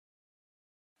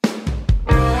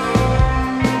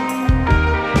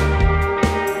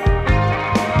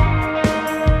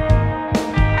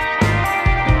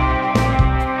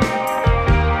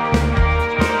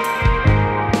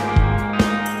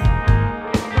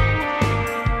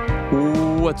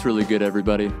What's really good,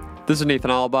 everybody? This is Nathan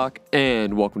Allenbach,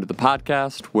 and welcome to the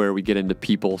podcast where we get into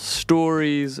people's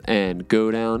stories and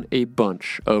go down a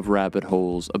bunch of rabbit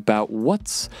holes about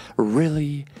what's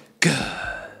really good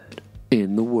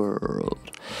in the world.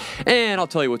 And I'll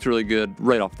tell you what's really good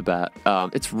right off the bat.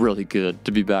 It's really good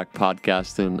to be back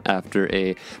podcasting after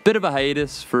a bit of a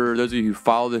hiatus. For those of you who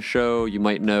follow the show, you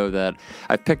might know that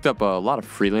I've picked up a lot of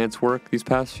freelance work these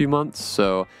past few months,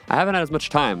 so I haven't had as much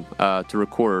time to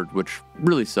record, which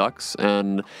really sucks.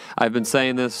 And I've been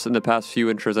saying this in the past few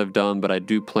intros I've done, but I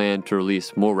do plan to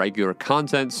release more regular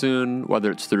content soon,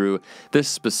 whether it's through this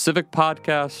specific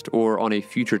podcast or on a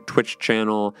future Twitch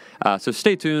channel. So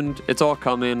stay tuned. It's all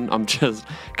coming. I'm just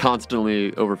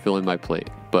constantly overfilling my plate.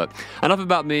 But enough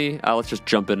about me. Let's just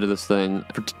jump into this thing.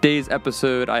 For today's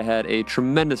episode, I had a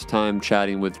tremendous time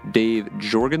chatting with Dave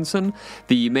Jorgenson,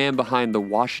 the man behind the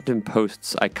Washington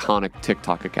Post's iconic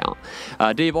TikTok account.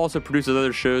 Dave also produces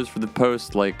other shows for the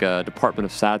Post, like Department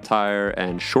of Satire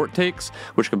and Short Takes,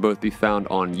 which can both be found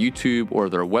on YouTube or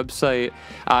their website.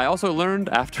 I also learned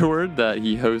afterward that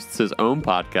he hosts his own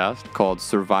podcast called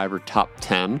Survivor Top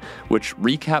 10, which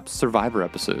recaps Survivor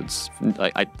episodes.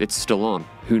 It's still on.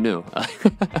 Who knew?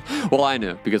 Well, I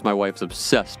knew because my wife's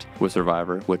obsessed with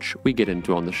Survivor, which we get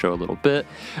into on the show a little bit.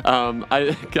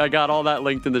 I got all that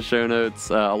linked in the show notes,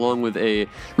 along with a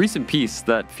recent piece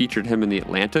that featured him in The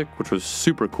Atlantic, which was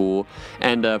super cool.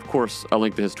 And of course, a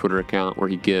link to his Twitter account where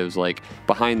he gives like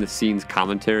behind the scenes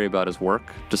commentary about his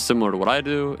work, just similar to what I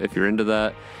do. If you're into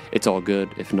that, it's all good.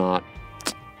 If not,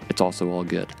 it's also all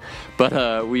good.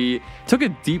 But we took a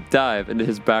deep dive into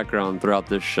his background throughout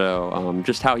this show,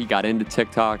 just how he got into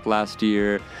TikTok last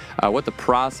year, what the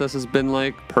process has been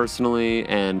like personally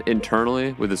and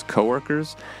internally with his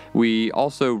coworkers. We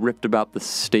also ripped about the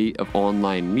state of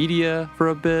online media for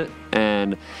a bit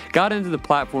and got into the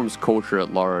platform's culture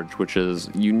at large, which is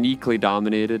uniquely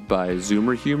dominated by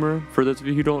Zoomer humor, for those of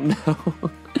you who don't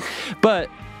know. But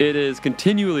it is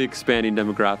continually expanding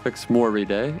demographics more every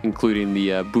day, including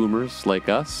the boomers like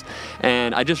us.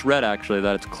 And I just read, actually,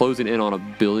 that it's closing in on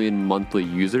 1 billion monthly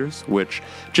users, which,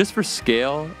 just for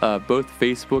scale, both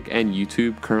Facebook and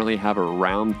YouTube currently have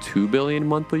around 2 billion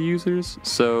monthly users.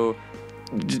 So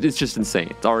it's just insane.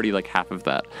 It's already like half of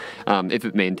that, if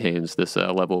it maintains this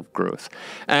level of growth.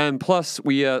 And plus,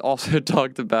 we also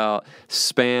talked about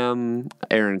spam,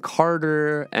 Aaron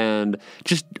Carter, and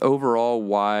just overall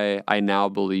why I now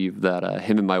believe that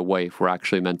him and my wife were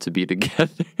actually meant to be together.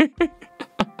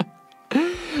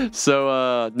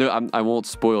 So, no, I won't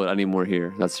spoil it anymore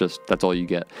here. That's all you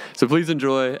get. So please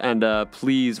enjoy, and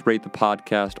please rate the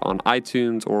podcast on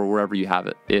iTunes or wherever you have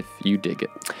it if you dig it.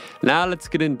 Now let's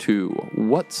get into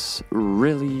what's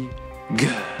really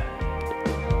good.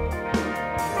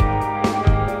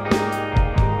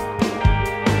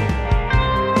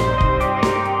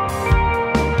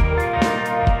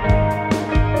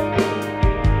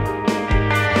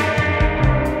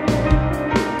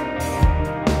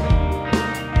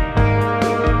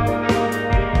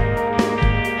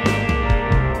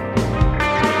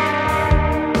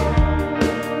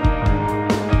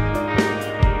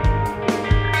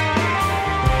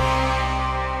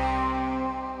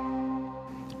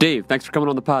 Dave, thanks for coming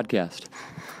on the podcast.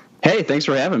 Hey, thanks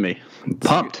for having me. I'm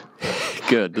pumped.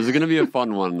 Good. This is going to be a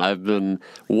fun one. I've been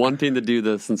wanting to do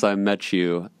this since I met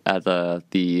you at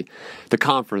the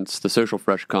conference, the Social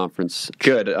Fresh conference.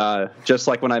 Good. Just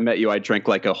like when I met you, I drank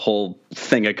like a whole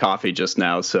thing of coffee just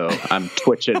now, so I'm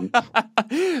twitching.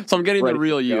 So I'm getting the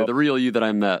real you that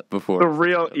I met before. The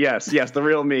real, yes, the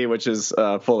real me, which is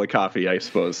full of coffee, I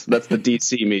suppose. That's the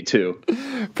DC me too.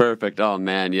 Perfect. Oh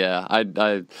man, yeah.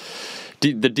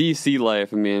 The DC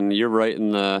life, I mean, you're right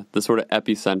in the sort of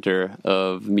epicenter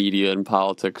of media and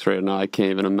politics right now. I can't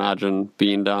even imagine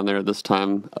being down there this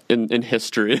time in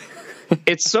history.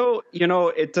 It's so,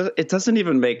 it doesn't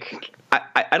even make,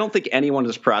 I don't think anyone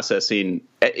is processing,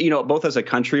 both as a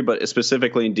country, but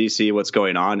specifically in DC, what's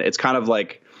going on. It's kind of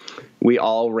like we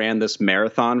all ran this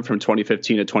marathon from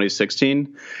 2015 to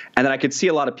 2016. And then I could see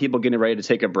a lot of people getting ready to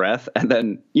take a breath. And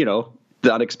then,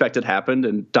 the unexpected happened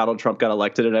and Donald Trump got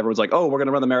elected and everyone's like, oh, we're going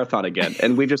to run the marathon again.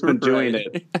 And we've just been doing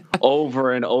it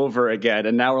over and over again.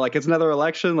 And now we're like, it's another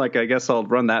election. Like, I guess I'll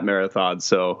run that marathon.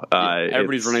 So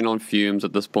everybody's running on fumes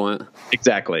at this point.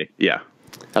 Exactly. Yeah.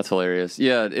 That's hilarious.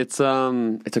 Yeah, it's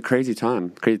a crazy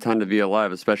time to be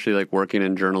alive, especially like working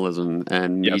in journalism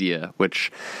and media,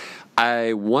 which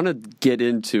I want to get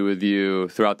into with you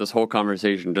throughout this whole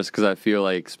conversation, just because I feel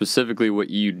like specifically what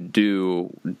you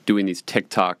do, doing these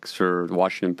TikToks for the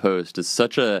Washington Post, is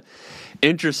such a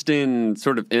interesting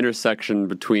sort of intersection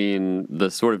between the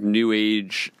sort of new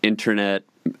age internet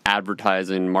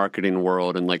advertising, marketing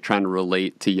world and like trying to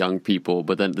relate to young people,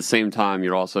 but then at the same time,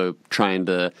 you're also trying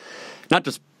to not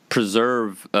just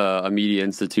preserve a media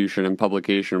institution and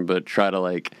publication, but try to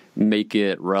like make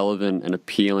it relevant and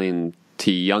appealing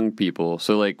to young people.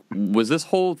 So like, was this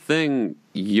whole thing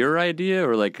your idea,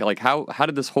 or like how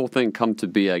did this whole thing come to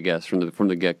be, I guess, from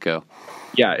the get-go?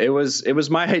 Yeah, it was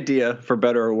my idea, for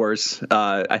better or worse.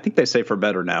 I think they say for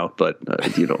better now, but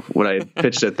when I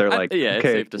pitched it, they're like, yeah, okay. It's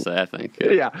safe to say, I think.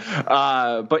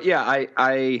 Yeah. But yeah,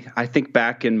 I think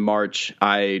back in March,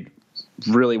 I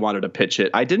really wanted to pitch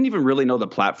it. I didn't even really know the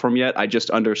platform yet. I just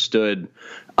understood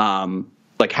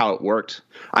like how it worked.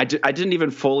 I didn't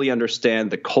even fully understand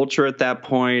the culture at that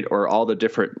point, or all the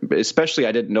different, especially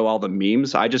I didn't know all the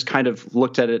memes. I just kind of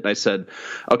looked at it and I said,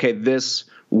 okay, this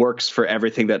works for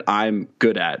everything that I'm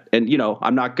good at. And,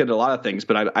 I'm not good at a lot of things,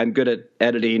 but I'm good at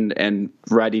editing and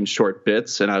writing short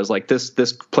bits. And I was like,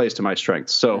 this plays to my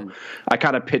strengths. So I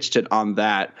kind of pitched it on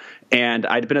that. And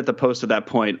I'd been at the Post at that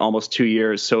point almost 2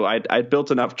 years. So I'd built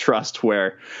enough trust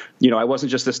where, I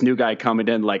wasn't just this new guy coming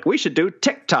in like, we should do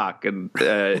TikTok. And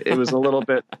it was a little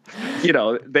bit,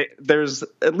 there's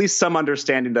at least some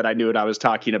understanding that I knew what I was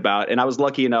talking about. And I was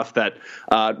lucky enough that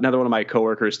another one of my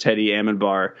coworkers, Teddy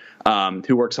Amenbar,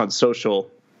 who works on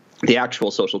the actual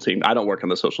social team. I don't work on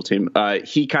the social team.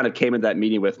 He kind of came in that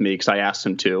meeting with me because I asked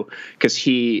him to, because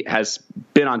he has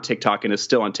been on TikTok and is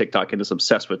still on TikTok and is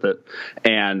obsessed with it.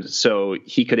 And so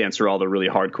he could answer all the really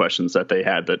hard questions that they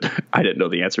had that I didn't know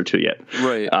the answer to yet.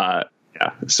 Right.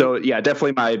 Yeah. So yeah,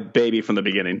 definitely my baby from the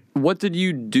beginning. What did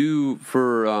you do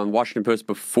for Washington Post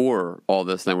before all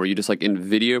this then? Were you just like in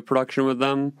video production with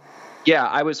them? Yeah,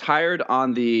 I was hired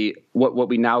on the what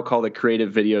we now call the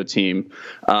creative video team,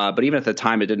 but even at the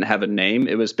time, it didn't have a name.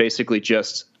 It was basically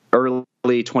just early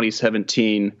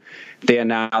 2017. They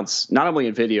announced not only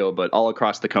in video but all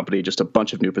across the company just a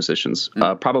bunch of new positions.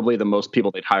 Probably the most people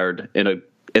they'd hired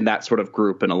in that sort of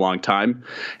group in a long time.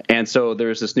 And so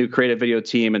there's this new creative video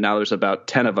team, and now there's about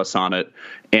 10 of us on it.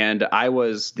 And I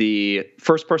was the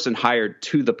first person hired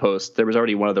to the Post. There was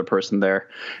already one other person there.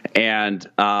 And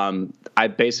I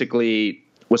basically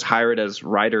was hired as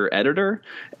writer editor.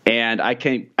 And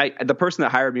the person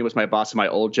that hired me was my boss in my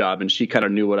old job, and she kind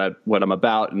of knew what I'm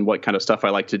about and what kind of stuff I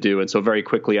like to do. And so very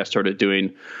quickly I started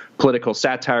doing political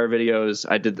satire videos.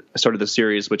 I started the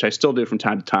series, which I still do from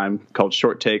time to time, called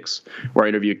Short Takes, where I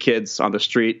interview kids on the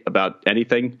street about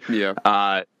anything.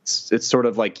 Yeah. It's sort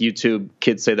of like YouTube,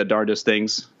 kids say the darndest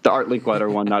things. The Art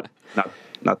Linkletter one,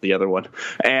 not the other one.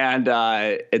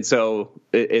 And so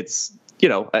it's,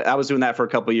 I was doing that for a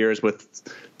couple of years with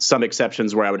some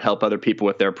exceptions where I would help other people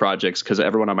with their projects, because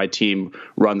everyone on my team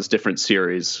runs different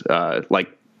series.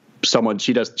 Like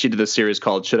she did this series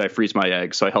called Should I Freeze My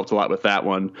Eggs? So I helped a lot with that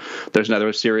one. There's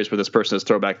another series where this person is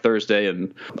Throwback Thursday,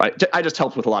 and I just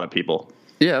helped with a lot of people.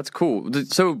 Yeah, that's cool.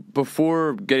 So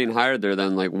before getting hired there,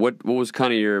 then, like, what was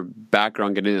kind of your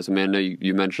background getting this? I mean, I know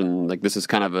you mentioned, like, this is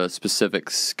kind of a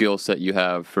specific skill set you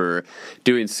have for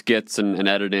doing skits and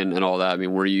editing and all that. I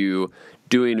mean, were you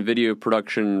doing video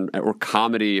production or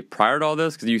comedy prior to all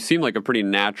this? Because you seem like a pretty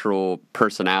natural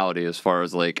personality as far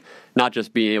as, like, not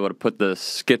just being able to put the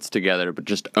skits together, but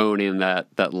just owning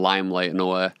that limelight in a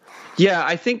way. Yeah,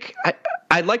 I think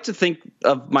I'd like to think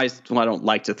of I don't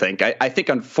like to think. I think,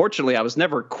 unfortunately, I was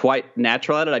never quite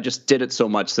natural at it. I just did it so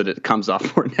much that it comes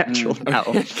off more natural now.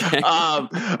 Okay.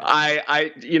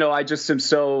 I just am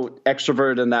so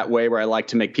extroverted in that way where I like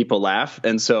to make people laugh.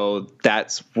 And so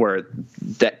that's where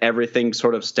everything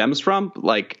sort of stems from.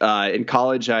 Like in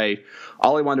college,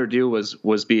 all I wanted to do was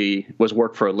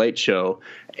work for a late show.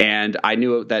 And I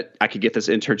knew that I could get this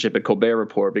internship at Colbert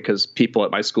Report because people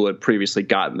at my school had previously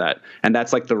gotten that. And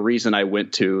that's like the reason I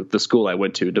went to the school I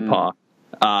went to,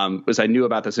 DePauw, was I knew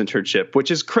about this internship,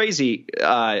 which is crazy.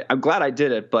 I'm glad I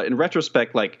did it. But in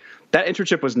retrospect, like, that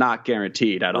internship was not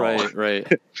guaranteed at all. Right.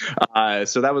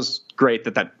 So that was great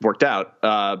that worked out.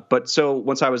 But so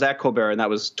once I was at Colbert, and that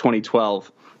was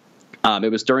 2012,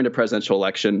 it was during the presidential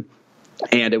election.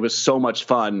 And it was so much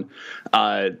fun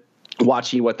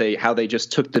watching how they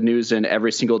just took the news in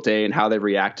every single day and how they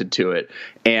reacted to it.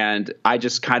 And I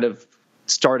just kind of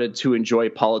started to enjoy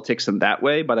politics in that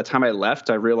way. By the time I left,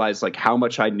 I realized like how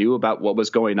much I knew about what was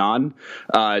going on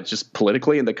just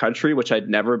politically in the country, which I'd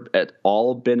never at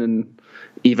all been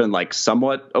even like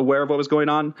somewhat aware of what was going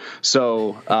on.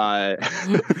 So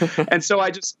and so I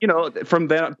just, from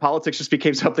then politics just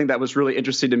became something that was really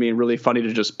interesting to me and really funny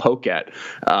to just poke at.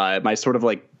 My sort of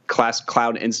like class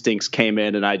clown instincts came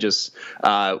in, and I just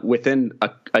within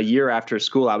a year after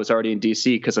school, I was already in DC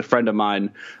because a friend of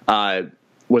mine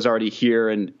was already here,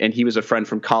 and he was a friend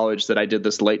from college that I did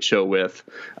this late show with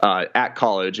at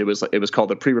college. It was called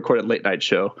the Pre-Recorded Late Night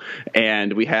Show,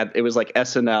 and it was like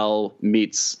SNL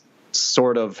meets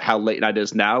sort of how late night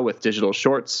is now with digital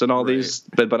shorts and all these,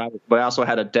 but I also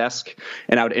had a desk,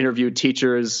 and I would interview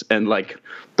teachers and like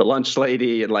the lunch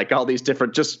lady and like all these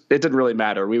different, just, it didn't really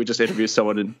matter. We would just interview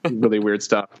someone and really weird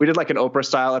stuff. We did like an Oprah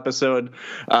style episode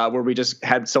where we just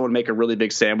had someone make a really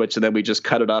big sandwich, and then we just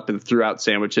cut it up and threw out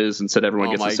sandwiches and said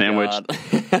everyone gets a sandwich.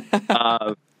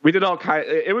 We did all kind.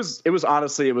 It was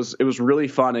honestly, it was really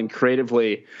fun, and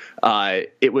creatively,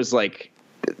 it was like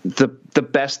the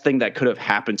best thing that could have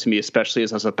happened to me, especially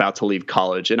as I was about to leave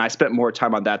college. And I spent more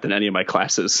time on that than any of my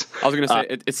classes. I was going to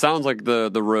say, it sounds like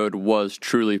the road was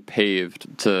truly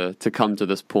paved to come to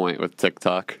this point with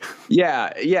TikTok.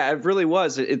 Yeah, it really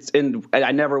was. And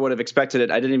I never would have expected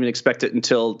it. I didn't even expect it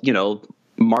until,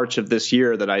 March of this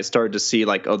year that I started to see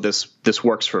like, oh, this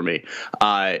works for me.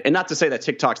 And not to say that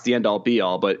TikTok's the end all be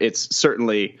all, but it's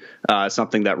certainly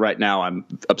something that right now I'm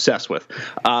obsessed with.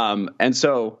 And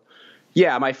so,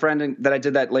 yeah, my friend that I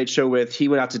did that late show with, he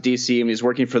went out to DC, and he's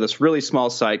working for this really small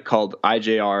site called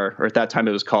IJR, or at that time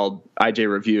it was called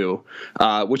IJ Review,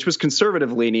 which was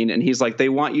conservative leaning. And he's like, they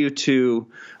want you to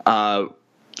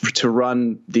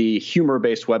run the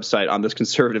humor-based website on this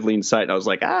conservative lean site. And I was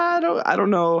like, I don't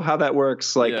know how that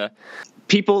works. Like, yeah.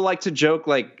 People like to joke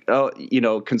like, oh,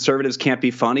 conservatives can't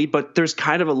be funny, but there's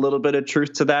kind of a little bit of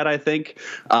truth to that, I think.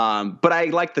 But I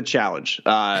like the challenge.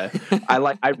 And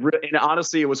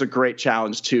honestly, it was a great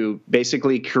challenge to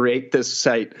basically create this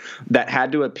site that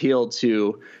had to appeal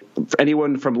to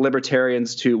anyone from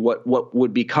libertarians to what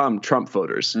would become Trump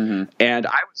voters. Mm-hmm. And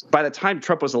by the time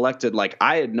Trump was elected, like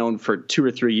I had known for 2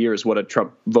 or 3 years what a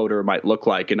Trump voter might look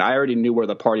like. And I already knew where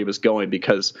the party was going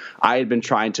because I had been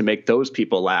trying to make those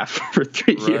people laugh for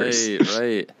 3 years.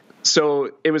 Right.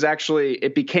 So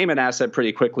it became an asset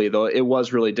pretty quickly, though it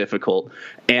was really difficult.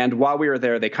 And while we were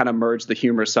there, they kind of merged the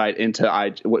humor site into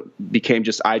what became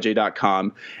just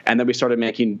IJ.com. And then we started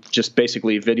making just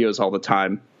basically videos all the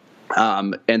time.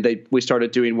 And we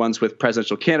started doing ones with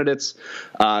presidential candidates.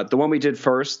 The one we did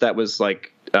first that was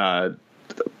like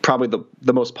probably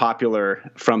the most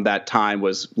popular from that time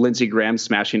was Lindsey Graham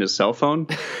smashing his cell phone.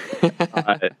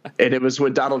 And it was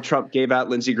when Donald Trump gave out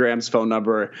Lindsey Graham's phone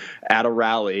number at a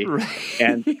rally. Right.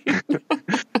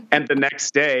 And the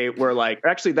next day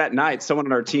actually that night, someone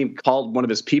on our team called one of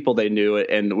his people they knew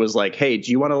and was like, hey,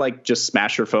 do you want to like just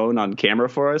smash your phone on camera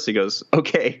for us? He goes,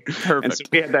 okay. Perfect. And so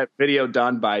we had that video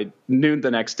done by noon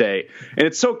the next day. And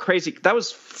it's so crazy. That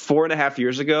was 4.5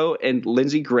 years ago. And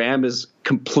Lindsey Graham is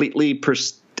completely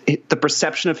the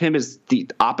perception of him is the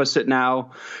opposite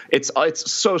now. It's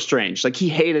so strange. Like he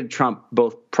hated Trump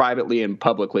both privately and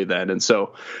publicly then, and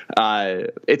so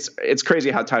it's crazy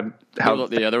how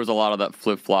there was a lot of that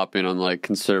flip flopping on like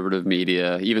conservative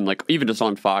media, even just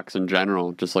on Fox in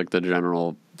general, just like the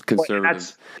general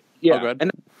conservative.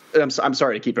 And I'm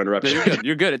sorry to keep interrupting. No,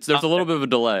 you're good. There's a little bit of a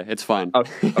delay. It's fine.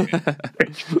 Okay.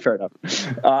 Fair enough.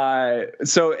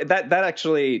 So that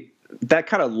actually. That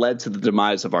kind of led to the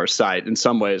demise of our site in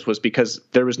some ways was because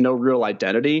there was no real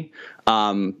identity.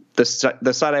 The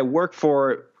site I work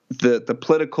for, the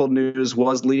political news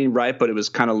was leaning right, but it was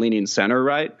kind of leaning center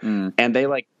right. And they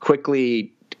like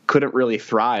quickly couldn't really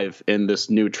thrive in this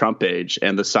new Trump age,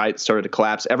 and the site started to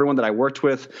collapse. Everyone that I worked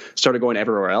with started going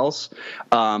everywhere else.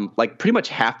 Like pretty much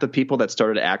half the people that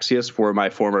started Axios were my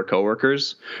former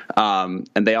coworkers, and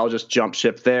they all just jumped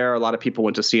ship there. A lot of people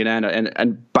went to CNN,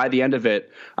 and by the end of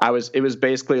it, it was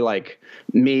basically like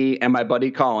me and my buddy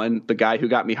Colin, the guy who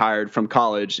got me hired from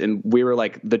college, and we were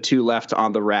like the two left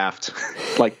on the raft.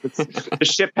 Like the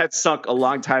ship had sunk a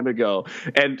long time ago,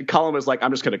 and Colin was like,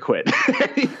 "I'm just going to quit."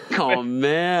 Oh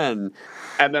man.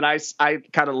 And then I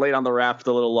kind of laid on the raft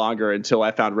a little longer until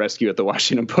I found rescue at the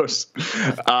Washington Post.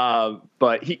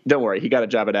 But don't worry, he got a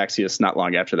job at Axios not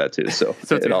long after that too. So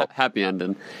it's a happy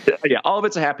ending. Yeah, all of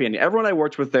it's a happy ending. Everyone I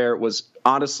worked with there was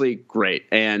honestly great,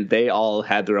 and they all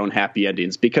had their own happy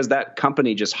endings because that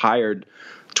company just hired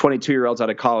 22-year-olds out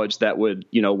of college that would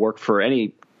work for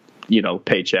any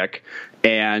paycheck.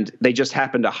 And they just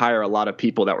happened to hire a lot of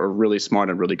people that were really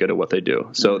smart and really good at what they do.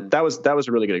 So that was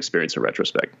a really good experience in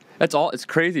retrospect. It's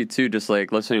crazy too, just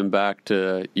like listening back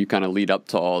to you kind of lead up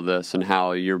to all this and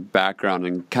how your background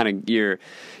and kind of your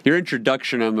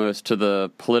introduction almost to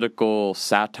the political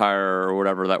satire or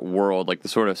whatever, that world, like the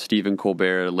sort of Stephen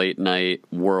Colbert late night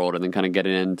world, and then kind of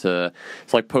getting into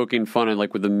it's like poking fun and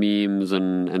like with the memes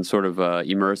and sort of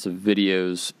immersive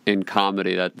videos in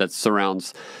comedy that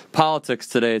surrounds politics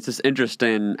today. It's just interesting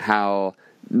how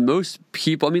most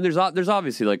people, I mean, there's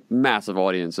obviously like massive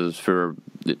audiences for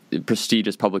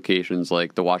prestigious publications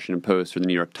like the Washington Post or the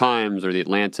New York Times or the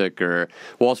Atlantic or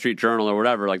Wall Street Journal or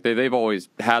whatever. Like they've always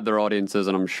had their audiences,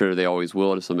 and I'm sure they always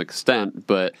will to some extent.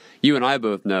 But you and I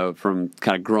both know from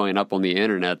kind of growing up on the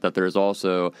internet that there's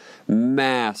also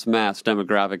mass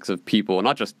demographics of people,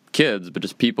 not just kids, but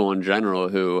just people in general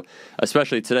who,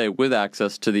 especially today with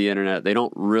access to the internet, they're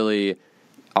not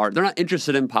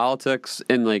interested in politics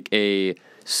in like a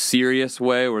serious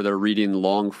way where they're reading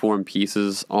long form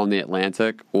pieces on the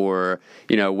Atlantic or,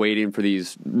 waiting for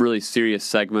these really serious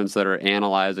segments that are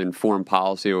analyzing foreign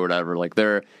policy or whatever. Like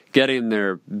they're getting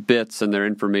their bits and their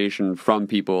information from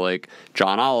people like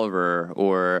John Oliver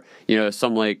or,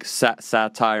 some like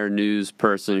satire news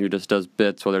person who just does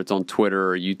bits, whether it's on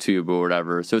Twitter or YouTube or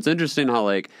whatever. So it's interesting how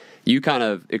like you kind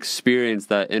of experience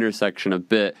that intersection a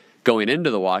bit going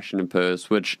into the Washington Post,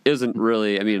 which isn't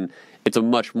really, I mean, it's a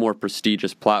much more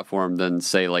prestigious platform than,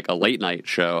 say, like a late night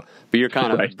show. But you're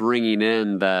kind of bringing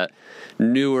in that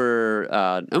newer,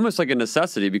 almost like a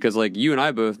necessity, because like you and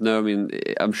I both know, I mean,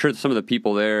 I'm sure some of the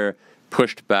people there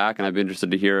pushed back, and I'd be interested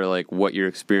to hear like what your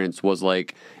experience was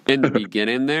like in the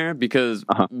beginning there, because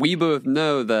we both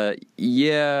know that,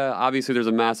 yeah, obviously there's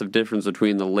a massive difference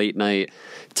between the late night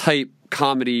type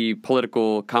comedy,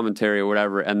 political commentary or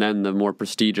whatever, and then the more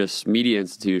prestigious media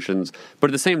institutions. But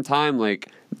at the same time, like,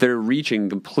 they're reaching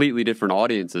completely different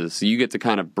audiences, so you get to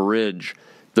kind of bridge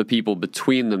the people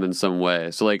between them in some way.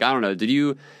 So, like, I don't know, did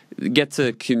you get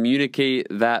to communicate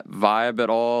that vibe at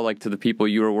all, like, to the people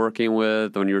you were working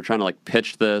with when you were trying to, like,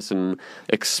 pitch this and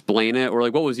explain it? Or,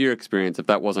 like, what was your experience if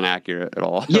that wasn't accurate at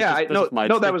all? Yeah,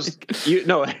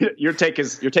 your take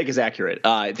is accurate.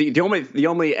 The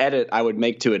only edit I would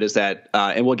make to it is that,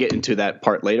 and we'll get into that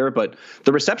part later, but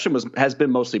the reception has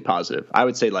been mostly positive. I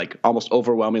would say, like, almost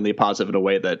overwhelmingly positive in a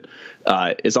way that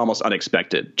is almost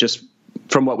unexpected, just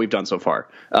from what we've done so far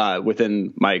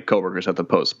within my coworkers at the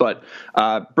Post. But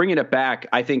bringing it back,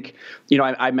 I think,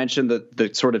 I mentioned the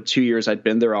sort of 2 years I'd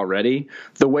been there already.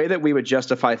 The way that we would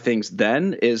justify things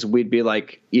then is we'd be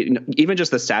like, even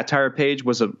just the satire page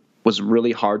was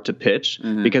really hard to pitch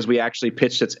because we actually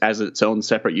pitched it as its own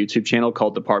separate YouTube channel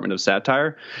called Department of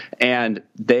Satire. And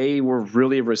they were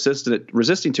really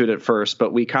resisting to it at first,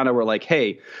 but we kind of were like,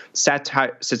 hey,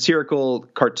 satirical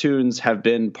cartoons have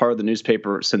been part of the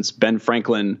newspaper since Ben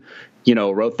Franklin,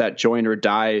 wrote that Join or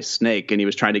Die snake, and he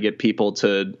was trying to get people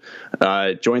to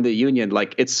join the union.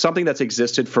 Like, it's something that's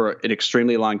existed for an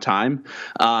extremely long time.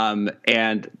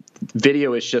 And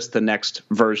video is just the next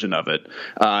version of it.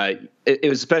 It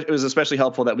was especially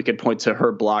helpful that we could point to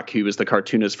Herb Block, who was the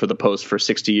cartoonist for the Post for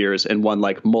 60 years and won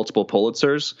like multiple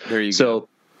Pulitzers. There you go.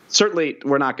 Certainly,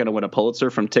 we're not going to win a Pulitzer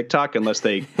from TikTok unless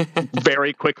they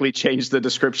very quickly change the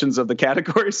descriptions of the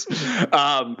categories.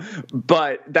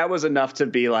 But that was enough to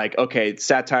be like, okay,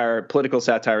 satire, political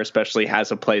satire especially,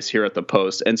 has a place here at the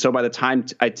Post. And so by the time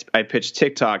I pitched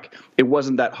TikTok, it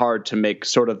wasn't that hard to make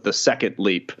sort of the second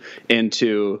leap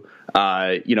into,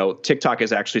 TikTok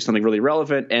is actually something really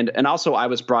relevant. And also I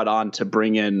was brought on to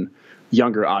bring in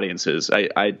younger audiences.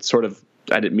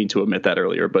 I didn't mean to omit that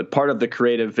earlier, but part of the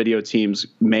creative video team's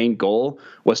main goal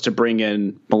was to bring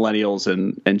in millennials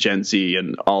and Gen Z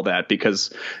and all that, because,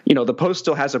 the Post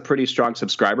still has a pretty strong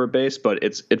subscriber base, but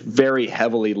it very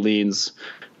heavily leans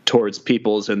towards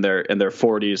people's in their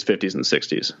 40s, 50s, and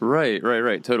 60s.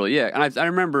 Right. Totally. Yeah. And I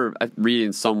remember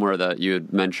reading somewhere that you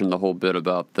had mentioned the whole bit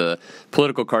about the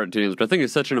political cartoons, which I think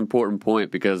is such an important point,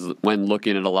 because when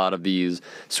looking at a lot of these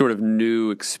sort of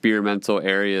new experimental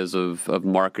areas of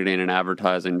marketing and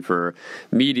advertising for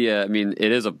media, I mean,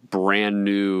 it is a brand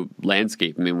new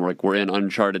landscape. I mean, we're in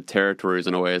uncharted territories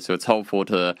in a way. So it's helpful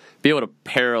to be able to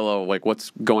parallel like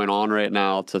what's going on right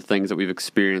now to things that we've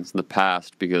experienced in the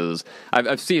past, because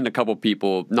I've seen a couple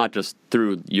people, not just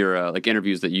through your like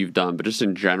interviews that you've done, but just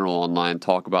in general online,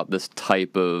 talk about this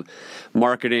type of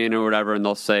marketing or whatever, and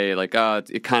they'll say like,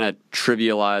 it kind of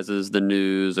trivializes the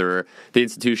news or the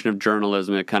institution of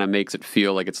journalism. It kind of makes it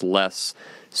feel like it's less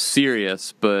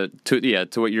serious. But to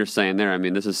what you're saying there, I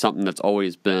mean, this is something that's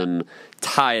always been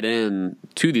tied in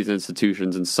to these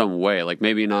institutions in some way. Like,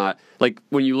 maybe not like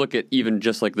when you look at even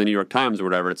just like the New York Times or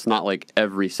whatever, it's not like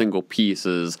every single piece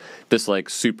is this like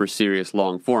super serious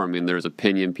long form. I mean, there's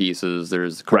opinion pieces,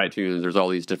 there's cartoons, there's all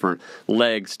these different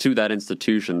legs to that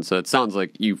institution. So it sounds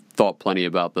like you've thought plenty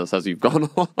about this as you've gone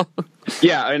along.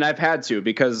 Yeah, and I've had to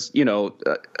because,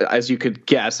 as you could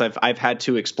guess, I've had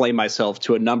to explain myself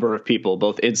to a number of people,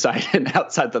 both inside and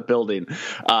outside the building,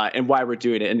 and why we're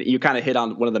doing it. And you kind of hit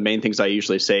on one of the main things I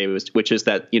usually say, which is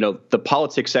that, the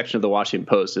politics section of the Washington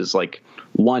Post is like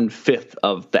 1/5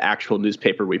 of the actual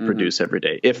newspaper we produce every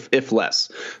day, if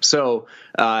less. So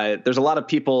there's a lot of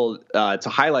people to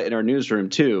highlight in our newsroom,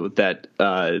 too,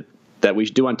 that we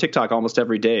do on TikTok almost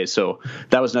every day. So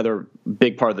that was another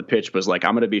big part of the pitch, was like,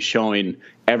 I'm going to be showing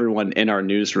everyone in our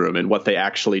newsroom and what they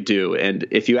actually do. And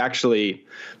if you actually,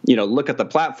 look at the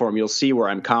platform, you'll see where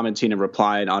I'm commenting and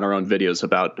replying on our own videos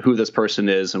about who this person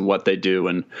is and what they do.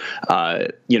 And,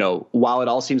 while it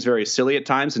all seems very silly at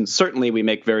times, and certainly we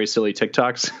make very silly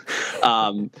TikToks,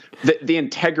 the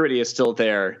integrity is still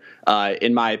there,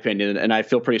 in my opinion. And I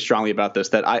feel pretty strongly about this,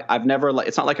 that I've never,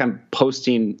 it's not like I'm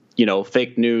posting,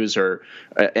 fake news or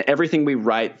everything we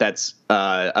write that's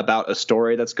about a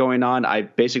story that's going on. I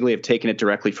basically have taken it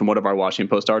directly from one of our Washington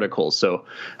Post articles. So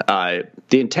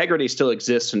the integrity still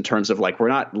exists in terms of, like, we're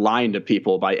not lying to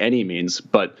people by any means,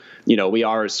 but, we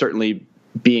are certainly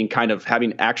being kind of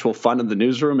having actual fun in the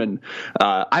newsroom. And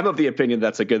I'm of the opinion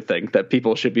that's a good thing, that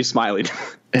people should be smiling.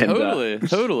 And,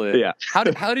 totally. Yeah.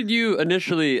 How did you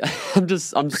initially,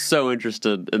 I'm so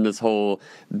interested in this whole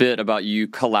bit about you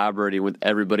collaborating with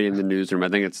everybody in the newsroom. I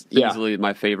think it's easily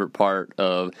my favorite part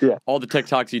of all the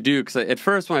TikToks you do. Because at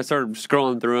first when I started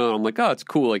scrolling through them, I'm like, oh, it's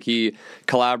cool. Like, he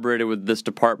collaborated with this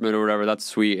department or whatever. That's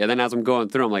sweet. And then as I'm going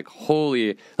through, I'm like,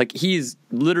 holy, like, he's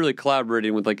literally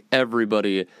collaborating with like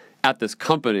everybody at this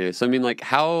company. So I mean, like,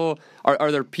 how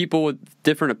are there people with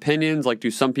different opinions? Like, do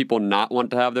some people not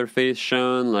want to have their face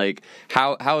shown? Like,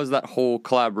 how is that whole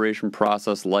collaboration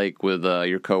process like with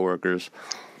your coworkers?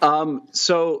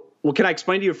 So, can I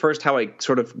explain to you first how I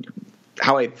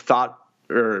thought?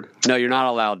 Or no, you're not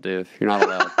allowed, Dave. You're not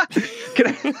allowed. Can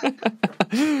I?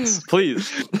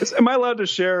 Please. Am I allowed to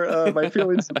share my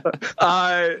feelings?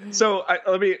 So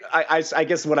I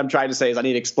guess what I'm trying to say is I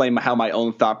need to explain how my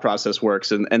own thought process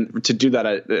works, and to do that,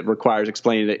 it requires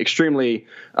explaining an extremely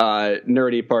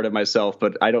nerdy part of myself.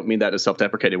 But I don't mean that in a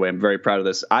self-deprecating way. I'm very proud of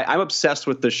this. I'm obsessed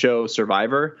with the show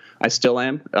Survivor. I still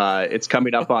am. It's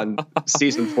coming up on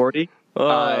season 40.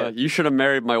 You should have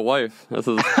married my wife.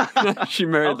 She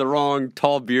married the wrong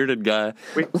tall bearded guy.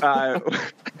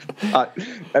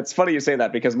 That's funny you say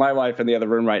that, because my wife in the other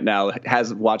room right now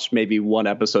has watched maybe one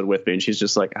episode with me, and she's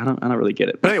just like, I don't really get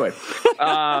it. But anyway,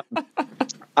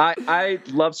 I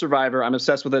love Survivor. I'm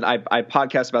obsessed with it. I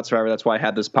podcast about Survivor. That's why I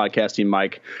have this podcasting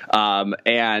mic.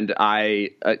 And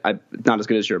I'm not as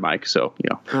good as your mic, so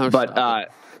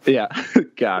yeah,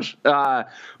 gosh.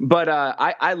 But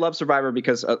I love Survivor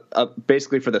because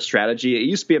basically for the strategy. It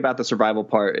used to be about the survival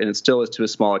part, and it still is to a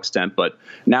small extent, but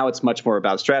now it's much more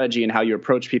about strategy and how you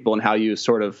approach people and how you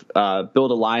sort of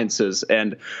build alliances.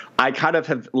 And I kind of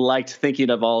have liked thinking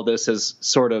of all this as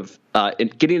sort of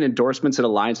getting endorsements and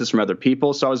alliances from other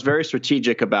people. So I was very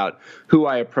strategic about who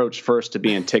I approached first to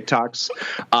be in TikToks.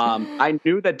 I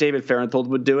knew that David Farenthold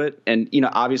would do it. And,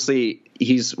 obviously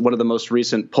he's one of the most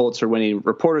recent Pulitzer-winning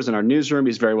reporters in our newsroom.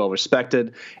 He's very well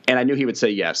respected, and I knew he would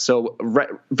say yes. So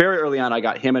very early on, I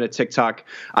got him in a TikTok.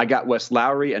 I got Wes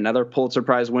Lowry, another Pulitzer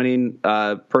Prize-winning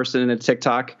person, in a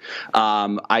TikTok.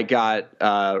 I got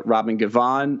Robin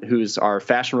Givhan, who's our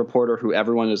fashion reporter, who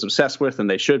everyone is obsessed with, and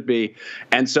they should be.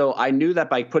 And so I knew that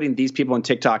by putting these people in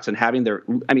TikToks and having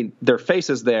their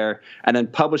faces there, and then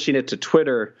publishing it to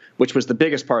Twitter, which was the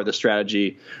biggest part of the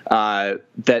strategy,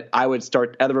 that I would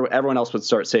start. Everyone else would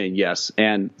start saying yes.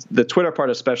 And the Twitter part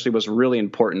especially was really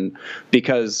important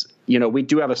because, we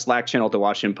do have a Slack channel at the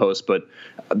Washington Post, but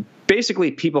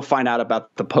basically people find out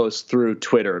about the post through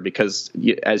Twitter because,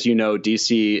 as you know,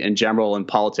 DC in general and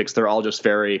politics, they're all just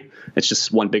it's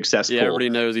just one big cesspool. Yeah, everybody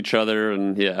knows each other,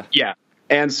 and yeah.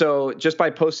 And so just by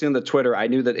posting on the Twitter, I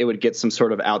knew that it would get some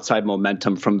sort of outside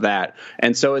momentum from that.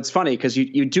 And so it's funny because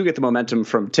you do get the momentum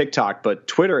from TikTok, but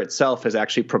Twitter itself has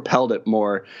actually propelled it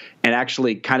more and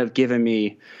actually kind of given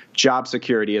me job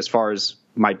security as far as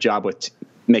my job with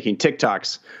making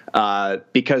TikToks,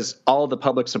 because all the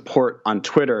public support on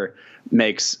Twitter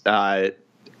makes my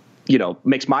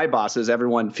bosses,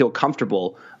 everyone, feel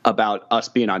comfortable about us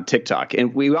being on TikTok.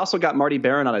 And we also got Marty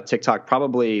Barron on a TikTok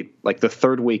probably like the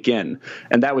third week in,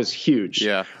 and that was huge.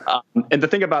 Yeah. And the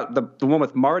thing about the one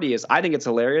with Marty is I think it's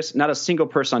hilarious. Not a single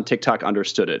person on TikTok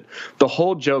understood it. The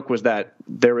whole joke was that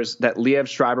Liev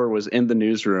Schreiber was in the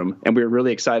newsroom, and we were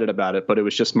really excited about it, but it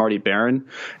was just Marty Barron.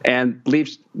 And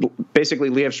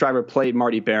basically Liev Schreiber played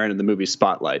Marty Barron in the movie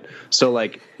Spotlight. So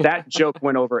like that joke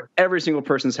went over every single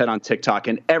person's head on TikTok,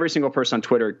 and every single person on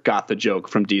Twitter got the joke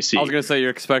from DC. I was going to say, you're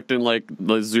expecting expecting like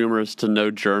the Zoomers to know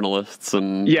journalists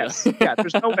and yes, yeah.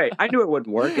 There's no way. I knew it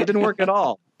wouldn't work. It didn't work at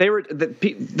all.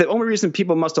 The only reason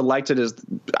people must have liked it is,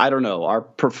 I don't know,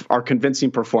 our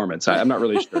convincing performance. I'm not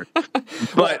really sure.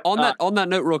 But on that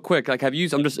note, real quick, like, I'm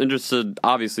just interested.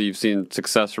 Obviously, you've seen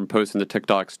success from posting the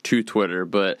TikToks to Twitter,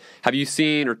 but have you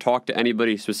seen or talked to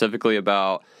anybody specifically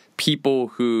about people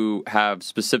who have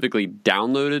specifically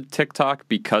downloaded TikTok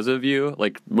because of you?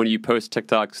 Like when you post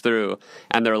TikToks through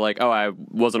and they're like, oh, I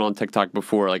wasn't on TikTok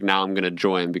before, like now I'm going to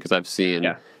join because I've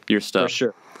seen your stuff. For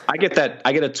sure. I get that.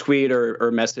 I get a tweet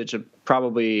or message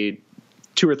probably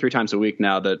 2 or 3 times a week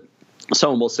now that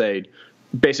someone will say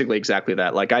basically exactly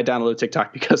that. Like, I downloaded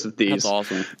TikTok because of these. That's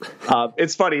awesome.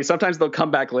 It's funny. Sometimes they'll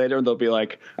come back later and they'll be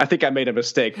like, I think I made a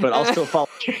mistake, but I'll still follow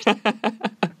you.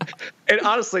 And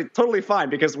honestly, totally fine,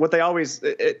 because what they always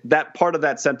that part of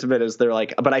that sentiment is they're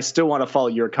like, but I still want to folloll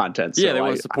your content. So yeah, they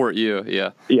want to support you. Yeah.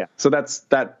 Yeah. So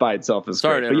that by itself is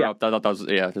sorry great. to interrupt. I thought that was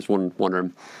just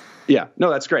wondering. Yeah, no,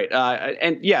 that's great.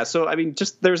 And yeah, so I mean,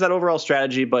 just there's that overall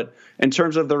strategy, but in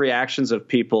terms of the reactions of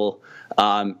people,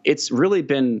 it's really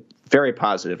been very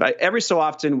positive. Every so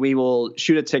often we will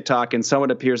shoot a TikTok and someone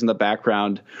appears in the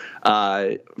background.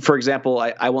 For example,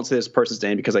 I won't say this person's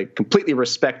name because I completely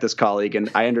respect this colleague and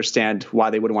I understand why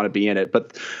they wouldn't want to be in it.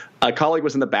 But a colleague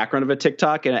was in the background of a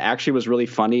TikTok and it actually was really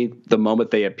funny the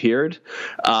moment they appeared.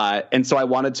 And so I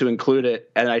wanted to include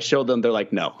it and I showed them. They're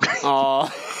like, no.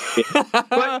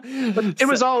 But it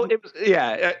was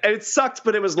it sucked,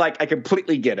 but it was like, I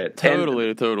completely get it.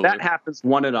 Totally. That happens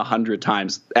 1 in 100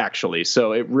 times, actually.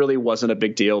 So it really wasn't a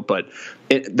big deal, but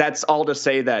that's all to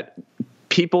say that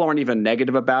people aren't even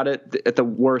negative about it. At the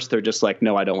worst, they're just like,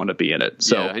 no, I don't want to be in it.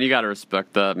 So, yeah, and you got to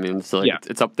respect that. I mean, it's like,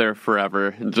 it's up there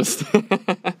forever. Just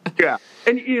yeah.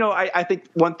 And, I think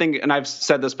one thing, and I've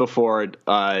said this before,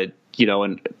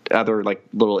 and other like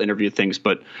little interview things,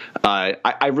 but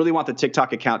I really want the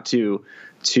TikTok account to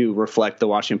reflect the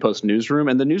Washington Post newsroom.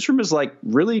 And the newsroom is like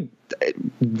really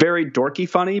very dorky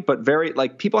funny, but very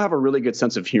like people have a really good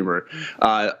sense of humor.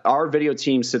 Our video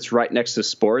team sits right next to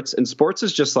sports, and sports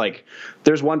is just like,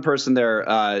 there's one person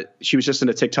there. She was just in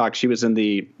a TikTok. She was in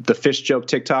the fish joke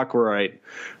TikTok where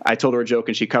I told her a joke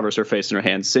and she covers her face in her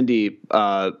hands. Cindy,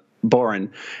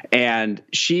 Boren, and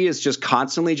she is just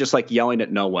constantly just like yelling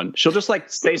at no one. She'll just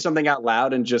like say something out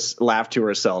loud and just laugh to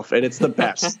herself, and it's the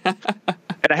best.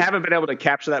 And I haven't been able to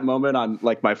capture that moment on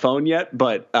like my phone yet,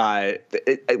 but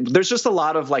there's just a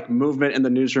lot of like movement in the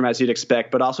newsroom as you'd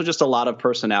expect, but also just a lot of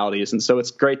personalities, and so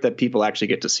it's great that people actually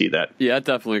get to see that. Yeah, it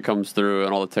definitely comes through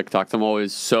in all the TikToks. I'm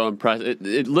always so impressed.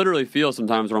 It literally feels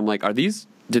sometimes where I'm like,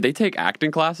 did they take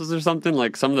acting classes or something?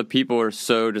 Like, some of the people are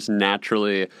so just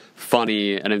naturally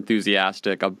funny and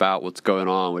enthusiastic about what's going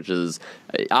on, which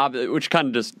kind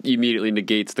of just immediately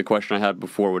negates the question I had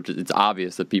before, which is it's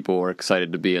obvious that people are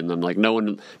excited to be in them. Like, no one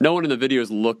in the videos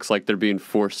looks like they're being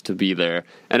forced to be there.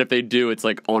 And if they do, it's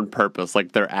like on purpose,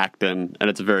 like they're acting, and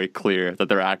it's very clear that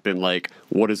they're acting like,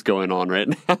 what is going on right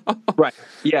now? Right.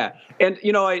 Yeah. And,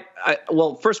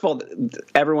 well, first of all,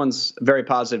 everyone's very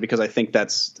positive because I think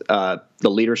that's the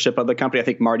leadership of the company. I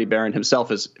think Marty Barron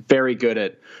himself is very good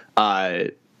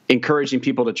at encouraging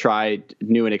people to try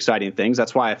new and exciting things.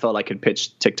 That's why I felt I could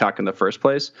pitch TikTok in the first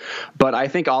place. But I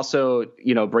think also,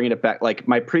 bringing it back, like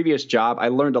my previous job, I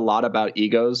learned a lot about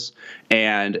egos,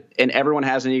 and everyone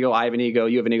has an ego. I have an ego.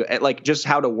 You have an ego. Like just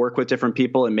how to work with different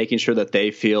people and making sure that they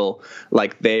feel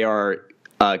like they are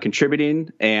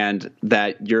contributing, and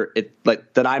that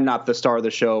that I'm not the star of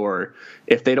the show, or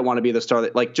if they don't want to be the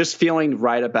star, like just feeling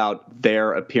right about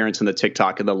their appearance in the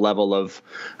TikTok and the level of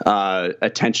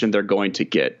attention they're going to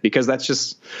get, because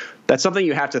that's something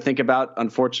you have to think about,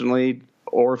 unfortunately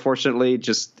or fortunately.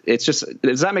 Does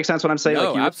that make sense what I'm saying?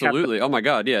 No, absolutely. Oh my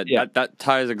God. Yeah. That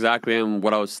ties exactly in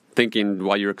what I was thinking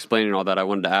while you were explaining all that. I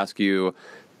wanted to ask you,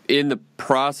 in the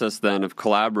process then of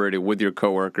collaborating with your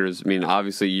coworkers, I mean,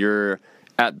 obviously you're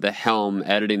at the helm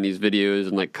editing these videos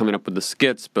and like coming up with the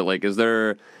skits, but like, is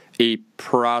there a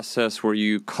process where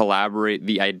you collaborate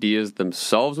the ideas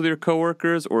themselves with your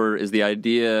coworkers, or is the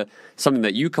idea something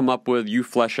that you come up with, you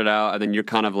flesh it out, and then you're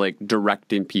kind of like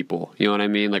directing people? You know what I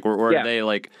mean? Like, or are they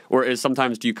like, or is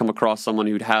sometimes do you come across someone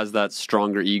who has that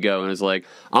stronger ego and is like,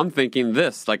 I'm thinking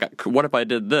this, like, what if I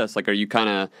did this? Like, are you kind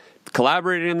of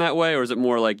collaborating in that way, or is it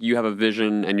more like you have a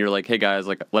vision and you're like, hey guys,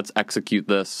 like, let's execute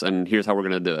this and here's how we're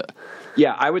going to do it?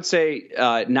 Yeah, I would say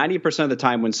 90% of the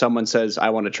time when someone says, I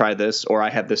want to try this, or I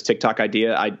have this TikTok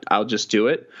idea, I'll just do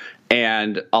it.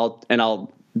 And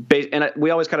we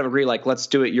always kind of agree, like, let's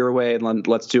do it your way and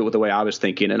let's do it with the way I was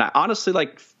thinking. And I honestly,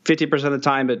 like 50% of the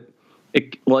time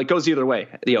it goes either way,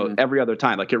 every other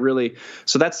time. Like it really,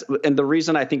 so and the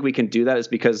reason I think we can do that is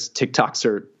because TikToks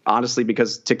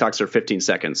are 15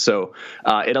 seconds. So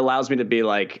it allows me to be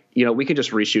like, we can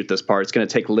just reshoot this part. It's going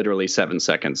to take literally 7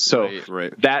 seconds. So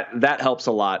right. that helps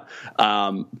a lot.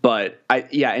 But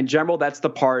in general, that's the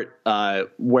part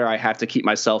where I have to keep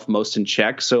myself most in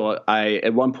check. So I,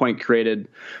 at one point, created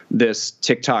this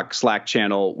TikTok Slack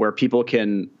channel where people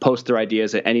can post their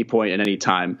ideas at any point at any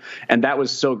time. And that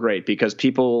was so great because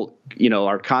people,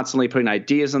 are constantly putting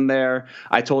ideas in there.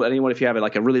 I told anyone, if you have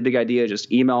like a really big idea,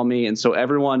 just email me. And so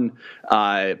everyone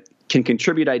can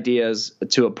contribute ideas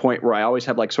to a point where I always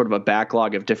have like sort of a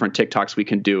backlog of different TikToks we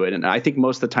can do it. And I think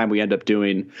most of the time we end up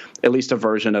doing at least a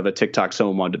version of a TikTok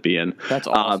someone wanted to be in. That's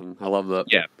awesome. I love that.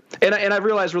 Yeah. And I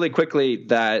realized really quickly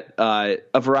that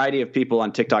a variety of people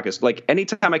on TikTok is like,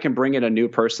 anytime I can bring in a new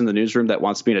person in the newsroom that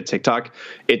wants to be in a TikTok,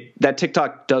 that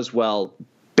TikTok does well.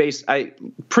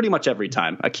 Pretty much every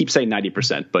time. I keep saying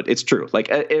 90%, but it's true. Like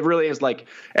it really is, like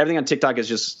everything on TikTok is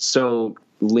just so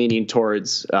leaning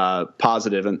towards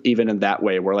positive, and even in that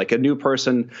way, where like a new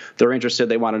person, they're interested,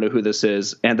 they want to know who this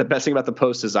is. And the best thing about the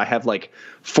post is I have like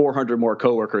 400 more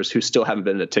coworkers who still haven't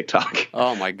been to TikTok.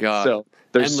 Oh my god! So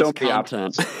there's endless so many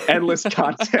content. Endless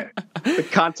content. The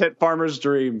content farmer's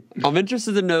dream. I'm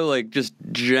interested to know, like, just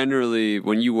generally,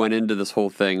 when you went into this whole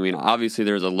thing, I mean, obviously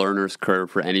there's a learner's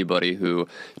curve for anybody who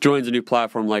joins a new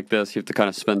platform like this. You have to kind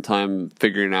of spend time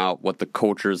figuring out what the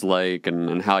culture's like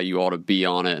and how you ought to be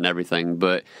on it and everything.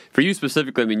 But for you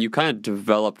specifically, I mean, you kind of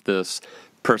developed this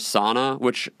persona,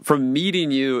 which from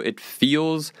meeting you, it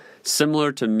feels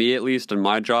similar to me, at least in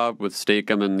my job with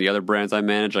Steakum and the other brands I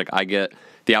manage. Like, I get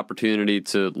the opportunity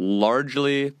to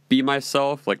largely be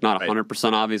myself, like not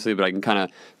 100% obviously, but I can kind of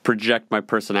project my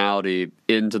personality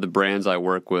into the brands I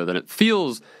work with. And it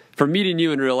feels, from meeting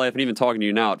you in real life and even talking to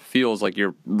you now, it feels like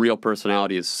your real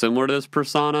personality is similar to this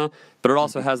persona, but it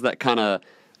also has that kind of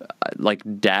like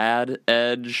dad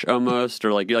edge almost,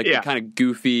 or like you're like the kind of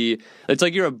goofy. It's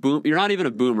like you're not even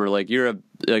a boomer, like you're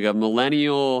a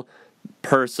millennial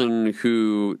person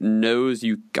who knows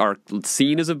you are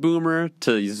seen as a boomer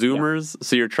to Zoomers,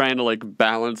 so you're trying to like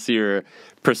balance your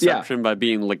perception by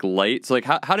being like light. So like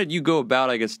how did you go about,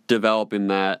 I guess, developing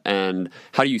that, and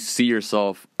how do you see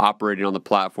yourself operating on the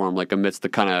platform, like amidst the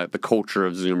kind of the culture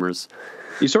of Zoomers?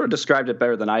 You sort of described it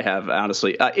better than I have,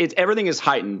 honestly. Everything is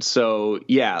heightened. So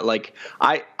like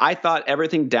I thought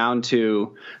everything down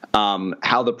to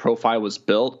how the profile was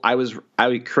built. I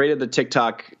created the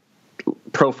TikTok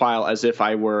profile as if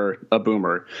I were a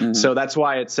boomer. Mm-hmm. So that's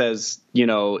why it says,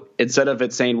 instead of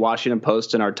it saying Washington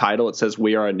Post in our title, it says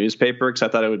we are a newspaper, because I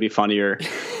thought it would be funnier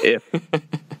if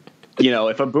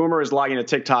if a boomer is logging a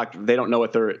TikTok, they don't know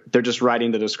what they're just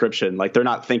writing the description. Like they're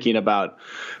not thinking about,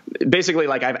 basically,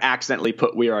 like I've accidentally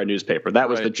put we are a newspaper. That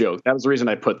was the joke. That was the reason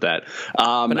I put that.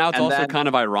 But now it's also kind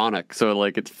of ironic. So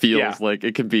like it feels like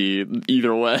it could be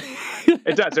either way.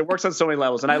 It does. It works on so many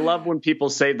levels. And I love when people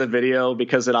save the video,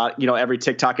 because it, every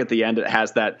TikTok at the end, it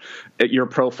has your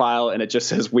profile and it just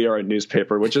says we are a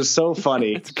newspaper, which is so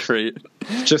funny. It's great.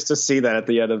 Just to see that at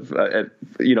the end of,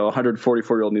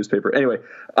 144-year-old newspaper. Anyway,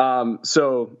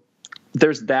 so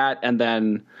there's that. And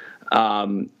then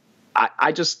I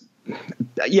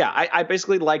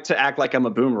basically like to act like I'm a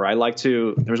boomer.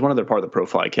 There's one other part of the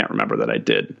profile I can't remember that I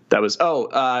did. That was,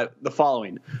 the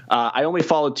following. I only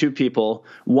followed two people.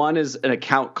 One is an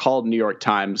account called New York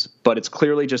Times, but it's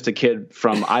clearly just a kid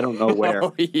from I don't know where.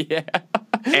 Oh, yeah.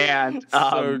 And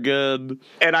so good.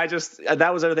 And that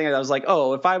was everything. I was like,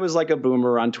 if I was like a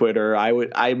boomer on Twitter,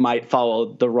 I might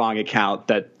follow the wrong account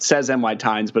that says NY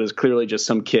Times, but is clearly just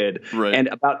some kid. Right. And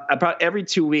about every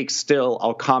 2 weeks still,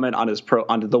 I'll comment on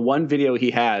on the one video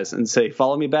he has and say,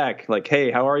 follow me back. Like, hey,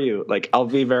 how are you? Like, I'll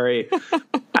be very,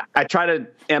 I try to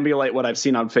emulate what I've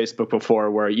seen on Facebook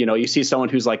before, where, you see someone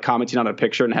who's like commenting on a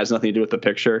picture and has nothing to do with the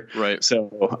picture. Right.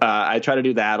 So I try to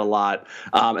do that a lot.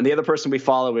 And the other person we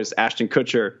follow is Ashton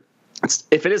Kutcher.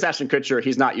 If it is Ashton Kutcher,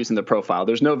 he's not using the profile.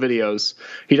 There's no videos.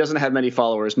 He doesn't have many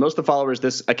followers. Most of the followers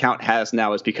this account has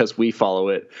now is because we follow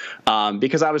it.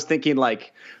 Because I was thinking,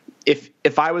 like,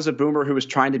 if I was a boomer who was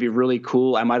trying to be really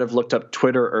cool, I might have looked up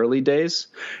Twitter early days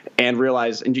and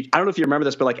realized, and I don't know if you remember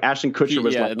this, but like Ashton Kutcher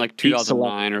was in like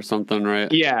 2009 or something,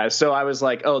 right? Yeah. So I was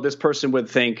like, this person would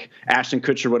think Ashton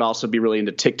Kutcher would also be really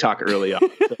into TikTok early on.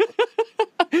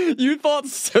 You thought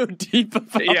so deep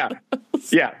about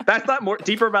this. Yeah. That's not more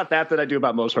deeper about that than I do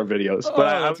about most of our videos. But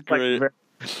I was great.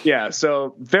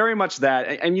 So very much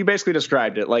that. And you basically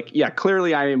described it. Like,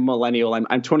 clearly I'm a millennial.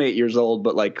 I'm 28 years old,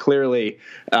 but like clearly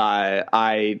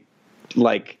I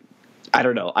like I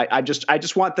don't know. I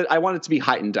just want that. I want it to be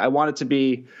heightened. I want it to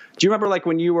be. Do you remember like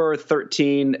when you were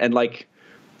 13 and like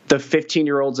the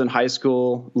 15-year-olds in high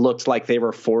school looked like they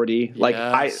were 40? Like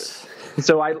Yes.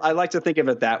 So I like to think of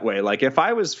it that way. Like if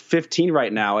I was 15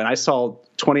 right now and I saw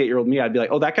 28-year-old me, I'd be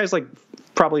like, oh, that guy's like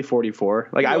probably 44.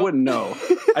 Like I wouldn't know.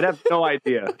 I'd have no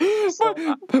idea.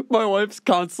 So, my wife's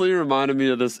constantly reminding me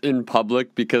of this in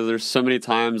public because there's so many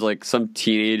times like some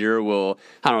teenager will,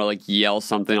 I don't know, like yell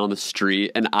something on the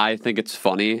street and I think it's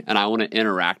funny and I want to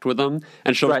interact with them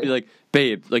and she'll just be like,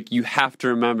 babe, like you have to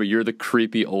remember you're the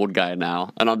creepy old guy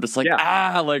now. And I'm just like,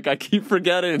 like I keep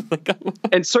forgetting.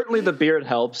 And certainly the beard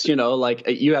helps, you know, like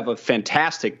you have a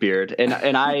fantastic beard and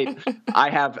I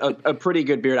have a pretty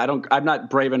good beard. I'm not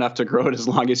brave enough to grow it as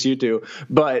long as you do.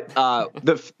 But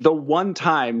the one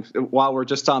time while we're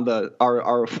just on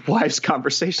our wives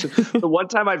conversation, the one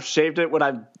time I've shaved it when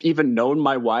I've even known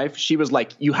my wife, she was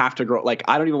like, you have to grow. Like,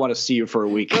 I don't even want to see you for a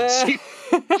week. She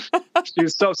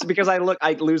was so because I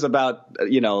lose about,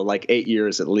 like 8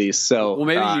 years at least. So well,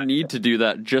 maybe you need to do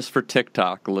that just for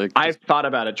TikTok. Like I've thought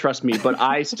about it, trust me, but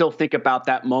I still think about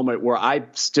that moment where I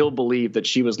still believe that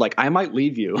she was like, I might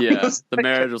leave you. Yeah, the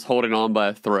marriage was holding on by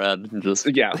a thread.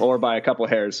 Or by a couple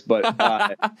hairs. But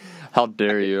how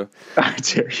dare you? How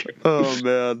dare you? Oh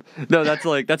man, no,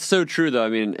 that's so true though. I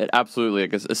mean,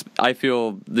 absolutely. I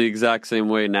feel the exact same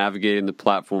way navigating the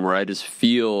platform where I just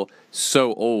feel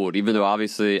so old, even though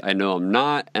obviously I know I'm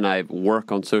not, and I work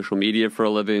on social media for a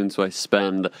living, so I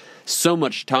spend so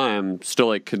much time still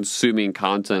like consuming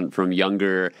content from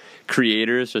younger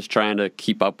creators, just trying to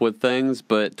keep up with things.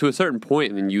 But to a certain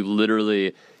point, I mean, you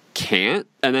literally can't.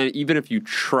 And then even if you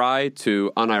try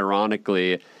to,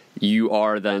 unironically, you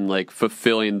are then like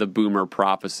fulfilling the boomer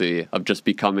prophecy of just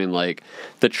becoming like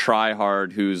the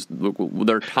tryhard whose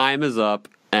their time is up.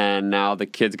 And now the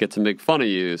kids get to make fun of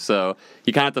you. So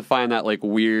you kind of have to find that like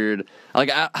weird,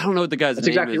 like, I don't know what the guy's name is. That's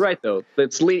exactly right, though.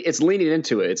 It's leaning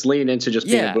into it. It's leaning into just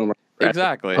being a boomer.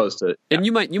 Exactly. Post it. And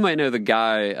you might know the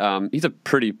guy, he's a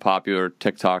pretty popular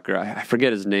TikToker. I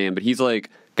forget his name, but he's like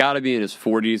got to be in his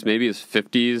 40s, maybe his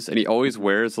 50s. And he always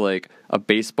wears like a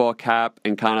baseball cap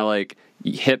and kind of like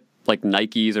hip like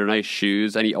Nikes or nice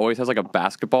shoes. And he always has like a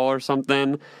basketball or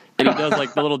something. And he does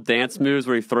like the little dance moves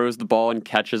where he throws the ball and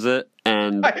catches it.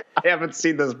 And I haven't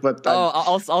seen this, but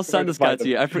I'll send this guy to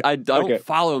you. I don't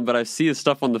follow him, but I see his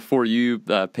stuff on the For You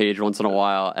page once in a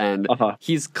while. And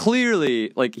he's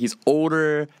clearly like he's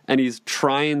older and he's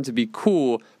trying to be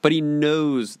cool, but he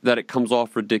knows that it comes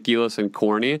off ridiculous and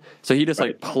corny. So he just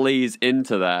like plays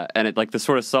into that, and it like the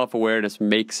sort of self-awareness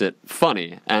makes it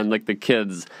funny, and like the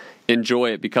kids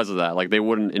enjoy it because of that. Like they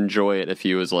wouldn't enjoy it if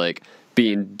he was like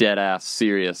being dead ass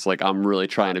serious, like I'm really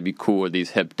trying to be cool with these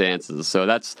hip dances. So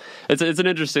it's an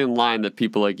interesting line that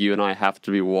people like you and I have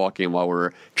to be walking while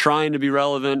we're trying to be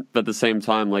relevant, but at the same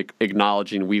time like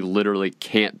acknowledging we literally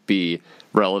can't be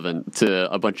relevant to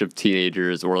a bunch of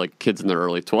teenagers or like kids in their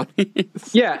early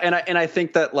 20s. Yeah, and I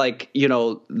think that like,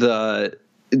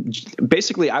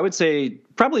 basically I would say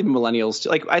probably millennials,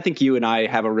 like I think you and I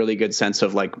have a really good sense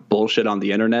of like bullshit on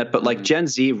the internet, but like Gen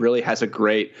Z really has a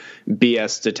great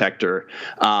BS detector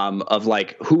of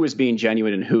like who is being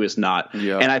genuine and who is not.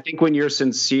 Yeah. And I think when you're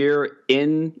sincere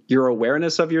in your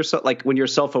awareness of yourself, like when you're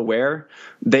self-aware,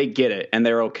 they get it and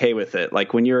they're okay with it.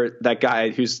 Like when you're that guy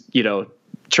who's,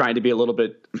 trying to be a little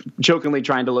bit jokingly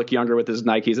trying to look younger with his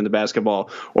Nikes and the basketball,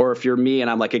 or if you're me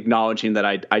and I'm like acknowledging that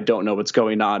I don't know what's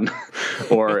going on,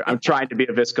 or I'm trying to be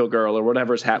a Visco girl or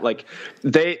whatever's like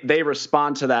they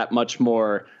respond to that much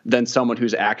more than someone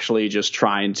who's actually just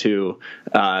trying to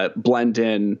blend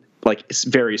in like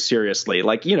very seriously.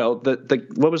 Like, the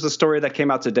what was the story that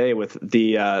came out today with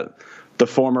the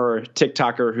former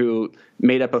TikToker who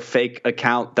made up a fake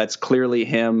account that's clearly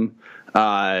him,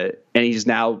 and he's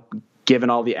now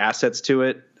given all the assets to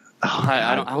it.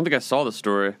 I don't think I saw the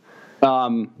story.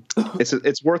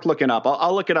 It's worth looking up.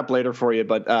 I'll look it up later for you.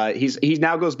 But he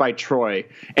now goes by Troy,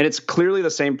 and it's clearly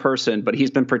the same person. But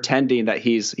he's been pretending that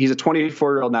he's a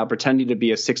 24-year-old now, pretending to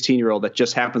be a 16-year-old that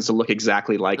just happens to look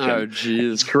exactly like him. Oh, jeez.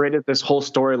 He's created this whole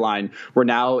storyline where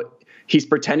now he's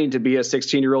pretending to be a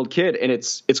 16-year-old kid, and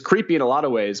it's creepy in a lot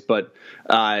of ways, but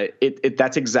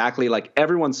that's exactly like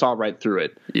everyone saw right through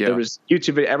it. Yeah. There was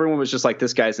YouTube, everyone was just like,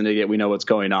 this guy's an idiot, we know what's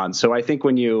going on. So I think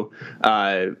when you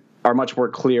are much more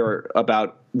clear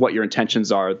about what your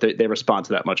intentions are, they respond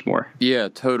to that much more. Yeah,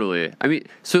 totally. I mean,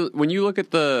 so when you look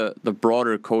at the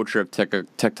broader culture of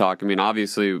TikTok, I mean,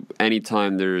 obviously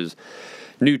anytime there's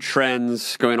new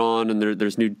trends going on and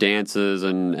there's new dances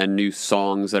and new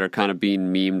songs that are kind of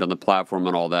being memed on the platform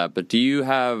and all that. But do you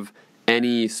have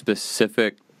any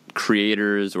specific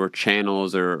creators or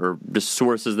channels or just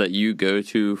sources that you go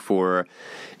to for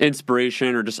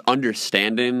inspiration or just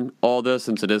understanding all this,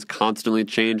 since it is constantly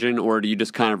changing, or do you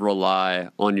just kind of rely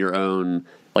on your own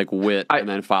like wit and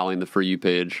then following the For You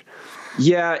page?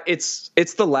 Yeah, it's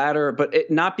the latter, but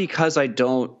not because I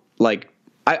don't like.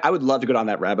 I would love to go down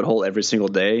that rabbit hole every single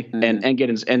day and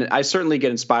I certainly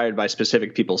get inspired by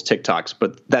specific people's TikToks,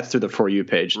 but that's through the For You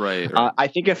page. Right. I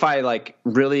think if I like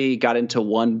really got into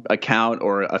one account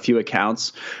or a few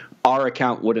accounts, our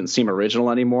account wouldn't seem original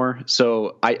anymore.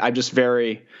 So I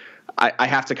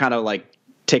have to kind of like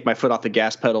take my foot off the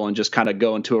gas pedal and just kind of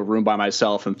go into a room by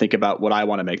myself and think about what I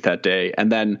want to make that day.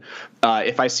 And then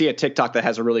if I see a TikTok that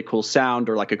has a really cool sound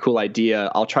or like a cool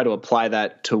idea, I'll try to apply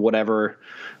that to whatever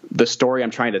the story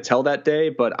I'm trying to tell that day.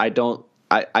 But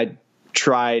I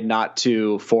try not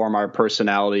to form our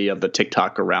personality of the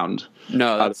TikTok around.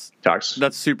 No,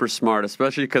 that's super smart,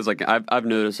 especially because like I've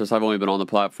noticed this. I've only been on the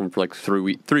platform for like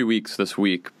 3 weeks this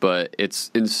week, but it's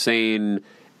insane.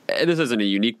 This isn't a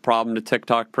unique problem to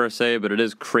TikTok per se, but it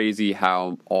is crazy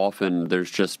how often there's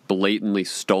just blatantly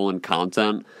stolen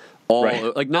content.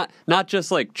 Right. Like not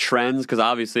just like trends, because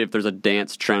obviously if there's a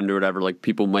dance trend or whatever, like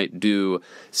people might do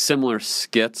similar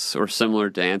skits or similar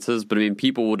dances, but I mean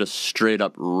people will just straight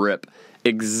up rip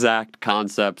exact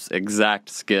concepts, exact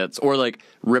skits, or like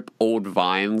rip old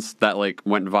vines that like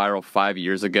went viral 5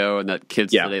 years ago and that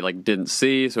kids today like didn't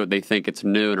see, so they think it's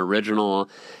new and original.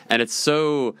 And it's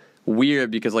so weird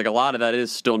because like a lot of that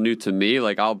is still new to me.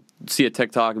 Like I'll see a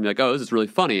TikTok and be like, oh, this is really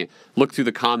funny. Look through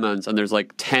the comments and there's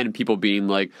like 10 people being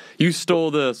like, you stole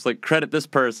this, like credit this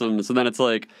person. So then it's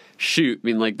like, shoot, I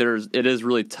mean like it is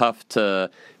really tough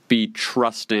to be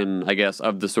trusting, I guess,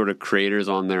 of the sort of creators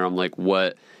on there on like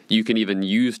what you can even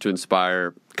use to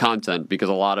inspire content, because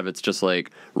a lot of it's just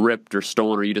like ripped or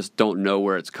stolen, or you just don't know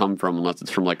where it's come from unless it's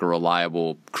from like a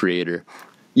reliable creator.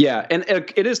 Yeah, and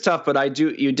it is tough, but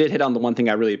you did hit on the one thing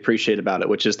I really appreciate about it,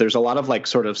 which is there's a lot of like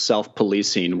sort of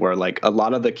self-policing where like a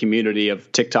lot of the community of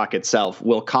TikTok itself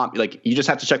will like you just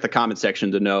have to check the comment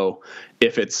section to know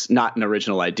if it's not an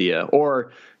original idea,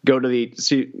 or go to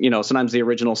sometimes the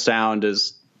original sound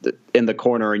is in the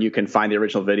corner and you can find the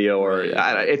original video, or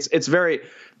it's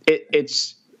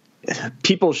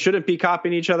people shouldn't be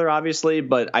copying each other, obviously,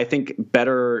 but I think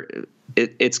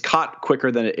it's caught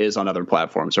quicker than it is on other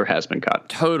platforms, or has been caught.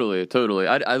 Totally.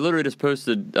 I literally just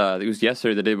posted, it was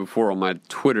yesterday, the day before, on my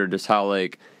Twitter, just how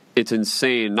like it's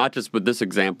insane, not just with this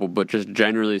example, but just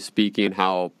generally speaking,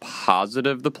 how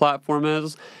positive the platform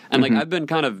is. And like I've been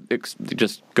kind of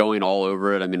just going all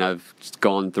over it. I mean, I've just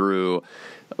gone through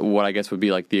what I guess would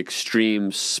be like the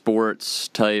extreme sports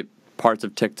type parts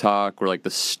of TikTok, or like the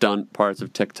stunt parts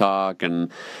of TikTok,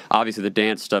 and obviously the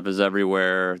dance stuff is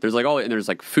everywhere. There's like and there's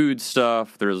like food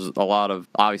stuff. There's a lot of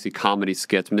obviously comedy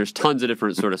skits. I mean, there's tons of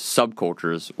different sort of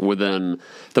subcultures within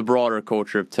the broader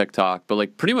culture of TikTok. But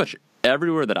like pretty much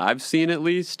everywhere that I've seen, at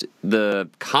least, the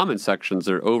comment sections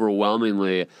are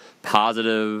overwhelmingly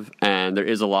positive, and there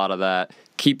is a lot of that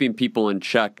keeping people in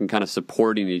check and kind of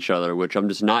supporting each other, which I'm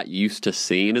just not used to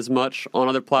seeing as much on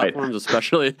other platforms,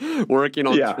 especially working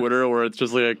on Twitter, where it's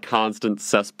just like a constant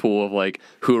cesspool of like,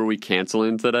 who are we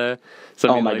canceling today?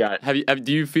 So I mean, my God.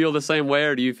 Do you feel the same way,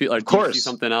 or do you feel like, do you see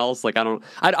something else? Like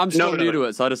I'm still new to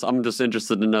it, so I'm just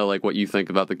interested to know like what you think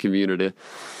about the community.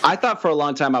 I thought for a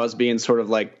long time I was being sort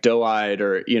of like doe-eyed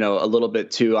or a little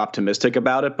bit too optimistic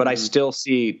about it, but I still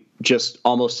see just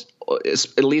almost,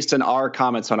 at least in our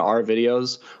comments on our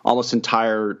videos, almost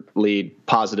entirely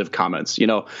positive comments.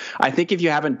 I think if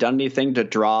you haven't done anything to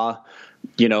draw,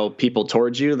 people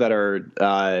towards you that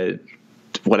are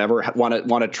whatever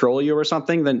want to troll you or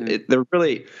something, then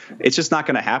it's just not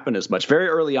going to happen as much. Very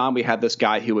early on, we had this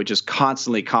guy who would just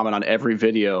constantly comment on every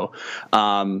video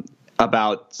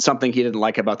about something he didn't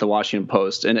like about the Washington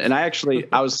Post. And I actually,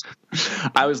 I was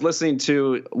listening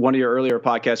to one of your earlier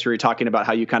podcasts where you were talking about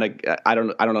how you kind of, I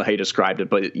don't know how you described it,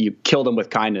 but you kill them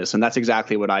with kindness. And that's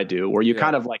exactly what I do, where you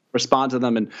kind of like respond to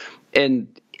them,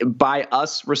 and by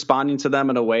us responding to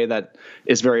them in a way that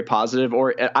is very positive,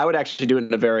 or I would actually do it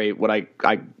in a very,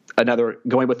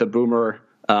 going with the boomer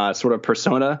sort of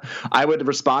persona, I would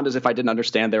respond as if I didn't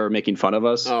understand they were making fun of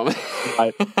us. Oh.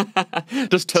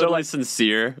 Just totally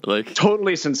sincere, like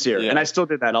totally sincere. Yeah. And I still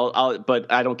did that.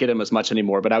 But I don't get him as much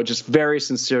anymore. But I was just very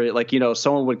sincere. Like,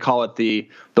 someone would call it the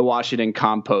Washington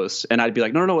Compost, and I'd be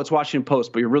like, no, it's Washington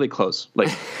Post, but you're really close. Like,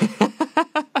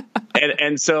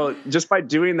 and so just by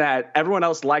doing that, everyone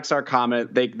else likes our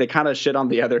comment. They kind of shit on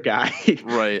the other guy,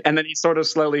 right? And then he sort of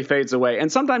slowly fades away.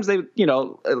 And sometimes they,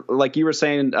 like you were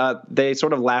saying, they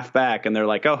sort of laugh back and they're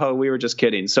like, "Oh, we were just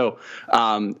kidding." So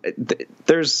I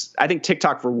think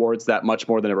TikTok rewards that much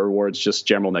more than it rewards just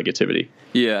general negativity.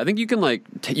 Yeah, I think you can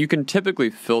you can typically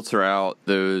filter out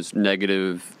those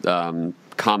negative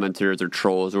commenters or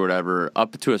trolls or whatever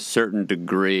up to a certain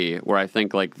degree, where I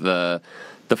think like there's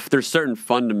certain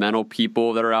fundamental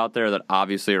people that are out there that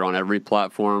obviously are on every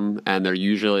platform, and they're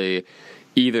usually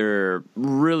either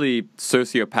really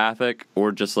sociopathic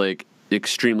or just like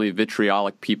extremely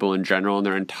vitriolic people in general, and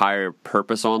their entire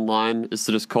purpose online is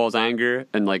to just cause anger.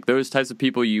 And like those types of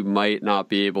people, you might not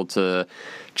be able to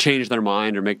change their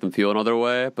mind or make them feel another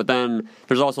way. But then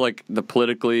there's also like the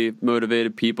politically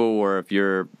motivated people, or if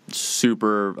you're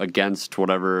super against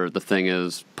whatever the thing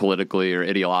is politically or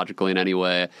ideologically in any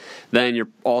way, then you're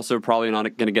also probably not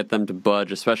going to get them to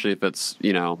budge, especially if it's,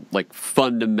 like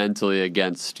fundamentally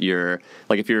against your,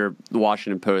 like if you're the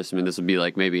Washington Post, I mean, this would be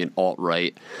like maybe an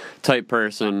alt-right type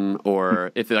person,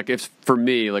 or if for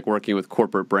me, like working with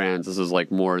corporate brands, this is like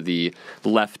more the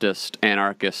leftist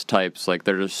anarchist types, like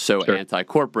they're just so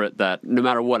anti-corporate that no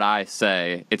matter what I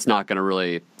say, it's not going to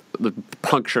really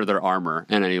puncture their armor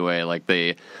in any way. Like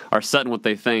they are set in what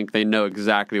they think. They know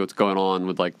exactly what's going on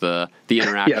with like the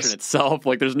interaction itself.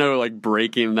 Like there's no like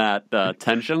breaking that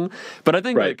tension. But I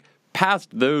think like past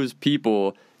those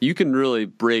people, you can really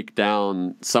break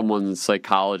down someone's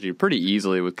psychology pretty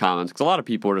easily with comments, because a lot of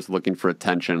people are just looking for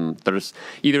attention. They're just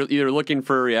either looking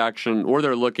for a reaction, or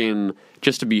they're looking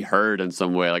just to be heard in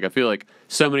some way. Like I feel like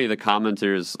so many of the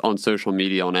commenters on social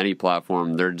media on any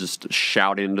platform, they're just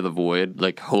shouting into the void,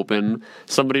 like hoping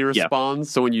somebody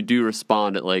responds. So when you do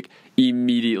respond, it like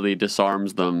immediately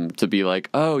disarms them to be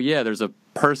like, oh yeah, there's a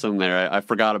person there. I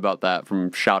forgot about that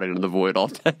from shouting into the void all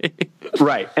day.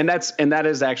 Right. And that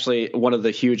is actually one of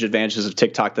the huge advantages of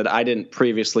TikTok that I didn't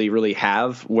previously really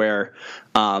have, where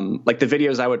like the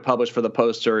videos I would publish for the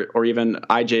Post or even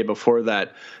IJ before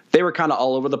that, they were kind of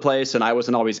all over the place and I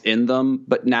wasn't always in them.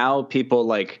 But now people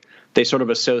they sort of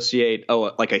associate,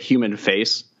 like a human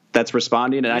face that's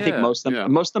responding. And I think most of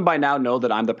them by now know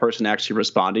that I'm the person actually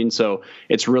responding. So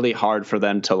it's really hard for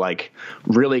them to like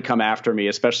really come after me,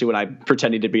 especially when I'm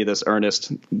pretending to be this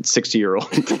earnest 60-year-old.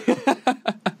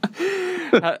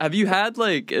 Have you had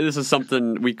this is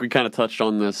something we kind of touched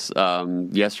on this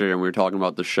yesterday when we were talking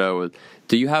about the show.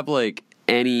 Do you have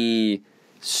any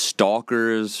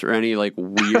stalkers or any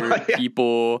weird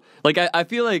people? I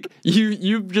feel like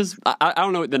you've just I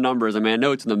don't know what the number is. I mean, I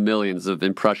know it's in the millions of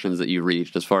impressions that you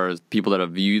reached as far as people that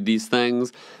have viewed these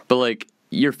things, but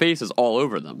your face is all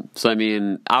over them. So, I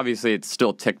mean, obviously it's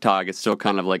still TikTok. It's still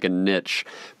kind of like a niche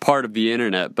part of the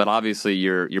internet, but obviously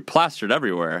you're plastered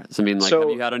everywhere. So, I mean, have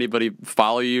you had anybody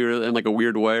follow you in a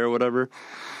weird way or whatever?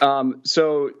 The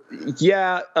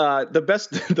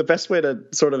best way to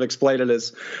sort of explain it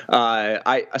is,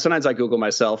 I sometimes I Google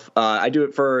myself. I do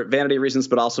it for vanity reasons,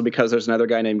 but also because there's another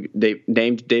guy named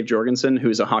Dave Jorgenson,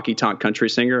 who's a honky tonk country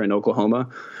singer in Oklahoma.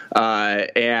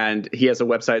 And he has a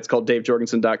website. It's called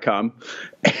davejorgenson.com.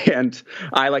 And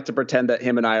I like to pretend that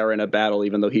him and I are in a battle,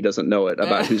 even though he doesn't know it,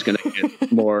 about who's going to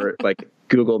get more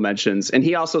Google mentions. And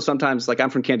he also sometimes, I'm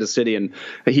from Kansas City, and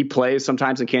he plays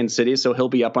sometimes in Kansas City. So he'll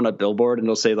be up on a billboard and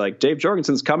he'll say Dave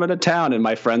Jorgenson's coming to town. And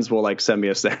my friends will send me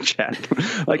a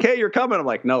Snapchat hey, you're coming. I'm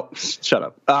like, no, shut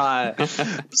up.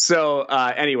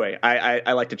 Anyway,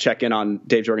 I like to check in on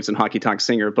Dave Jorgenson, honky tonk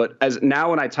singer. But as now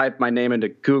when I type my name into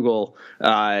Google,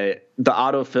 the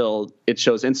autofill, it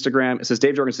shows Instagram. It says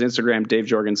Dave Jorgenson Instagram, Dave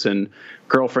Jorgenson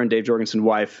girlfriend, Dave Jorgenson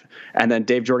wife, and then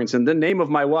Dave Jorgenson, the name of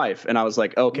my wife. And I was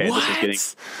like, okay, what? This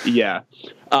is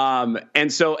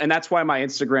getting, and that's why my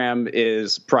Instagram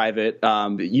is private.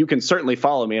 You can certainly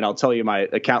follow me, and I'll tell you my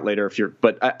account later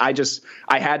but I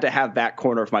had to have that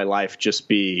corner of my life just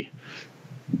be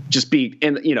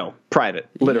in, private,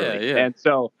 literally. Yeah.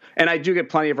 And I do get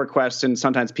plenty of requests, and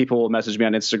sometimes people will message me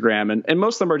on Instagram, and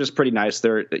most of them are just pretty nice.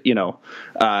 They're,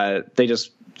 they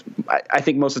just, I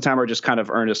think most of the time are just kind of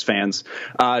earnest fans.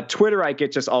 Twitter, I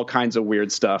get just all kinds of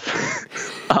weird stuff.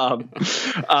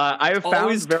 I have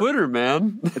always found Twitter,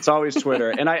 man. It's always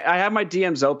Twitter. And I have my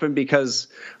DMs open because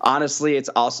honestly, it's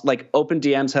also open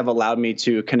DMs have allowed me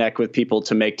to connect with people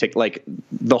to make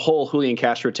the whole Julian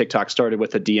Castro TikTok started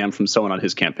with a DM from someone on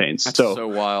his campaigns. That's so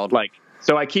wild.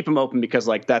 So I keep them open because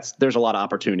like there's a lot of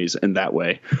opportunities in that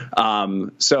way.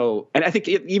 And I think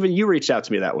even you reached out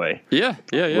to me that way. Yeah.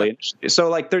 So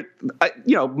like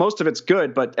most of it's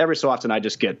good, but every so often I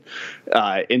just get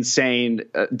insane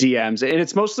DMs, and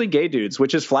it's mostly gay dudes,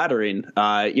 which is flattering.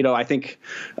 I think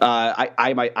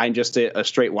I'm just a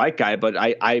straight white guy, but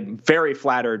I'm very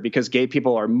flattered because gay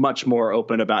people are much more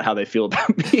open about how they feel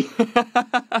about me.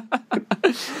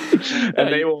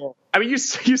 And they will. I mean, you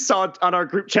saw it on our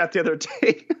group chat the other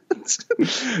day.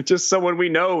 Just someone we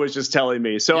know was just telling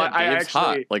me. So I actually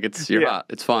hot. Like you're hot.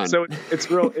 It's fine. So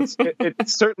it's real.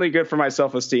 It's certainly good for my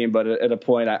self-esteem, but at a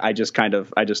point I just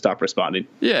stopped responding.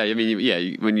 Yeah, I mean,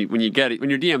 when your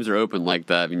DMs are open like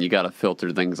that, I mean, you got to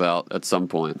filter things out at some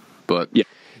point. But yeah.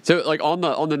 So like on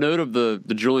the note of the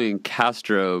Julian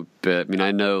Castro bit, I mean,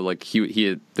 I know like he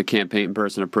had, the campaign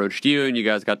person approached you and you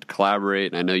guys got to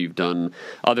collaborate, and I know you've done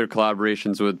other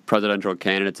collaborations with presidential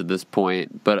candidates at this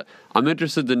point, but I'm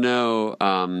interested to know,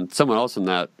 someone else in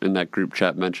that group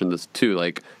chat mentioned this too,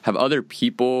 like have other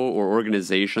people or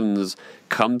organizations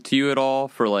come to you at all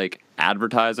for like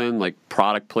advertising, like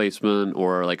product placement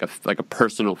or like a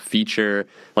personal feature,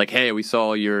 like, hey, we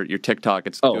saw your TikTok,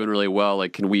 it's doing really well,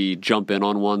 like can we jump in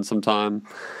on one sometime?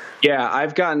 Yeah,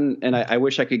 I've gotten, and I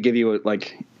wish I could give you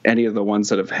like any of the ones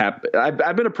that have happened.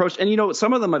 I've been approached, and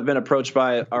some of them I've been approached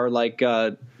by are like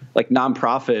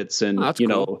nonprofits and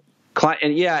cool.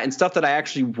 and stuff that I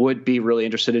actually would be really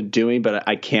interested in doing, but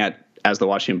I can't. As the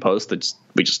Washington Post,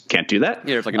 we just can't do that.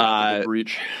 Yeah, it's like an ethical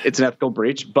breach. It's an ethical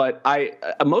breach. But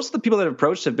most of the people that have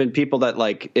approached have been people that,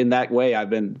 like, in that way,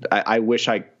 I wish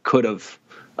I could have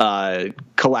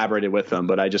collaborated with them,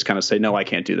 but I just kind of say, no, I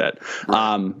can't do that.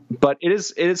 Right. But it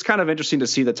is kind of interesting to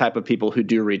see the type of people who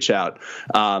do reach out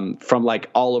from like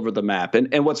all over the map.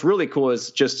 And what's really cool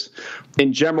is just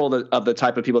in general, the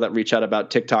type of people that reach out about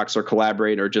TikToks or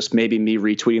collaborate or just maybe me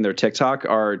retweeting their TikTok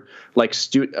are like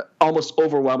almost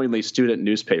overwhelmingly student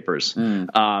newspapers.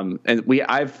 And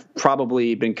I've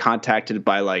probably been contacted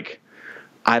by like,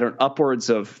 upwards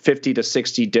of 50 to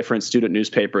 60 different student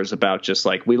newspapers about just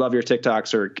like, we love your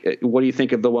TikToks, or what do you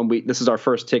think of the one this is our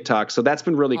first TikTok. So that's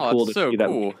been really cool to see that.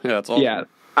 Cool. Yeah, that's awesome. Yeah.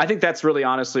 I think that's really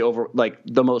honestly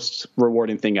the most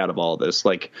rewarding thing out of all of this.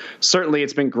 Like, certainly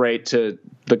it's been great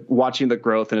watching the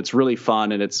growth, and it's really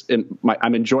fun, and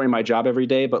I'm enjoying my job every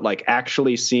day, but like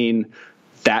actually seeing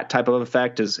that type of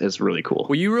effect is really cool.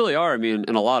 Well, you really are. I mean,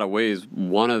 in a lot of ways,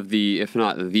 one of the, if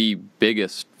not the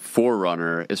biggest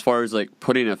forerunner as far as like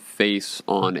putting a face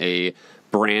on a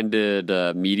branded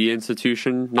media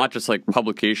institution, not just like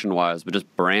publication wise, but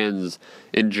just brands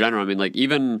in general. I mean, like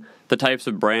even the types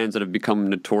of brands that have become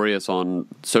notorious on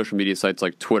social media sites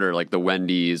like Twitter, like the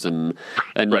Wendy's and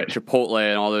right. Like Chipotle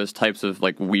and all those types of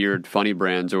like weird, funny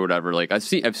brands or whatever. Like I've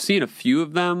seen a few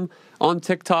of them on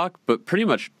TikTok, but pretty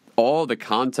much all the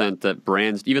content that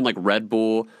brands, even like Red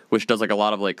Bull, which does like a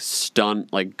lot of like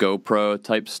stunt, like GoPro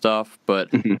type stuff, but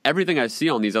everything I see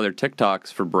on these other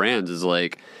TikToks for brands is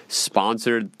like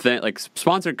sponsored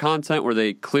content where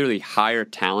they clearly hire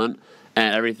talent,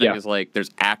 and everything is like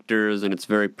there's actors and it's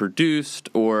very produced,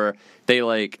 or they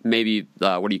like maybe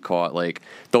what do you call it? Like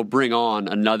they'll bring on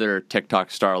another TikTok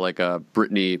star like a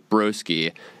Brittany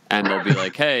Broski. And they'll be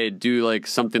like, hey, do like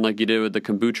something like you did with the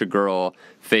kombucha girl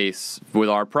face with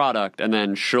our product. And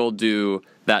then she'll do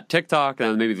that TikTok, and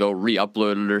then maybe they'll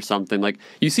re-upload it or something. Like,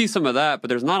 you see some of that, but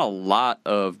there's not a lot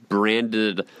of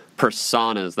branded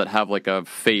personas that have like a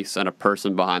face and a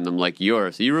person behind them like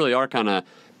yours. So you really are kind of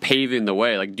paving the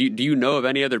way. Like, do you know of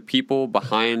any other people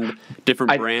behind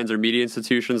different brands or media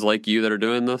institutions like you that are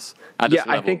doing this? At this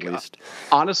level, I think, at least.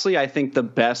 Honestly, I think the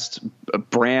best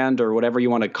brand or whatever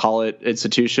you want to call it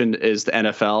institution is the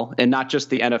NFL, and not just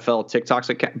the NFL TikToks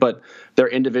account, but their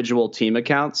individual team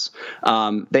accounts.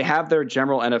 They have their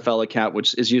general NFL account,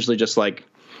 which is usually just like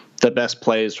the best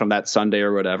plays from that Sunday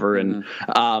or whatever. And,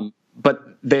 but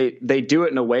they do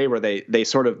it in a way where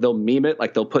they'll meme it,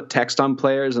 like they'll put text on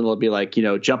players and they'll be like,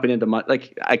 jumping into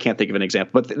like, I can't think of an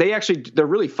example, but they're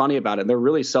really funny about it. And they're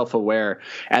really self-aware.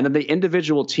 And then the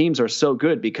individual teams are so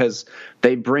good because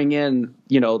they bring in,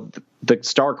 the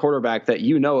star quarterback that,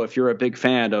 if you're a big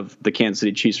fan of the Kansas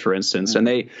City Chiefs, for instance, and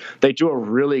they do a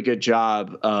really good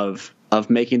job of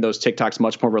making those TikToks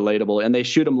much more relatable. And they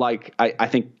shoot them like, I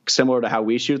think similar to how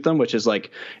we shoot them, which is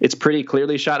like, it's pretty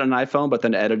clearly shot on an iPhone, but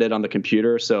then edited on the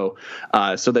computer. So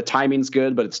the timing's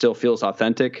good, but it still feels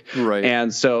authentic. Right.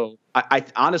 And so I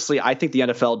honestly, I think the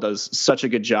NFL does such a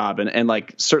good job, and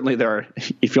like certainly there are,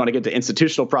 if you want to get to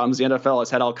institutional problems, the NFL has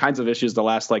had all kinds of issues the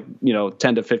last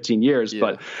 10 to 15 years. Yeah.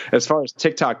 But as far as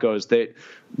TikTok goes,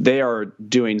 they are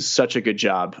doing such a good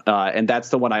job, and that's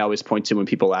the one I always point to when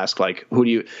people ask like, who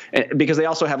do you? Because they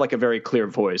also have like a very clear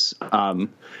voice, and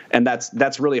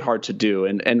that's really hard to do.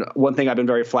 And one thing I've been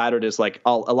very flattered is like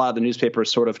a lot of the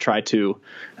newspapers sort of try to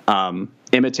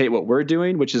imitate what we're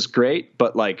doing, which is great,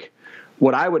 but like.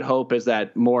 What I would hope is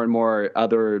that more and more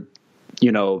other,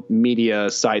 media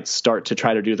sites start to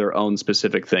try to do their own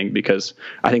specific thing, because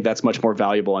I think that's much more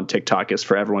valuable on TikTok, is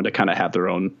for everyone to kind of have their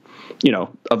own,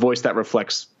 a voice that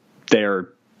reflects their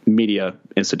media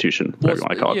institution, whatever you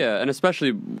want to call it. Yeah, and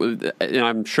especially,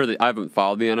 I'm sure that I haven't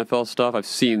followed the NFL stuff. I've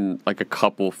seen like a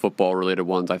couple football-related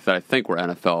ones I think were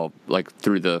NFL, like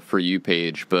through the For You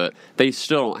page, but they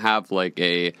still don't have like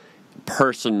a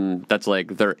person that's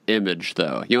like their image,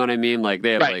 though. You know what I mean? Like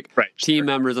they have team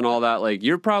members and all that. Like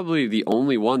you're probably the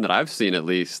only one that I've seen, at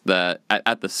least, that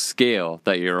at the scale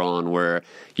that you're on, where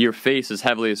your face is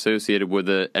heavily associated with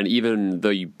it, and even though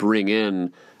you bring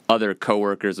in other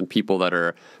coworkers and people that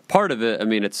are part of it, I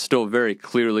mean, it's still very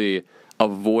clearly a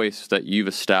voice that you've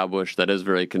established that is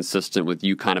very consistent with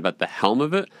you kind of at the helm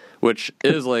of it, which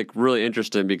is like really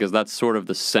interesting, because that's sort of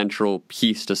the central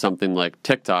piece to something like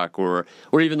TikTok or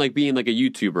even like being like a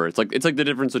YouTuber. It's like the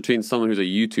difference between someone who's a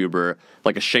YouTuber,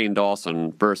 like a Shane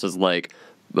Dawson, versus like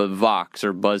Vox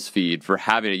or BuzzFeed, for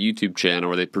having a YouTube channel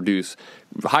where they produce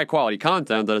high quality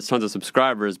content that has tons of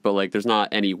subscribers, but like there's not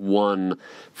any one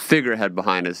figurehead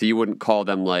behind it. So you wouldn't call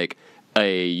them like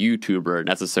a YouTuber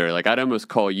necessarily. Like I'd almost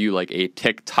call you like a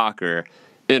TikToker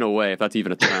in a way, if that's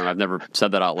even a term. I've never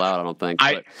said that out loud, I don't think.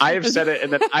 I have said it,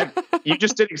 and then you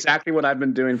just did exactly what I've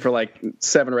been doing for like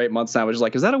 7 or 8 months now, which is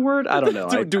like, is that a word? I don't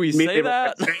know. do we say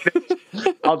that?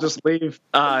 I'll just leave.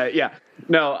 Yeah.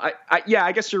 No,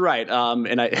 I guess you're right.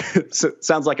 And so it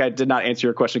sounds like I did not answer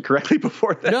your question correctly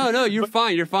before that. No, you're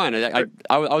fine. You're fine.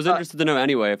 I was interested to know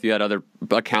anyway if you had other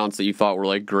accounts that you thought were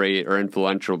like great or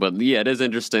influential. But yeah, it is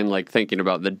interesting, like thinking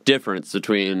about the difference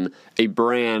between a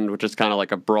brand, which is kind of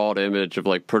like a broad image of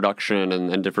like production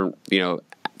and different,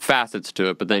 facets to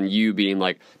it, but then you being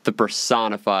like the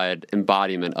personified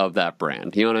embodiment of that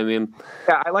brand. You know what I mean?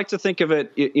 Yeah, I like to think of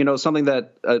it, something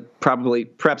that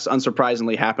perhaps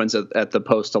unsurprisingly happens at the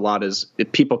Post a lot is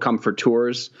if people come for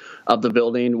tours of the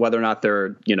building, whether or not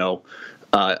they're,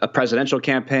 a presidential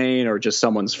campaign or just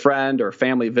someone's friend or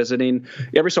family visiting.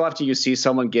 Every so often you see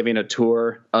someone giving a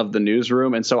tour of the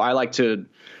newsroom. And so I like to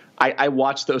I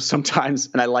watch those sometimes,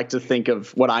 and I like to think of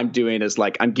what I'm doing as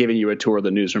like I'm giving you a tour of the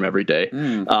newsroom every day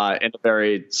in a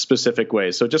very specific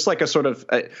way. So just like a sort of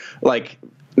like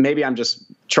maybe I'm just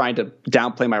trying to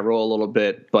downplay my role a little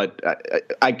bit, but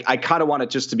I kind of want it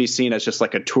just to be seen as just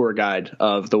like a tour guide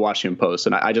of the Washington Post.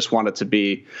 And I just want it to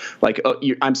be like,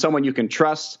 I'm someone you can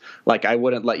trust. Like I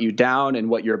wouldn't let you down in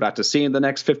what you're about to see in the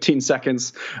next 15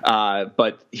 seconds.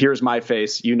 But here's my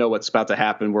face. You know what's about to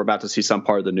happen. We're about to see some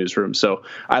part of the newsroom. So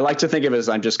I like to think of it as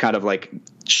I'm just kind of like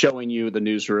showing you the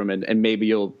newsroom, and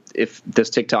maybe if this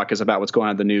TikTok is about what's going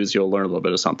on in the news, you'll learn a little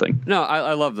bit of something. No,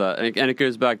 I love that. And it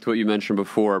goes back to what you mentioned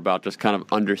before about just kind of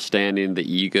understanding the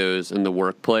egos in the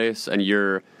workplace, and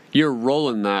your role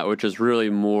in that, which is really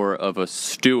more of a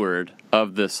steward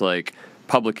of this like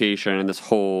publication and this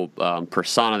whole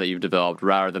persona that you've developed,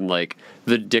 rather than like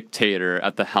the dictator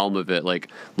at the helm of it, like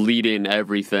leading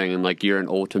everything and like you're an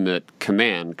ultimate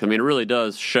command. I mean, it really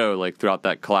does show like throughout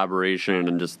that collaboration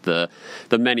and just the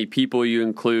many people you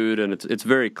include, and it's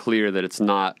very clear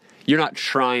that you're not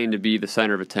trying to be the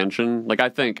center of attention. Like I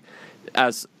think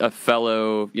as a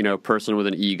fellow, person with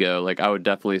an ego, like I would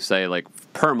definitely say, like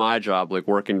per my job, like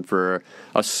working for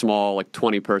a small, like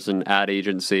 20-person ad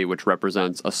agency, which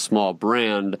represents a small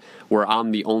brand, where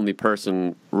I'm the only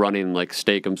person running like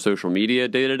Steak'em social media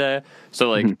day to day. So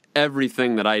like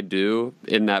everything that I do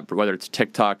in that, whether it's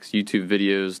TikToks, YouTube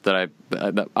videos that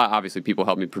obviously people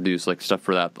help me produce like stuff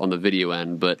for that on the video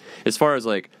end, but as far as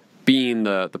like being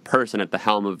the person at the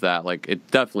helm of that, like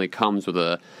it definitely comes with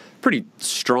a pretty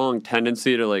strong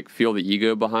tendency to like feel the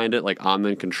ego behind it. Like I'm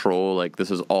in control. Like this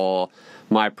is all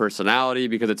my personality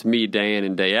because it's me day in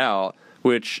and day out,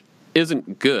 which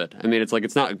isn't good. I mean, it's like,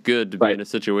 it's not good to be in a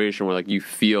situation where like you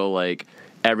feel like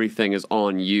everything is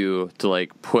on you to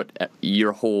like put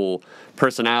your whole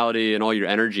personality and all your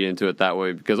energy into it that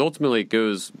way, because ultimately it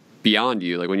goes beyond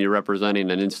you. Like when you're representing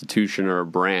an institution or a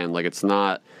brand, like it's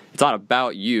not it's not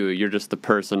about you. You're just the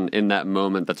person in that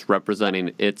moment that's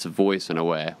representing its voice in a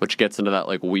way, which gets into that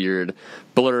like weird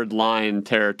blurred line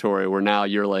territory where now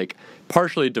you're like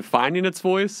partially defining its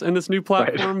voice in this new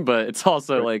platform, right. but it's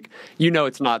also like,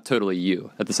 it's not totally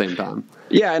you at the same time.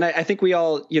 Yeah, and I think we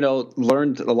all,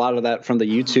 learned a lot of that from the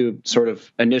YouTube sort of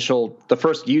the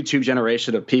first YouTube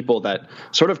generation of people that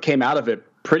sort of came out of it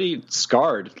pretty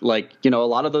scarred. Like, a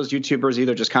lot of those YouTubers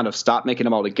either just kind of stopped making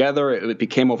them all together. It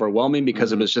became overwhelming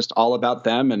because it was just all about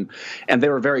them, and they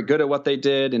were very good at what they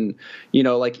did. And,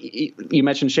 like you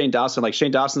mentioned Shane Dawson, like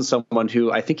Shane Dawson's someone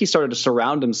who I think he started to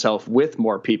surround himself with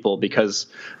more people because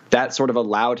that sort of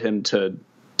allowed him to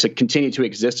continue to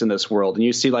exist in this world. And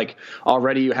you see, like,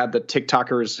 already you have the TikTok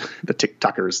the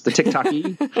TikTok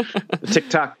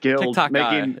guild TikTok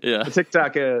making the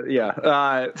TikTok,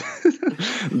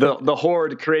 the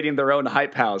horde creating their own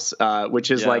hype house, which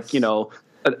is like,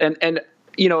 and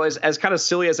as kind of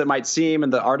silly as it might seem,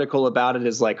 and the article about it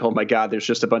is like, oh my God, there's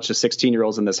just a bunch of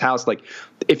 16-year-olds in this house. Like,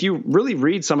 if you really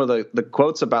read some of the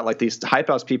quotes about like these hype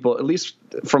house people, at least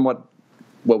from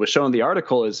what was shown in the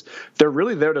article, is they're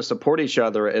really there to support each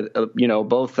other,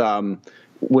 both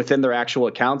within their actual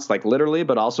accounts, like literally,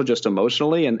 but also just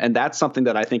emotionally. And that's something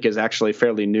that I think is actually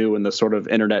fairly new in the sort of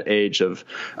internet age of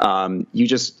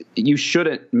you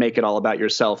shouldn't make it all about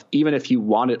yourself, even if you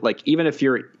want it, like even if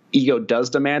your ego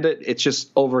does demand it. It's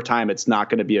just over time, it's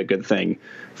not going to be a good thing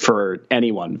for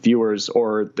anyone, viewers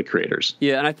or the creators.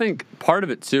 Yeah, and I think part of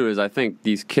it too is I think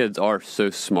these kids are so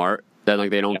smart that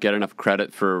like they don't get enough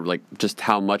credit for like just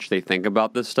how much they think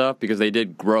about this stuff because they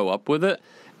did grow up with it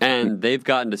and they've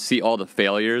gotten to see all the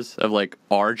failures of like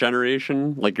our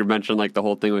generation. Like you mentioned, like the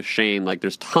whole thing with Shane, like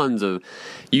there's tons of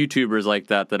YouTubers like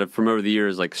that have from over the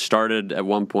years like started at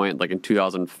one point like in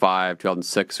 2005,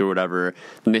 2006 or whatever,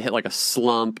 and they hit like a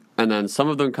slump, and then some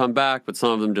of them come back, but some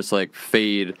of them just like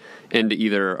fade into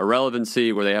either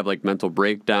irrelevancy where they have like mental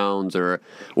breakdowns or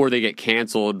they get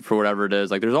canceled for whatever it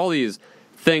is. Like there's all these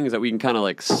things that we can kind of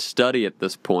like study at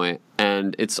this point,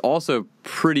 and it's also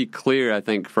pretty clear, I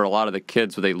think, for a lot of the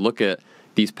kids when they look at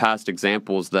these past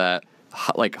examples that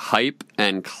like hype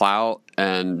and clout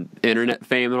and internet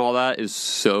fame and all that is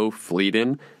so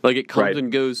fleeting. Like it comes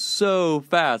and goes so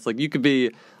fast. Like you could be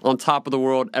on top of the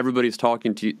world, everybody's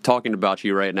talking about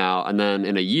you right now, and then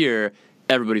in a year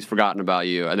everybody's forgotten about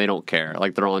you and they don't care.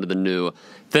 Like they're on to the new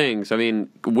things. I mean,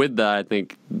 with that, I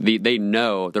think they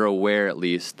know, they're aware at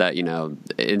least that,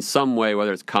 in some way,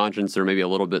 whether it's conscious or maybe a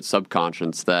little bit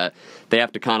subconscious, that they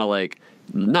have to kind of like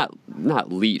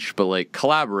not leash, but like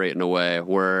collaborate in a way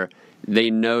where they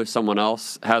know someone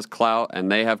else has clout and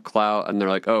they have clout, and they're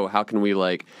like, oh, how can we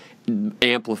like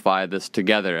amplify this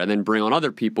together and then bring on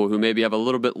other people who maybe have a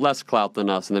little bit less clout than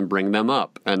us and then bring them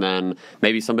up, and then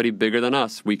maybe somebody bigger than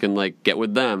us, we can like get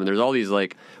with them. And there's all these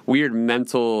like weird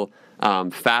mental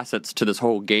facets to this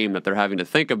whole game that they're having to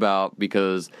think about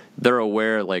because they're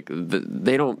aware like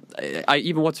they don't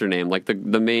even what's her name, like the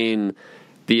main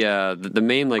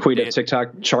like queen of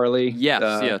TikTok, Charlie.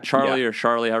 Yes, Charlie or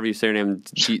Charlie, however you say her name,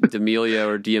 D'Amelio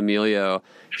or D'Amelio.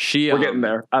 We're getting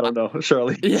there. I don't know,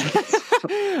 Charlie. Yeah.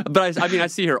 But I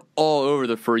see her all over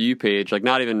the For You page, like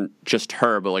not even just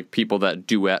her, but like people that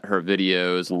duet her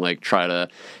videos and like try to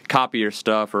copy her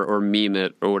stuff or meme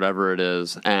it or whatever it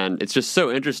is. And it's just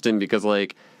so interesting because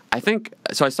like I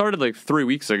started like 3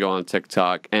 weeks ago on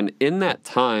TikTok, and in that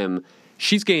time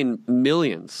she's gained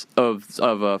millions of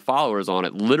followers on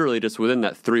it, literally just within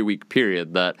that 3-week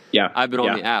period that I've been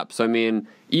on the app. So, I mean,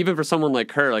 even for someone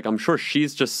like her, like, I'm sure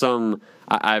she's just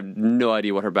I have no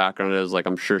idea what her background is. Like,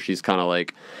 I'm sure she's kind of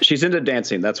like... She's into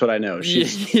dancing. That's what I know.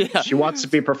 She wants to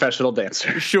be a professional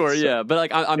dancer. Sure, so. Yeah. But,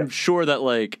 like, I'm sure that,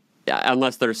 like,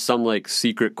 unless there's some, like,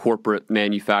 secret corporate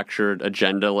manufactured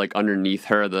agenda, like, underneath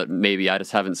her that maybe I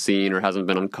just haven't seen or hasn't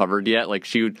been uncovered yet. Like,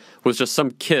 she was just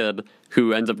some kid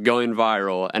who ends up going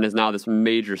viral and is now this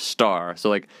major star. So,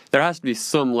 like, there has to be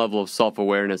some level of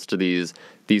self-awareness to these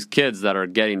kids that are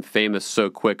getting famous so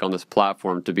quick on this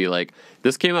platform to be like,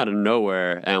 this came out of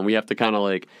nowhere, and we have to kind of,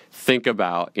 like, think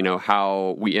about,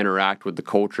 how we interact with the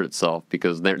culture itself,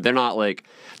 because they're not like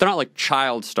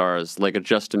child stars like a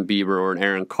Justin Bieber or an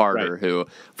Aaron Carter, who,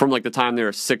 from, like, the time they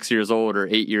were 6 years old or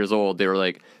 8 years old, they were,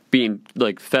 like, being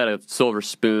like fed a silver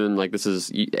spoon, like this is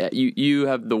you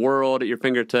have the world at your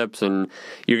fingertips and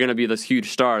you're going to be this huge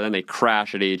star. Then they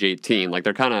crash at age 18. Like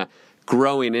they're kind of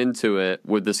growing into it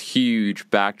with this huge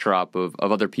backdrop of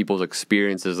other people's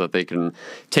experiences that they can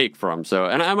take from. So,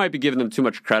 and I might be giving them too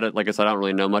much credit. Like I said, I don't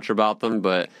really know much about them,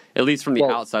 but at least from the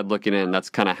outside looking in, that's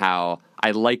kind of how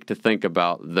I like to think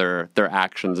about their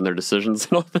actions and their decisions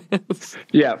and all this.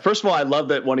 Yeah, first of all, I love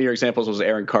that one of your examples was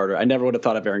Aaron Carter. I never would have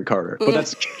thought of Aaron Carter, but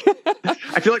that's.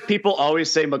 I feel like people always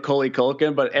say Macaulay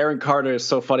Culkin, but Aaron Carter is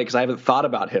so funny because I haven't thought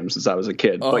about him since I was a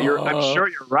kid. But I'm sure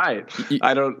you're right.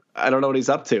 I don't know what he's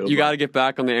up to. You got to get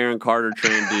back on the Aaron Carter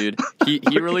train, dude.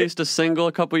 He released a single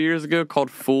a couple years ago called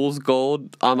 "Fool's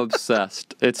Gold." I'm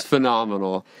obsessed. It's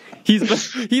phenomenal.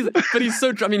 He's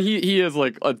so. I mean, he is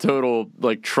like a total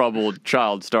like troubled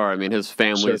child star. I mean, his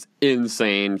family's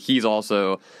insane. He's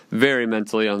also very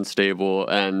mentally unstable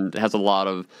and has a lot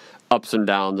of ups and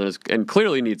downs and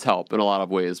clearly needs help in a lot of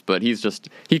ways. But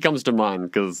he comes to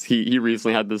mind because he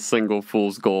recently had this single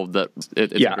 "Fool's Gold" that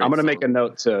it's I'm going to make a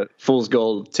note to "Fool's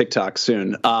Gold" TikTok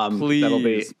soon.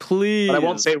 Please. But I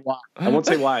won't say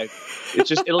why.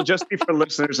 It'll just be for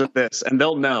listeners of this, and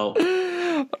they'll know.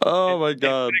 Oh my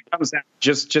God! When it comes out,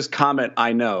 just comment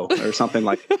 "I know" or something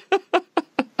like that.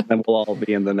 And we'll all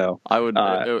be in the know. I would.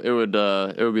 It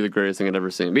would be the greatest thing I'd ever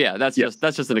seen. But yeah, that's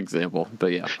just an example.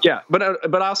 But yeah. Yeah,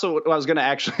 but also I was going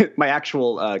to my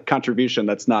actual contribution.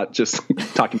 That's not just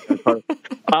talking about part.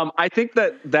 I think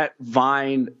that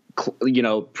Vine,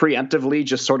 preemptively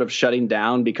just sort of shutting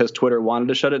down because Twitter wanted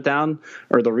to shut it down,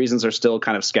 or the reasons are still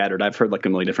kind of scattered. I've heard like a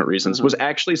million different reasons. Was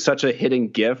actually such a hidden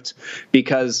gift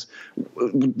because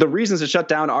the reasons it shut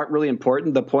down aren't really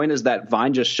important. The point is that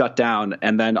Vine just shut down,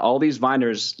 and then all these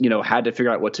Viners, had to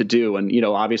figure out what to do. And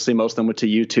obviously most of them went to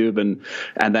YouTube,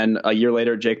 and then a year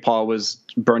later, Jake Paul was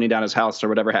burning down his house or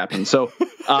whatever happened. So.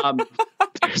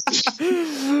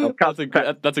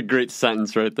 That's a great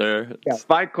sentence right there. Yeah,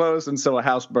 Vine closed, and so a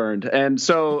house burned, and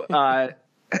so and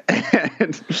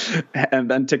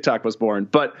then TikTok was born.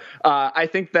 But I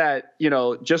think that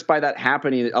just by that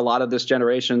happening, a lot of this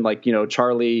generation, like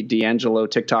Charlie D'Angelo,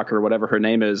 TikToker, or whatever her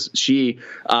name is, she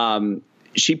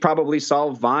probably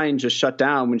saw Vine just shut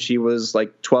down when she was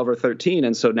like 12 or 13,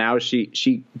 and so now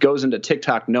she goes into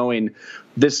TikTok knowing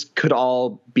this could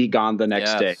all be gone the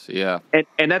next day. Yeah.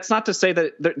 And that's not to say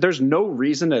that there's no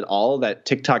reason at all that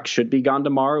TikTok should be gone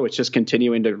tomorrow. It's just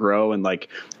continuing to grow, and like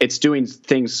it's doing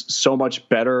things so much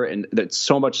better, and that's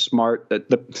so much smart.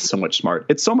 It's so much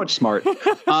smart.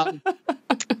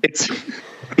 It's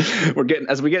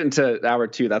as we get into hour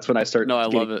 2, that's when I start. No, I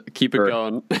love it. Keep it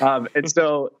going. And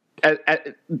so.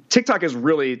 TikTok is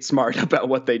really smart about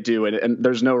what they do, and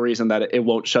there's no reason that it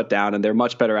won't shut down, and they're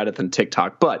much better at it than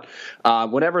TikTok. But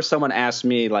whenever someone asks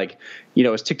me, like,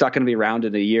 is TikTok going to be around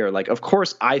in a year? Like, of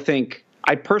course, I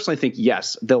personally think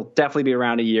yes, they'll definitely be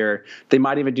around a year. They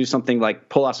might even do something like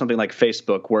pull off something like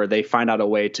Facebook, where they find out a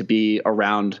way to be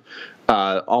around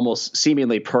almost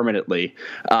seemingly permanently.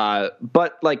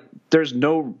 But like,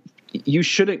 you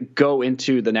shouldn't go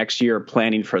into the next year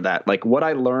planning for that. Like what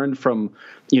I learned from,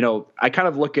 I kind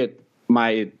of look at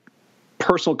my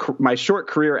short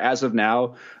career as of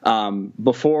now,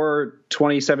 before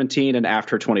 2017 and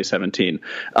after 2017,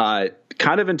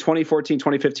 kind of in 2014,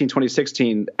 2015,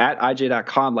 2016 at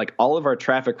IJ.com, like all of our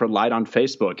traffic relied on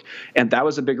Facebook. And that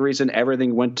was a big reason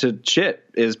everything went to shit,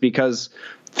 is because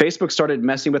Facebook started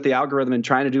messing with the algorithm and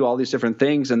trying to do all these different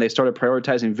things, and they started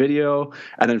prioritizing video,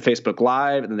 and then Facebook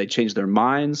Live, and then they changed their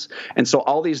minds. And so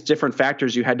all these different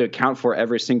factors you had to account for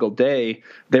every single day,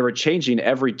 they were changing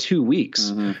every 2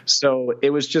 weeks. Mm-hmm. So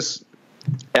it was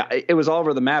all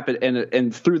over the map.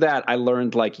 And through that, I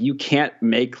learned, like, you can't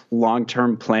make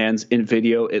long-term plans in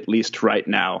video, at least right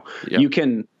now.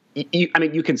 Yep.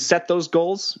 You can set those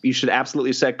goals. You should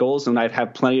absolutely set goals, and I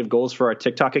have plenty of goals for our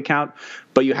TikTok account.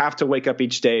 But you have to wake up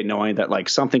each day knowing that like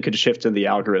something could shift in the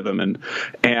algorithm, and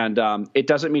it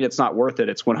doesn't mean it's not worth it.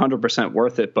 It's 100%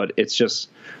 worth it. But it's just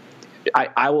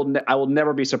I will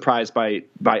never be surprised by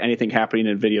anything happening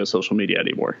in video social media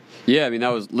anymore. Yeah, I mean,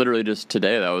 that was literally just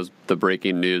today. That was the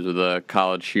breaking news with the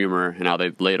College Humor and how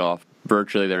they've laid off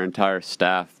virtually their entire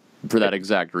staff for that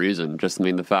exact reason. Just, I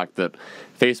mean, the fact that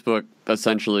Facebook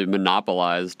essentially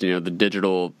monopolized, the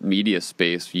digital media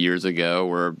space years ago,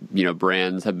 where,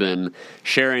 brands have been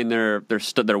sharing their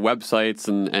websites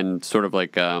and sort of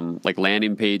like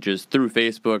landing pages through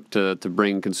Facebook to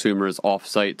bring consumers off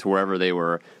site to wherever they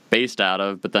were based out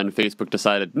of. But then Facebook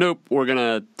decided, nope, we're going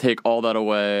to take all that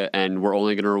away, and we're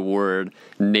only going to reward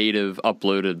native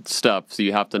uploaded stuff. So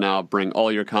you have to now bring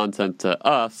all your content to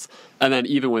us. And then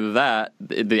even with that,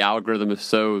 the algorithm is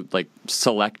so like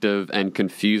selective and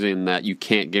confusing that you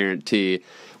can't guarantee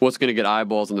what's going to get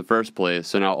eyeballs in the first place?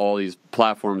 So now all these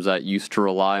platforms that used to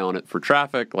rely on it for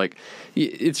traffic, like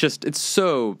it's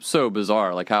so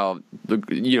bizarre. Like how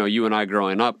you and I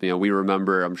growing up, we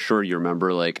remember. I'm sure you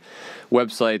remember like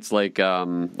websites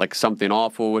like Something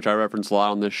Awful, which I reference a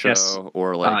lot on this show, yes.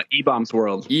 or like E-Bombs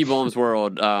World,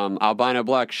 Albino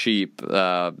Black Sheep,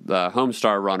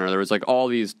 Homestar Runner. There was like all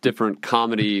these different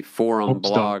comedy forum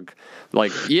blog,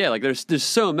 like there's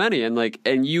so many,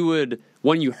 and you would,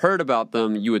 when you heard about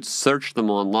them, you would search them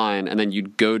online and then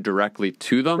you'd go directly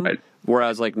to them. Right.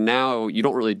 Whereas like now you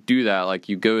don't really do that. Like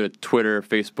you go to Twitter,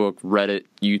 Facebook, Reddit,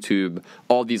 YouTube,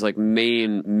 all these like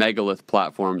main megalith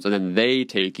platforms, and then they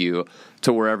take you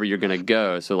to wherever you're going to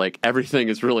go. So like everything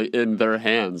is really in their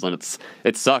hands, and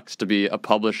it sucks to be a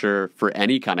publisher for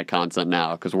any kind of content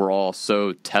now because we're all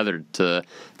so tethered to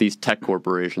these tech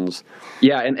corporations.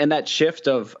 Yeah, and that shift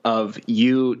of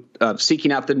you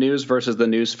seeking out the news versus the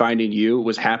news finding you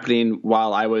was happening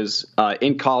while I was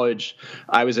in college.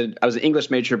 I was an English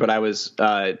major, but I was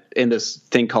in this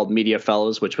thing called Media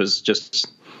Fellows, which was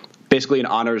just basically an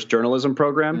honors journalism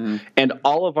program. Mm-hmm. And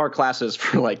all of our classes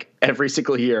for like every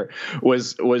single year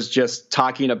was just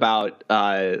talking about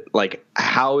like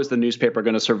how is the newspaper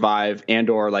going to survive, and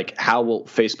or like how will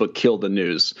Facebook kill the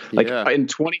news? Like in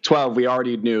 2012, we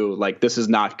already knew like this is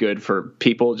not good for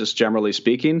people, just generally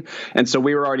speaking. And so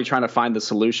we were already trying to find the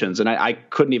solutions. And I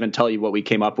couldn't even tell you what we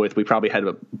came up with. We probably had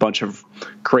a bunch of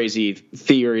crazy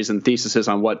theories and theses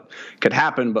on what could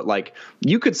happen, but like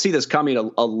you could see this coming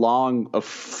a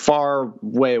far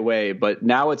way away. But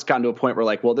now it's gotten to a point where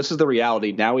like, well, this is the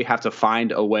reality. Now we have to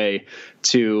find a way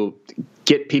to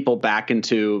get people back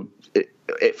into,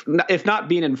 if not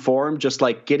being informed, just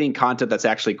like getting content that's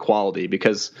actually quality,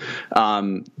 because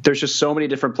there's just so many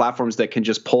different platforms that can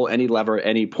just pull any lever at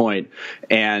any point,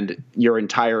 and your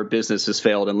entire business has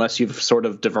failed unless you've sort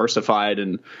of diversified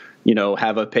and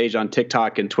have a page on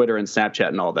TikTok and Twitter and Snapchat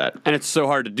and all that. And it's so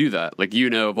hard to do that. Like,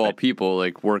 of all people,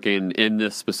 like working in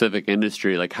this specific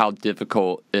industry, like how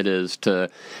difficult it is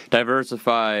to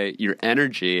diversify your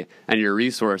energy and your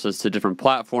resources to different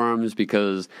platforms,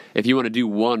 because if you want to do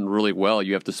one really well,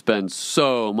 you have to spend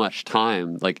so much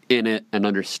time like in it and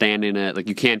understanding it. Like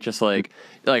you can't just like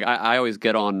I always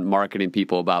get on marketing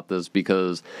people about this,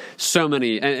 because so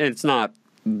many, and it's not,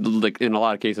 like in a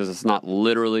lot of cases, it's not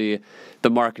literally the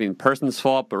marketing person's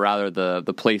fault, but rather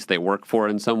the place they work for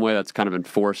in some way that's kind of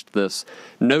enforced this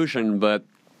notion. But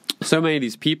so many of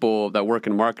these people that work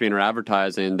in marketing or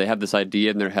advertising, they have this idea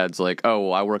in their heads like, oh,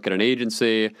 well, I work at an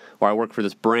agency or I work for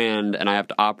this brand and I have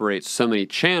to operate so many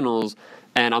channels,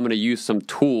 and I'm going to use some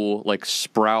tool like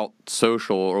Sprout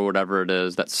Social or whatever it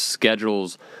is that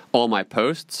schedules all my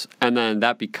posts. And then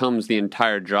that becomes the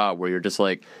entire job, where you're just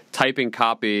like typing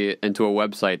copy into a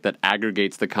website that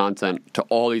aggregates the content to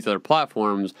all these other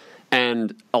platforms.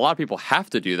 And a lot of people have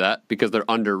to do that because they're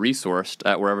under-resourced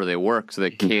at wherever they work, so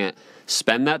they can't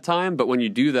spend that time. But when you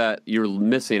do that, you're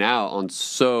missing out on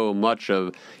so much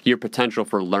of your potential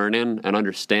for learning and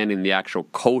understanding the actual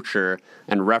culture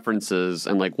and references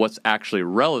and like what's actually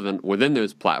relevant within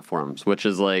those platforms, which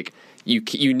is like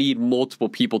you need multiple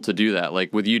people to do that.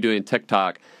 Like with you doing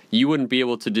TikTok, you wouldn't be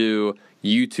able to do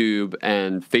YouTube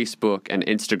and Facebook and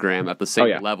Instagram at the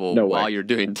same level while you're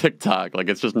doing TikTok. Like,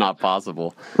 it's just not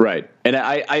possible. Right. And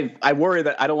I worry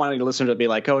that I don't want any listener to be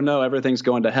like, oh no, everything's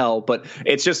going to hell. But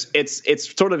it's just,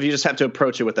 it's sort of, you just have to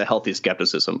approach it with a healthy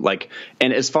skepticism. Like,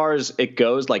 and as far as it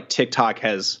goes, like TikTok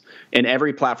has, in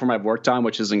every platform I've worked on,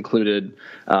 which has included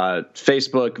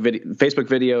Facebook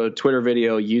video, Twitter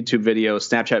video, YouTube video,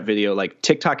 Snapchat video, like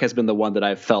TikTok has been the one that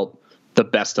I've felt the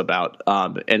best about,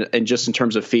 and just in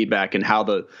terms of feedback and how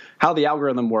the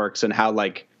algorithm works and how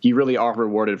like you really are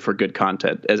rewarded for good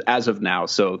content as of now.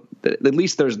 So at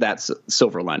least there's that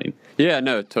silver lining. Yeah,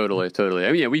 no, totally.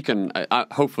 I mean, yeah, we can.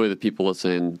 Hopefully, the people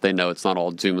listening, they know it's not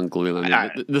all doom and gloom.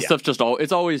 I mean, this stuff's just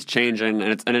it's always changing,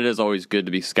 and it is always good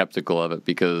to be skeptical of it,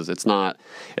 because it's not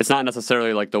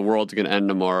necessarily like the world's going to end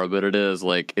tomorrow, but it is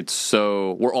like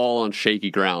we're all on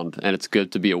shaky ground, and it's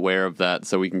good to be aware of that,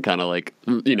 so we can kind of like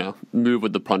move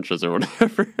with the punches or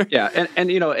whatever. Yeah,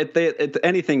 and at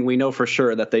anything, we know for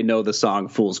sure that they know the song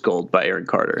 "Fool's Gold" by Aaron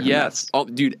Carter. Yes. Oh,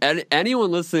 dude,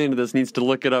 anyone listening to this needs to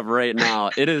look it up right now.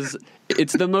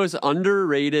 It's the most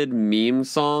underrated meme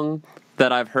song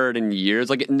that I've heard in years.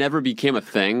 Like, it never became a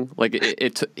thing.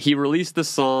 Like, he released the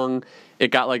song, it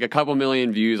got like a couple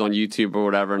million views on YouTube or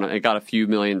whatever, and it got a few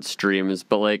million streams,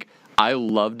 but like, I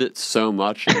loved it so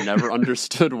much and never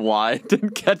understood why it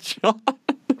didn't catch on.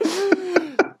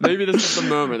 Maybe this is the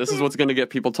moment. This is what's going to get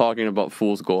people talking about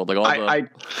Fool's Gold. Like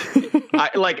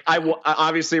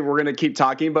obviously we're going to keep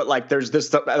talking, but like there's this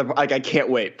stuff. Like I can't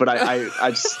wait. But I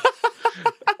just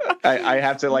I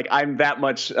have to like, I'm that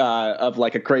much of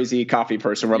like a crazy coffee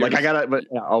person where I'm like, I gotta, but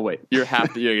yeah, I'll wait. You're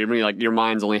half. You're like your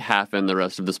mind's only half in the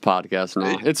rest of this podcast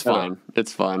now. It's fine.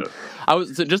 It's fine. I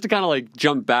was just to kind of like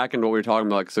jump back into what we were talking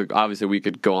about. Like, so obviously we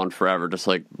could go on forever, just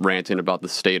like ranting about the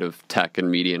state of tech and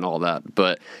media and all that.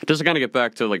 But just to kind of get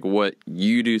back to like what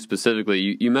you do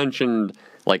specifically, you mentioned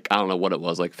like I don't know what it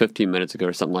was, like 15 minutes ago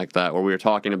or something like that, where we were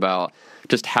talking about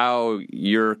just how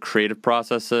your creative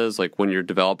process is, like when you're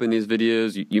developing these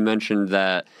videos. You mentioned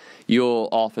that you'll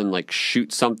often like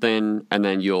shoot something and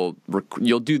then you'll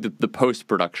do the post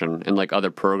production in like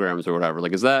other programs or whatever.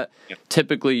 Like, is that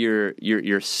typically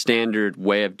your standard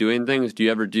way of doing things? Do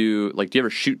you ever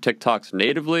shoot TikToks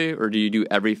natively, or do you do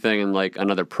everything in like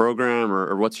another program,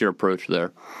 or what's your approach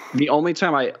there? The only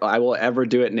time I will ever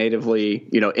do it natively,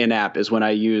 in app, is when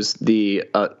I use the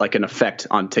like an effect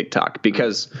on TikTok,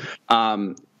 because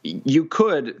you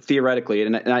could theoretically,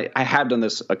 and I have done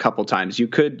this a couple times, you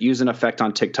could use an effect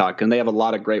on TikTok, and they have a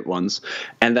lot of great ones,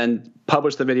 and then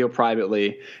publish the video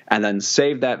privately, and then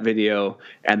save that video,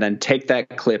 and then take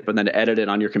that clip and then edit it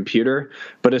on your computer.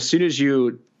 But as soon as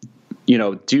you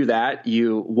do that,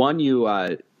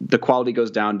 the quality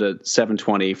goes down to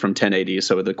 720 from 1080,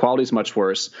 so the quality is much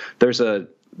worse.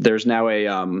 There's now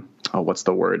a what's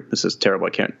the word? This is terrible.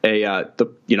 I can't.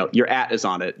 Your at is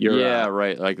on it.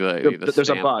 Right. Like there's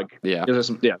a bug. Yeah.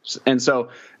 And so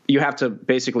you have to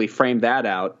basically frame that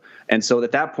out. And so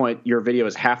at that point, your video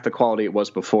is half the quality it was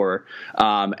before.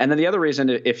 And then the other reason,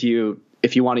 if you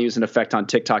want to use an effect on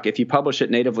TikTok, if you publish it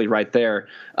natively right there,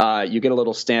 you get a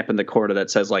little stamp in the corner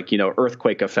that says like,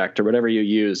 earthquake effect or whatever you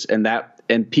use.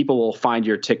 And people will find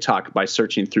your TikTok by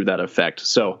searching through that effect.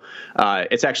 So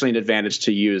it's actually an advantage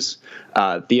to use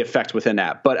the effect within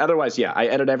app. But otherwise, yeah, I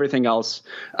edit everything else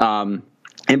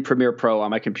in Premiere Pro on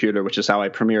my computer, which is how I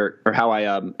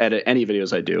edit any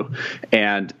videos I do.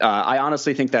 And I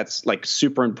honestly think that's like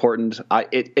super important.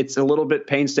 It's a little bit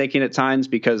painstaking at times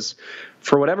because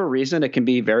for whatever reason, it can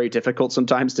be very difficult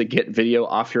sometimes to get video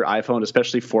off your iPhone,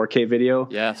 especially 4K video,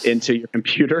 into your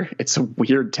computer. It's a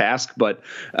weird task, but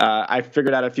I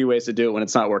figured out a few ways to do it when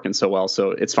it's not working so well,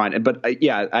 so it's fine. But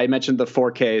I mentioned the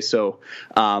 4K, so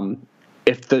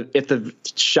if the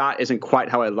shot isn't quite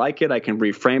how I like it, I can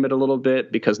reframe it a little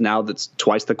bit because now that's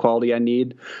twice the quality I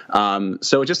need.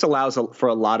 So it just allows for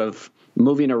a lot of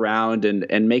moving around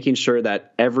and making sure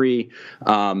that every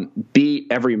beat,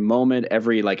 every moment,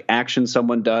 every like action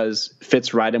someone does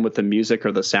fits right in with the music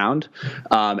or the sound.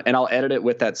 And I'll edit it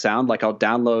with that sound. Like I'll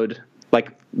download,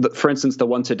 for instance, the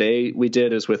one today we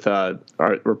did is with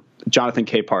Jonathan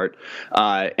Capehart,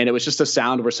 and it was just a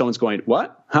sound where someone's going,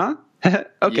 "What? Huh?"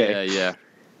 Okay. Yeah.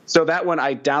 So that one,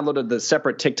 I downloaded the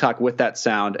separate TikTok with that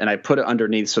sound, and I put it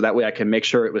underneath so that way I can make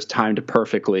sure it was timed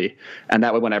perfectly. And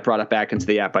that way, when I brought it back into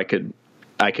the app, I could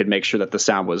make sure that the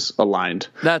sound was aligned.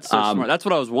 That's so smart. That's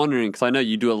what I was wondering, because I know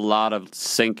you do a lot of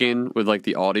syncing with like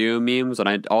the audio memes, and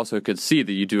I also could see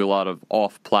that you do a lot of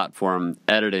off-platform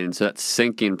editing. So that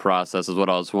syncing process is what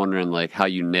I was wondering, like how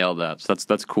you nail that. So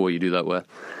that's cool. You do that way.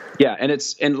 Yeah, and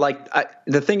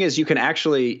the thing is, you can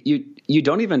actually you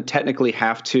don't even technically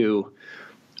have to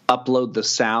upload the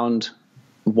sound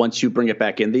once you bring it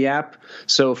back in the app.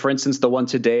 So, for instance, the one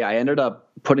today, I ended up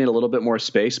putting a little bit more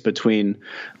space between.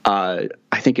 I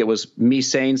think it was me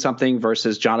saying something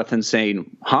versus Jonathan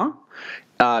saying, "Huh."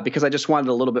 Because I just wanted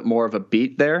a little bit more of a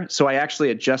beat there. So I actually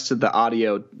adjusted the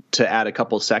audio to add a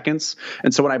couple seconds.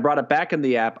 And so when I brought it back in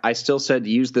the app, I still said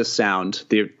use this sound,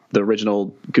 the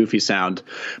original goofy sound.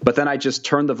 But then I just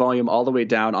turned the volume all the way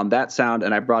down on that sound,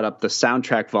 and I brought up the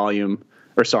soundtrack volume,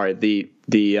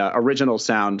 the original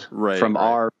sound from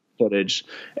our footage.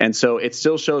 And so it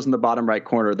still shows in the bottom right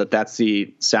corner that that's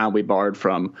the sound we borrowed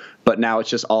from, but now it's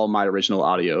just all my original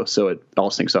audio, so it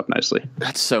all syncs up nicely.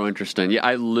 That's so interesting. Yeah,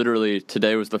 I literally,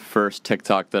 today was the first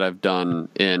TikTok that I've done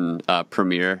in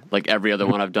Premiere. Like every other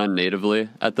one I've done natively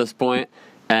at this point.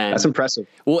 And, that's impressive.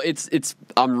 Well,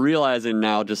 I'm realizing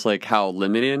now just like how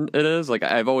limiting it is. Like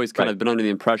I've always kind of been under the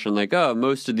impression like, oh,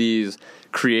 most of these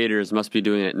creators must be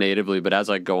doing it natively. But as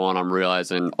I go on, I'm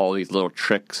realizing all these little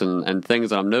tricks and things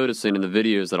that I'm noticing in the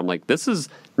videos that I'm like, this is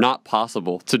not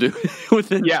possible to do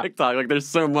within TikTok. Like there's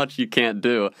so much you can't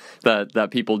do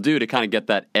that people do to kind of get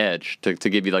that edge to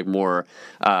give you like more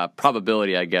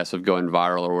probability, I guess, of going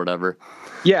viral or whatever.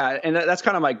 Yeah, and that's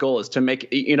kind of my goal, is to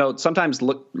make, sometimes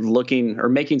looking or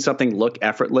making something look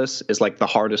effortless is like the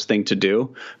hardest thing to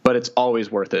do, but it's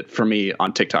always worth it for me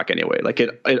on TikTok anyway. Like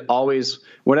it always,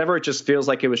 whenever it just feels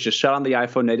like it was just shot on the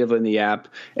iPhone natively in the app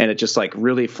and it just like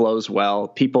really flows well,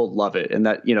 people love it. And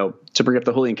that, to bring up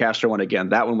the Julian Castro one again,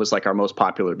 that one was like our most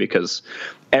popular because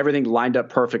everything lined up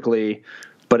perfectly.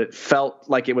 but it felt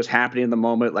like it was happening in the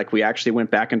moment. Like we actually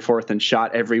went back and forth and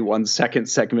shot every 1 second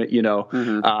segment,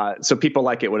 so people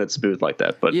like it when it's smooth like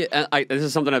that. But yeah, and this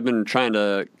is something I've been trying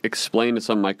to explain to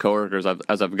some of my coworkers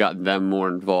as I've gotten them more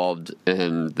involved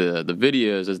in the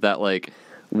videos, is that like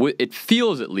it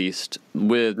feels, at least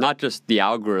with not just the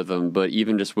algorithm, but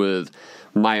even just with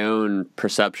my own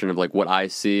perception of like what I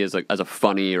see as a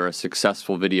funny or a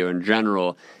successful video in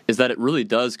general, is that it really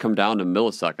does come down to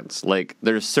milliseconds. Like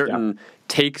there's certain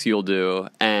takes you'll do,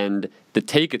 and the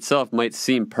take itself might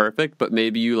seem perfect, but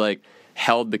maybe you like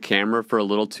held the camera for a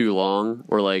little too long,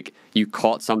 or like you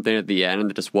caught something at the end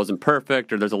that just wasn't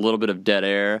perfect, or there's a little bit of dead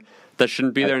air that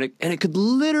shouldn't be there, and it could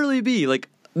literally be like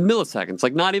milliseconds,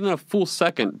 like not even a full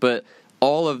second, but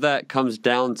all of that comes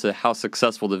down to how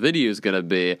successful the video is going to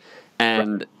be.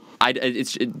 And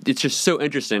it's just so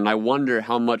interesting. And I wonder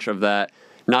how much of that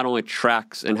not only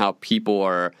tracks in how people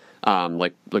are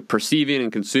like perceiving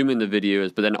and consuming the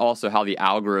videos, but then also how the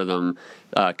algorithm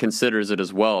considers it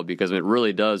as well. Because it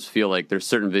really does feel like there's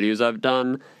certain videos I've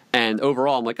done, and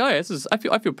overall I'm like, oh yeah,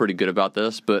 I feel pretty good about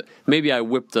this. But maybe I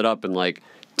whipped it up in like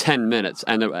 10 minutes,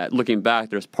 and looking back,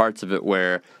 there's parts of it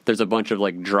where there's a bunch of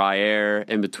like dry air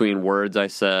in between words I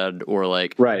said, or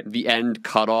like the end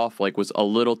cutoff like was a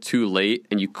little too late,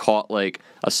 and you caught like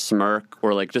a smirk,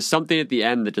 or like just something at the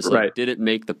end that just like didn't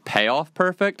make the payoff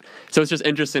perfect. So it's just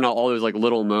interesting how all those like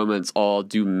little moments all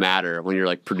do matter when you're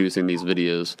like producing these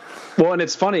videos. Well, and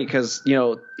it's funny because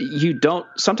you don't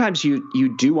sometimes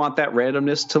you do want that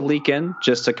randomness to leak in,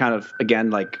 just to kind of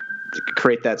again like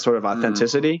create that sort of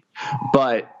authenticity,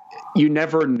 but you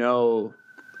never know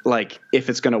like if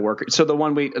it's going to work. So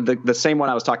the same one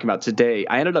I was talking about today,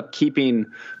 I ended up keeping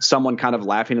someone kind of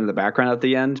laughing in the background at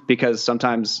the end, because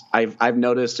sometimes I've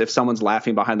noticed if someone's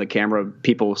laughing behind the camera,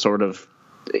 people sort of,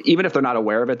 even if they're not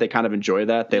aware of it, they kind of enjoy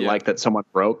that. They like that someone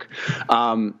broke.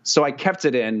 So I kept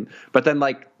it in, but then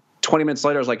like 20 minutes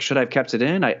later, I was like, should I have kept it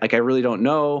in? I really don't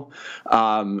know.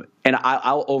 And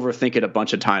I'll overthink it a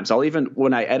bunch of times. I'll even,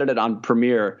 when I edit it on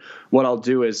Premiere, what I'll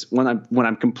do is when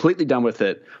I'm completely done with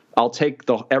it, I'll take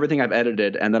everything I've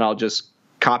edited, and then I'll just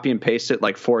copy and paste it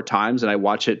like 4 times. And I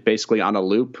watch it basically on a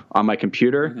loop on my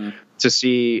computer to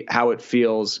see how it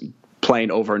feels playing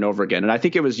over and over again. And I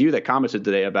think it was you that commented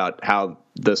today about how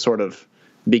the sort of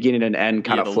beginning and end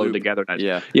kind of flowed together.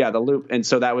 The loop. And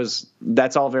so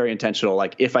that's all very intentional.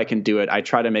 Like if I can do it, I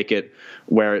try to make it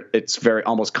where it's very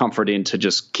almost comforting to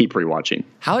just keep rewatching.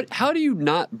 How do you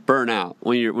not burn out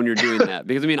when you're doing that?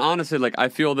 Because I mean, honestly, like I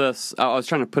feel this. I was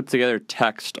trying to put together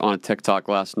text on a TikTok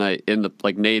last night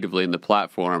natively in the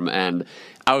platform, and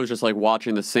I was just like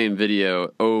watching the same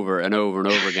video over and over and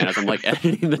over again as I'm like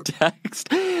editing the text.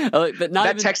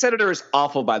 That text editor is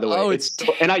awful, by the way. Oh, it's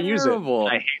terrible. And I use it.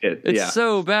 I hate it. It's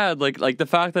so bad. Like the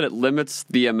fact that it limits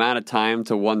the amount of time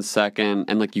to 1 second,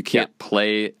 and like you can't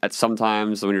play at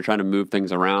sometimes when you're trying to move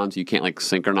things around, so you can't like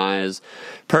synchronize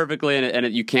perfectly,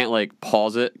 and you can't like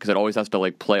pause it because it always has to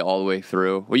like play all the way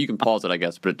through. Well, you can pause it, I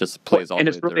guess, but it just plays all the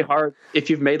way through. And it's really hard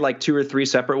if you've made like 2 or 3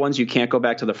 separate ones. You can't go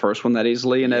back to the first one that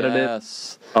easily and edit it.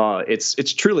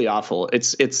 It's truly awful.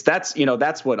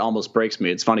 That's what almost breaks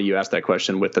me. It's funny you asked that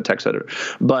question with the text editor,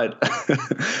 but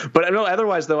I know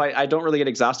otherwise though I don't really get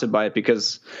exhausted by it,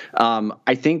 because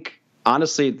I think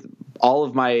honestly all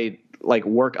of my like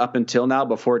work up until now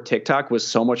before TikTok was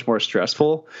so much more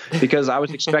stressful, because I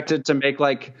was expected to make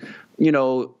like,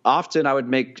 often I would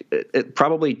make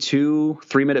probably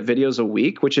 2-3 minute videos a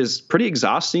week, which is pretty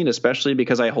exhausting, especially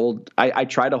because I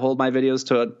try to hold my videos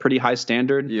to a pretty high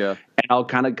standard. Yeah.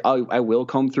 And I will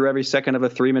comb through every second of a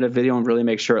 3-minute video and really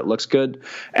make sure it looks good.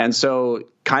 And so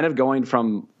kind of going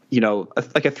from,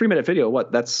 like a 3-minute video,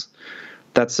 that's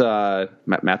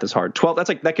math is hard. 12.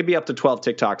 That could be up to 12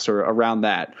 TikToks or around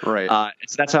that. Right.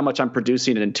 That's how much I'm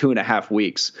producing in 2.5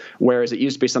 weeks. Whereas it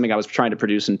used to be something I was trying to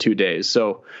produce in 2 days.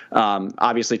 So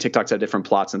obviously TikToks have different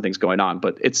plots and things going on,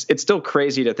 but it's still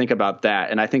crazy to think about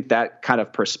that. And I think that kind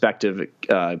of perspective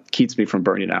keeps me from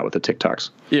burning out with the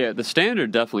TikToks. Yeah, the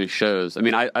standard definitely shows. I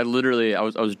mean, I literally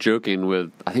was joking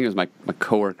with, I think it was my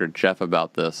coworker Jeff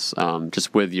about this,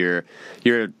 just with your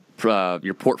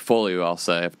portfolio, I'll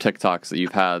say, of TikToks that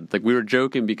you've had. Like we were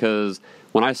joking because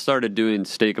when I started doing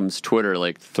Steak'em's Twitter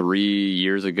like 3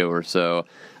 years ago or so,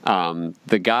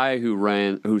 the guy who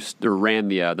ran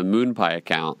the Moon Pie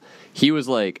account, he was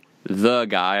like the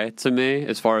guy to me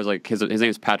as far as like his name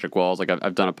is Patrick Walls. Like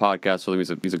I've done a podcast with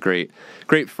him. He's a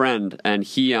great friend, and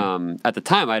he at the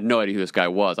time I had no idea who this guy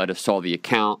was. I just saw the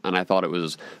account and I thought it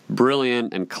was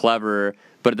brilliant and clever.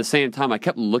 But at the same time, I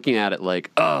kept looking at it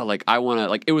like, I want to,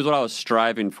 like, it was what I was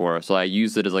striving for. So I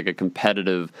used it as like a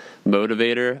competitive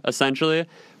motivator, essentially.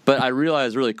 But I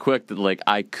realized really quick that like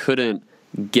I couldn't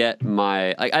get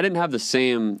my, like, I didn't have the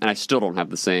same, and I still don't have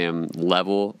the same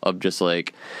level of just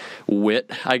like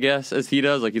wit, I guess, as he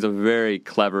does. Like, he's a very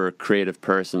clever, creative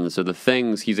person, so the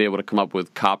things he's able to come up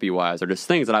with copy-wise are just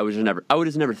things that I would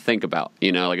just never think about,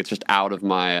 you know? Like, it's just out of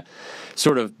my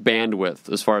sort of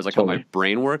bandwidth as far as like how my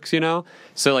brain works, you know?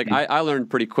 So like I learned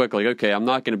pretty quick, like, okay, I'm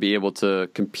not going to be able to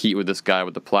compete with this guy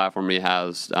with the platform he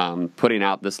has, putting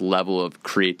out this level of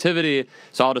creativity,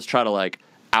 so I'll just try to like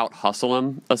out hustle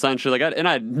him, essentially. Like,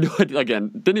 I again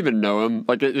didn't even know him.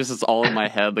 Like, this is all in my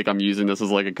head. Like, I'm using this as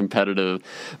like a competitive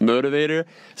motivator.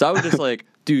 So I would just like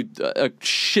do a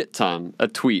shit ton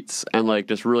of tweets and like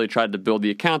just really tried to build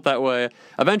the account that way.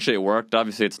 Eventually, it worked.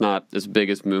 Obviously, it's not as big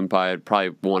as MoonPie. It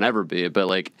probably won't ever be, but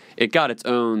like it got its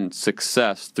own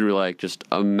success through like just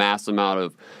a mass amount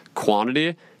of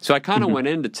quantity. So I kind of went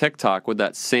into TikTok with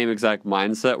that same exact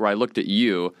mindset where I looked at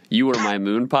you. You were my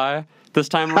MoonPie. This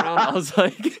time around, I was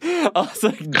like,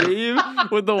 Dave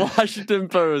with the Washington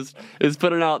Post is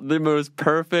putting out the most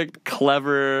perfect,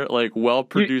 clever, like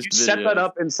well-produced videos. You set that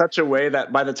up in such a way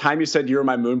that by the time you said you were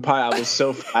my moon pie, I was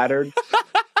so flattered.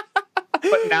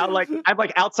 But now, like, I'm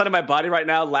like outside of my body right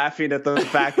now, laughing at the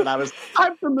fact that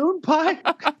I'm the moon pie.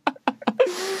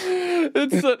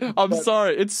 I'm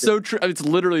sorry. It's so true. It's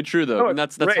literally true, though, and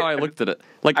that's how I looked at it.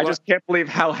 Like, I just can't believe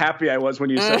how happy I was when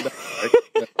you said that.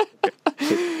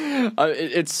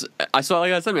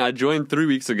 Like I said, I joined 3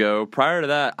 weeks ago. Prior to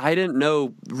that, I didn't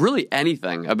know really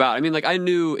anything about. I mean, like, I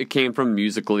knew it came from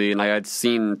Musical.ly, and I had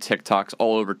seen TikToks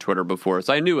all over Twitter before,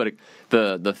 so I knew what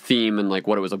the theme and like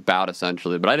what it was about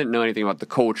essentially. But I didn't know anything about the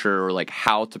culture or like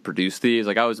how to produce these.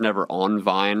 Like, I was never on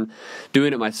Vine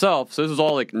doing it myself, so this was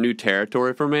all like new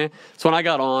territory for me. So when I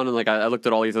got on and like I looked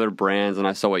at all these other brands and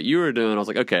I saw what you were doing, I was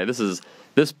like, okay,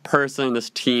 this person, this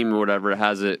team or whatever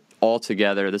has it all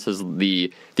together. This is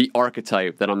the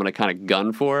archetype that I'm going to kind of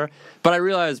gun for. But I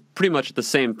realized pretty much the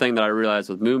same thing that I realized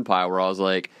with MoonPie, where I was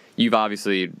like, you've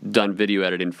obviously done video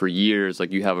editing for years.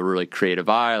 Like, you have a really creative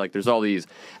eye. Like, there's all these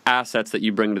assets that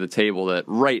you bring to the table that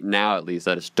right now, at least,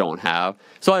 I just don't have.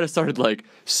 So I just started like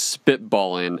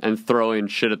spitballing and throwing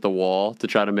shit at the wall to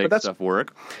try to make stuff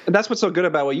work. That's what's so good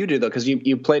about what you do, though, because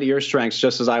you play to your strengths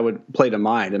just as I would play to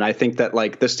mine. And I think that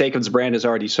like the Takeover's brand is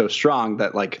already so strong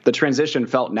that like the transition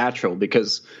felt natural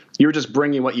because you were just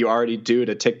bringing what you already do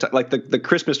to TikTok. Like the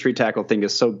Christmas tree tackle thing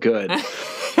is so good,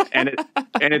 and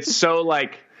it's so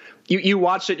like. You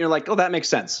watch it and you're like, oh, that makes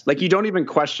sense. Like, you don't even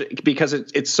question because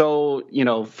it's so, you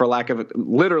know, for lack of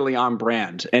literally on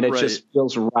brand, and it just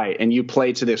feels right. And you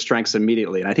play to their strengths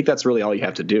immediately. And I think that's really all you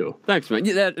have to do. Thanks, man.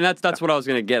 Yeah, that's what I was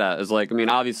going to get at is like, I mean,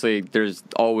 obviously there's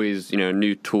always, you know,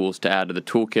 new tools to add to the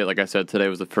toolkit. Like I said, today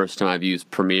was the first time I've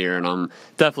used Premiere, and I'm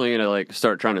definitely going to like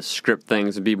start trying to script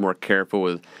things and be more careful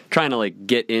with trying to like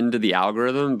get into the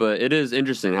algorithm. But it is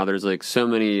interesting how there's like so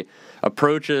many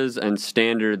approaches and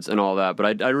standards and all that,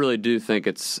 but I really do think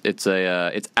it's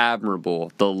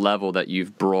admirable the level that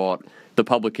you've brought the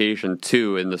publication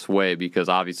to in this way, because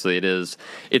obviously it's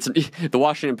the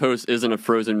Washington Post isn't a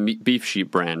frozen beef sheep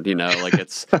brand, you know, like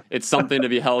it's something to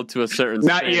be held to a certain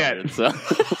standard. Not yet. So.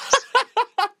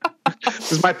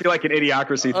 This might be like an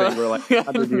idiocracy thing. We're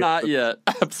like, not yet.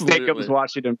 Absolutely. Takeover's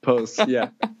Washington Post. Yeah.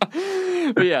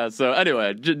 But yeah, so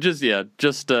anyway, just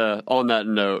on that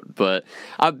note, but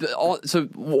so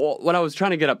what I was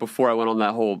trying to get at before I went on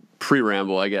that whole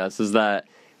pre-ramble, I guess, is that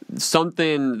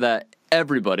something that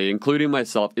everybody, including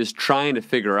myself, is trying to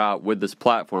figure out with this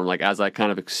platform, like as I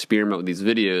kind of experiment with these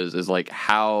videos, is like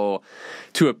how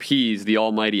to appease the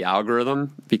almighty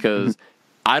algorithm, because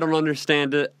I don't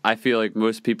understand it. I feel like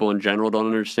most people in general don't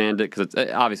understand it because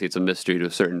obviously it's a mystery to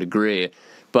a certain degree.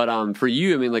 But for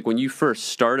you, I mean, like when you first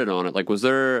started on it, like was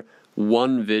there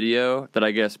one video that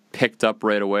I guess picked up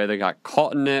right away that got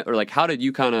caught in it? Or like how did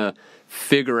you kind of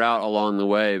figure out along the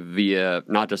way via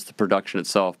not just the production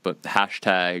itself, but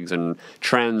hashtags and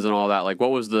trends and all that? Like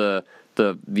what was the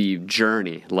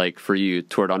journey like for you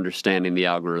toward understanding the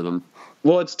algorithm?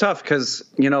 Well, it's tough because,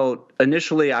 you know,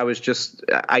 initially I was just,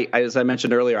 as I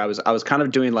mentioned earlier, I was kind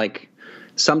of doing like,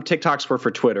 some TikToks were for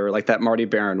Twitter, like that Marty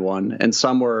Baron one, and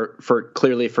some were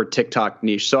clearly for TikTok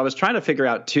niche. So I was trying to figure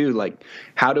out too, like,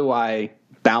 how do I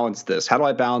balance this? How do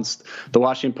I balance the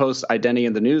Washington Post identity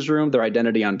in the newsroom, their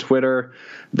identity on Twitter,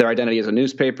 their identity as a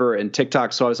newspaper, and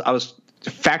TikTok? So I was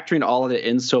factoring all of it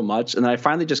in so much, and then I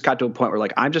finally just got to a point where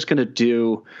like I'm just going to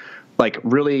do like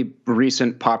really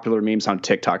recent popular memes on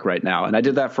TikTok right now. And I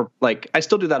did that for like, I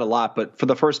still do that a lot, but for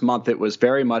the first month, it was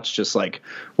very much just like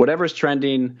whatever's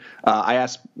trending. I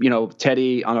asked, you know,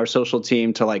 Teddy on our social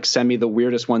team to like send me the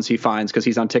weirdest ones he finds, cause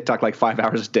he's on TikTok like 5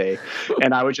 hours a day.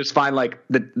 And I would just find like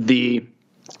the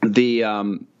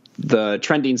the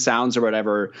trending sounds or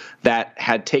whatever that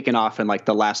had taken off in like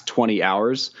the last 20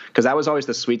 hours, because that was always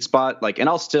the sweet spot. Like, and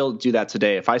I'll still do that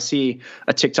today. If I see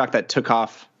a TikTok that took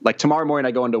off, like tomorrow morning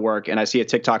I go into work and I see a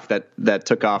TikTok that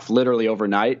took off literally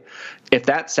overnight, if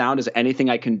that sound is anything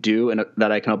I can do and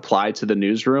that I can apply to the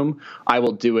newsroom, I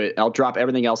will do it. I'll drop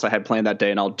everything else I had planned that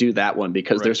day and I'll do that one,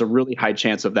 because there's a really high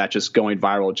chance of that just going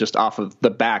viral just off of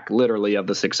the back, literally, of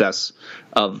the success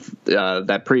of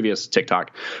that previous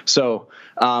TikTok. So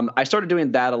I started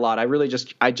doing that a lot.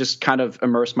 I just kind of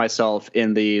immersed myself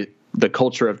in the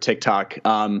culture of TikTok.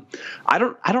 I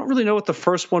don't really know what the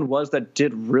first one was that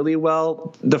did really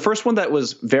well. The first one that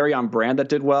was very on brand that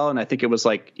did well, and I think it was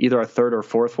like either our third or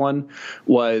fourth one,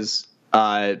 was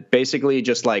basically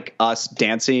just like us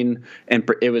dancing, and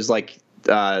it was like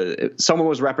someone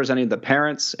was representing the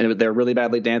parents and they're really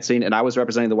badly dancing, and I was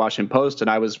representing the Washington Post and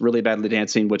I was really badly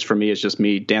dancing, which for me is just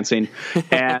me dancing.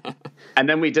 And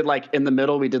then we did like in the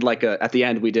middle, we did like at the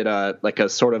end we did a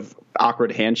sort of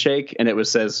awkward handshake, and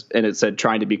it said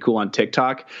trying to be cool on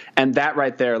TikTok. And that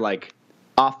right there, like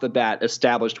off the bat,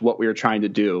 established what we were trying to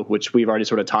do, which we've already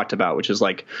sort of talked about, which is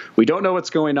like, we don't know what's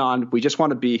going on. We just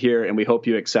want to be here and we hope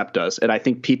you accept us. And I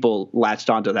think people latched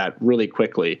onto that really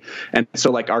quickly. And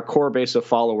so like our core base of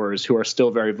followers who are still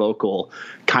very vocal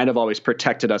kind of always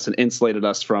protected us and insulated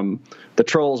us from the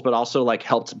trolls, but also like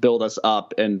helped build us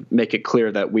up and make it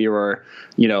clear that we were,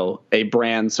 you know, a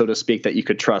brand, so to speak, that you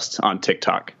could trust on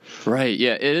TikTok. Right.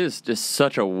 Yeah. It is just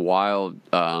such a wild,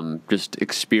 just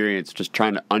experience, just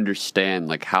trying to understand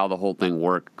like how the whole thing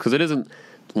worked, because it isn't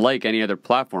like any other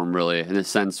platform really, in a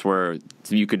sense where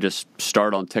you could just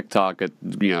start on TikTok at,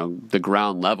 you know, the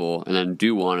ground level and then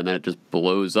do one and then it just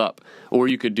blows up, or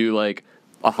you could do like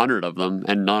 100 of them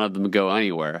and none of them go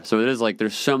anywhere. So it is like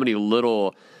there's so many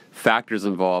little factors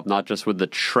involved, not just with the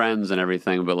trends and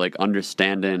everything, but like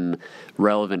understanding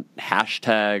relevant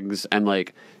hashtags. And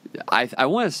like I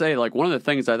want to say, like, one of the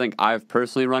things I think I've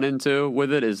personally run into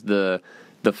with it is the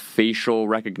facial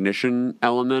recognition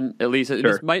element. At least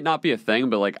this might not be a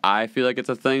thing, but like I feel like it's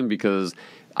a thing, because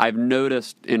I've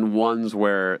noticed in ones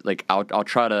where like I'll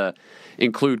try to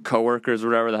include coworkers or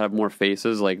whatever that have more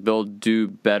faces, like they'll do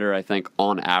better, I think,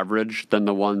 on average than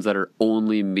the ones that are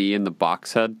only me and the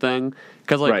box head thing.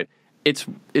 Because like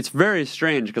it's very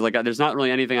strange, because like there's not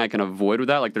really anything I can avoid with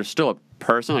that. Like there's still a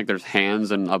person, like there's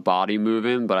hands and a body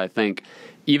moving, but I think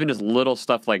even just little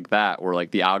stuff like that, where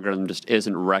like the algorithm just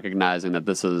isn't recognizing that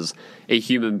this is a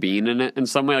human being in it in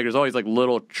some way. Like there's always like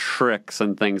little tricks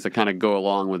and things that kind of go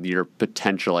along with your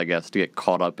potential, I guess, to get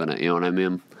caught up in it. You know what I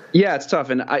mean? Yeah, it's tough.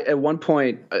 And at one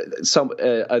point,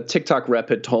 a TikTok rep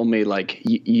had told me like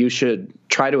you should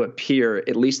try to appear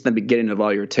at least in the beginning of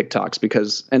all your TikToks,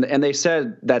 because and they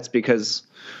said that's because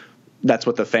that's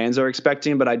what the fans are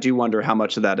expecting. But I do wonder how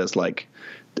much of that is like,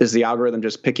 is the algorithm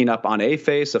just picking up on a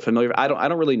face, a familiar? I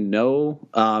don't really know.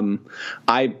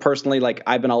 I personally, like,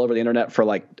 I've been all over the internet for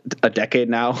like a decade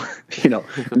now. You know,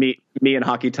 me and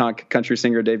Hockey Tonk country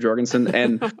singer Dave Jorgensen,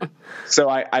 and so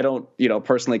I don't, you know,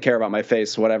 personally care about my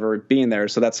face, whatever, being there.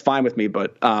 So that's fine with me.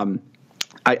 But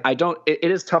I don't.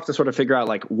 It is tough to sort of figure out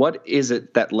like what is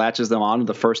it that latches them on in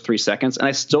the first 3 seconds, and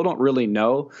I still don't really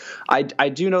know. I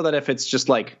do know that if it's just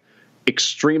like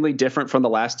extremely different from the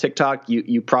last TikTok,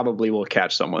 you probably will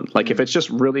catch someone. Like if it's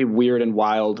just really weird and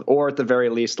wild, or at the very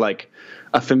least like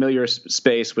a familiar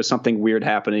space with something weird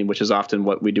happening, which is often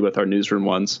what we do with our newsroom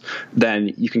ones,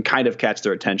 then you can kind of catch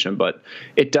their attention. But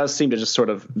it does seem to just sort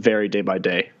of vary day by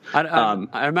day.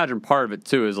 I imagine part of it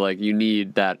too is like you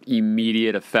need that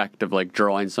immediate effect of like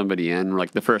drawing somebody in.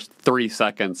 Like the first 3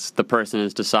 seconds, the person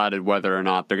has decided whether or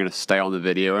not they're going to stay on the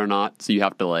video or not. So you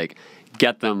have to like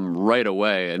get them right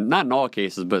away, and not in all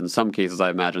cases, but in some cases, I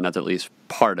imagine that's at least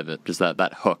part of it, just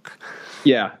that hook.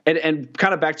 Yeah, and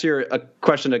kind of back to your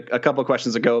question a couple of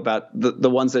questions ago about the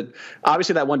ones that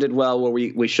obviously that one did well, where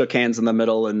we shook hands in the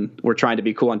middle and we're trying to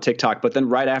be cool on TikTok. But then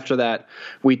right after that,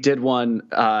 we did one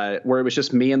where it was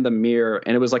just me in the mirror,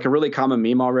 and it was like a really common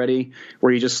meme already,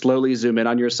 where you just slowly zoom in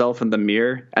on yourself in the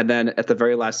mirror, and then at the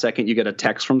very last second you get a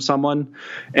text from someone,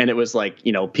 and it was like,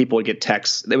 you know, people would get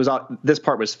texts. It was this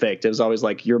part was faked. It was always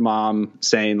like your mom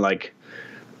saying like,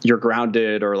 you're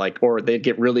grounded, or they'd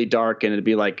get really dark and it'd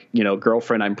be like, you know,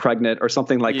 girlfriend, I'm pregnant, or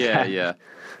something like that. Yeah.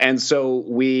 And so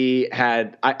we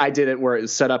had, I did it where it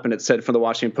was set up and it said from the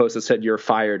Washington Post, it said, you're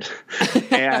fired.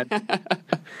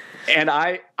 And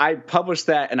I published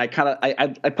that, and I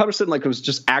published it like it was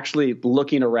just actually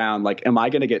looking around like, am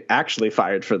I going to get actually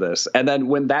fired for this? And then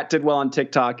when that did well on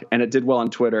TikTok and it did well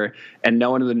on Twitter and no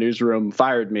one in the newsroom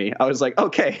fired me, I was like,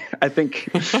 okay, I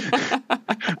think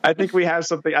I think we have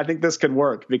something. I think this could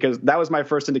work because that was my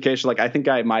first indication. Like, I think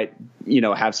I might,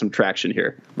 have some traction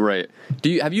here. Right.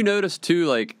 Have you noticed too,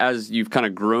 like, as you've kind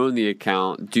of grown the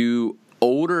account, do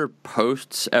older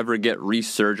posts ever get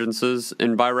resurgences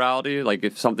in virality? Like,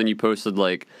 if something you posted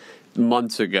like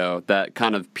months ago that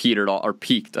kind of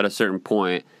peaked at a certain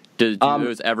point, do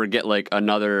those ever get like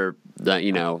another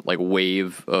like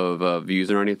wave of views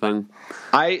or anything?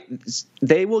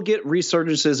 They will get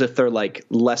resurgences if they're like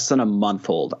less than a month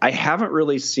old. I haven't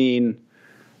really seen,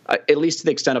 at least to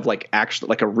the extent of like actually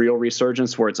like a real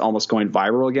resurgence where it's almost going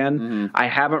viral again. Mm-hmm. I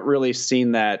haven't really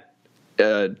seen that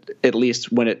at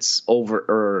least when it's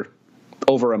over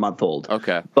a month old.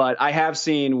 Okay. But I have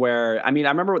seen where, I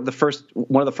remember one of the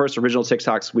first original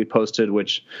TikToks we posted,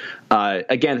 which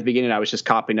again, at the beginning, I was just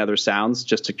copying other sounds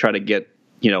just to try to get,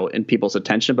 in people's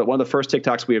attention. But one of the first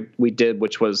TikToks we did,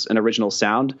 which was an original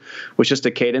sound, was just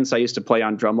a cadence I used to play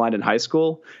on drumline in high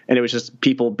school. And it was just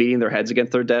people beating their heads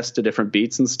against their desks to different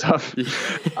beats and stuff.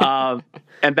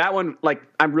 And that one, like,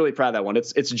 I'm really proud of that one.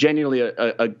 It's genuinely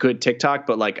a good TikTok,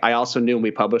 but like, I also knew when we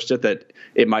published it that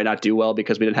it might not do well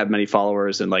because we didn't have many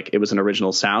followers and like, it was an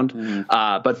original sound.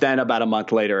 Mm-hmm. But then about a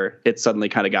month later, it suddenly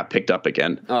kind of got picked up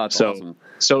again. Oh, that's awesome.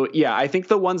 So yeah, I think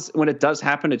the ones when it does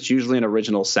happen, it's usually an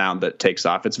original sound that takes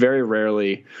off. It's very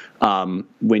rarely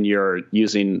when you're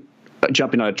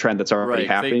jumping on a trend that's already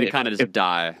happening. They kind of just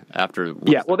die after.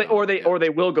 Yeah, well, they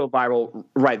will go viral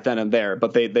right then and there,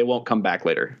 but they won't come back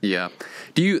later. Yeah.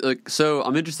 Do you so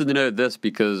I'm interested to know this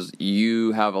because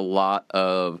you have a lot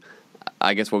of,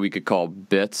 I guess, what we could call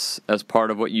bits as part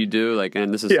of what you do. Like,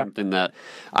 and this is something that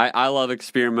I love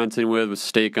experimenting with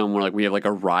Steakum, where like we have like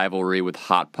a rivalry with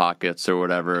Hot Pockets or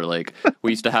whatever. Like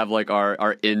we used to have like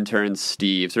our intern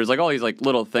Steve. So there's like all these like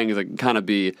little things that can kind of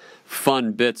be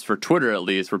fun bits for Twitter, at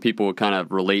least, where people would kind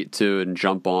of relate to and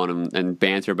jump on and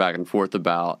banter back and forth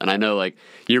about. And I know like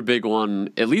your big one,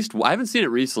 at least I haven't seen it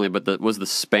recently, but was the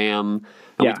spam.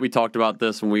 And we talked about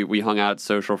this when we hung out at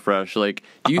Social Fresh. Like,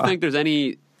 do you think there's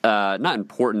any not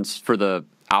importance for the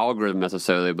algorithm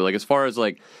necessarily, but like as far as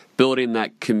like building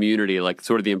that community, like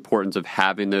sort of the importance of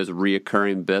having those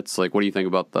reoccurring bits? Like, what do you think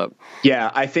about that? Yeah,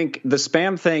 I think the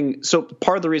spam thing. So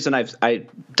part of the reason I've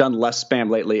done less spam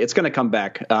lately, it's going to come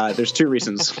back. There's two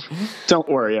reasons. Don't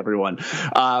worry, everyone.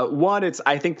 One,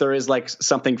 I think there is like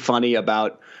something funny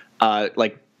about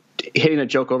like hitting a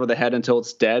joke over the head until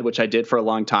it's dead, which I did for a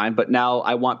long time. But now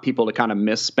I want people to kind of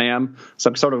miss spam. So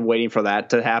I'm sort of waiting for that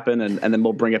to happen, and then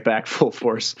we'll bring it back full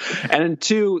force. And then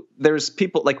two, there's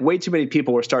people, like way too many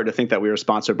people were starting to think that we were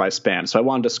sponsored by spam. So I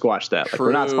wanted to squash that. Like,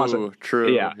 we're not sponsored.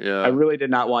 True. Yeah. I really did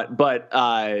not want, but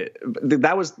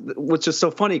that was what's just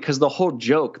so funny because the whole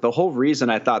joke, the whole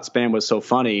reason I thought spam was so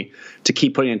funny to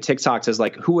keep putting in TikToks is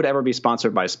like, who would ever be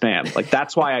sponsored by spam? Like,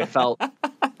 that's why I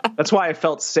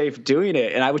felt safe doing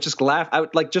it. And I would just laugh. I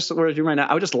would like, just what we're doing right now,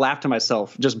 I would just laugh to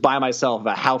myself, just by myself,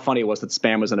 about how funny it was that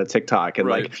spam was in a TikTok. And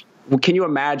like, well, can you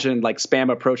imagine like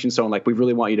spam approaching someone like, we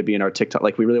really want you to be in our TikTok.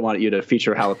 Like, we really want you to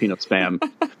feature jalapeno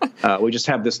spam. We just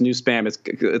have this new spam.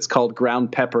 It's called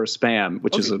ground pepper spam,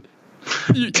 which is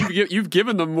You've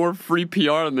given them more free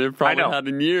PR than they've probably had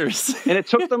in years. And it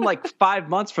took them like 5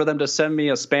 months for them to send me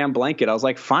a spam blanket. I was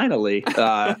like, finally,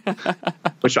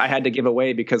 which I had to give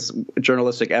away because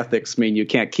journalistic ethics mean you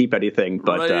can't keep anything.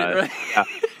 But yeah.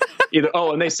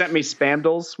 And they sent me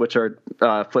spamdles, which are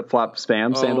flip-flop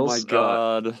spam sandals. Oh my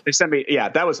god! They sent me. Yeah,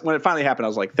 that was when it finally happened. I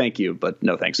was like, thank you, but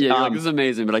no thanks. Yeah, this is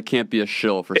amazing, but I can't be a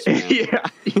shill for spam.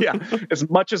 yeah. As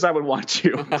much as I would want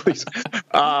to, please.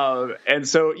 And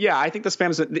so, yeah, I think the spam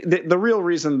is the real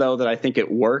reason, though, that I think it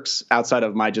works outside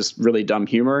of my just really dumb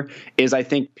humor is I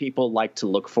think people like to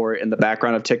look for it in the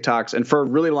background of TikToks. And for a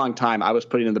really long time, I was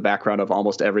putting in the background of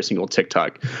almost every single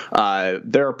TikTok.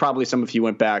 There are probably some, if you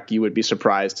went back, you would be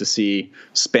surprised to see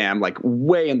spam like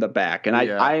way in the back. And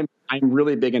I'm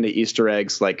really big into Easter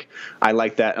eggs. Like, I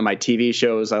like that in my TV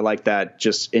shows. I like that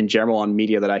just in general on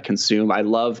media that I consume. I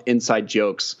love inside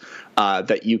jokes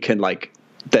that you can like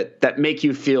that make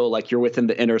you feel like you're within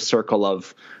the inner circle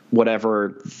of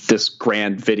whatever this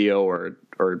grand video or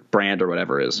brand or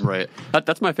whatever is. Right.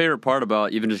 That's my favorite part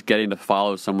about even just getting to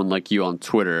follow someone like you on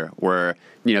Twitter, where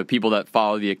people that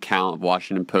follow the account of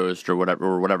Washington Post or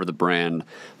whatever the brand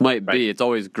might be. It's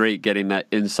always great getting that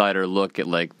insider look at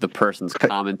like the person's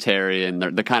commentary and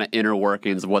the kind of inner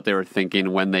workings of what they were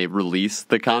thinking when they released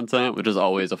the content, which is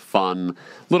always a fun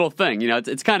little thing.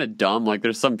 It's kind of dumb. Like,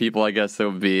 there's some people, I guess, that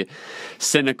would be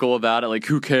cynical about it, like,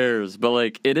 who cares? But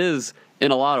like, it is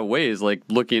in a lot of ways, like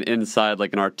looking inside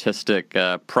like an artistic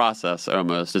process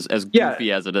almost, as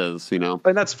goofy as it is, And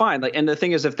that's fine. Like, and the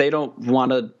thing is, if they don't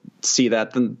want to see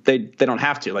that, then they don't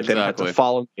have to. Like, they don't have to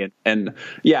follow me. And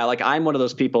yeah, like I'm one of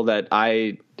those people that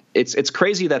it's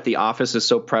crazy that The Office is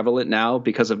so prevalent now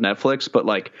because of Netflix. But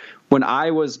like when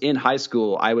I was in high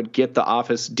school, I would get The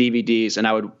Office DVDs and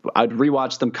I'd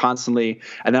rewatch them constantly,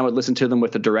 and then I would listen to them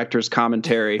with the director's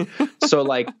commentary. So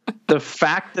like the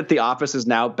fact that The Office is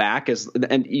now back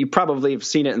and you probably have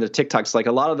seen it in the TikToks. Like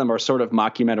a lot of them are sort of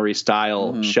mockumentary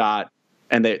style shot.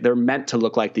 And they're meant to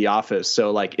look like The Office.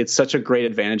 So like it's such a great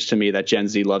advantage to me that Gen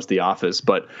Z loves The Office.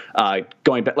 But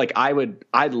going back, like I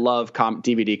love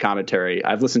DVD commentary.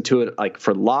 I've listened to it like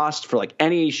for Lost, for like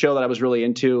any show that I was really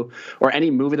into, or any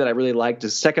movie that I really liked. The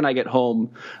second I get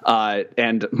home,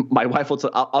 and my wife will,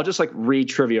 I'll just like read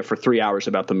trivia for 3 hours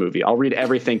about the movie. I'll read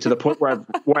everything to the point where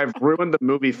I've ruined the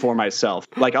movie for myself.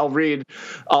 Like I'll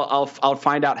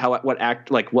find out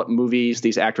what movies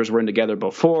these actors were in together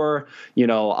before.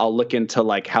 I'll look into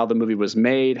like how the movie was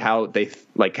made, how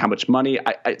much money,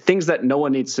 things that no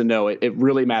one needs to know. It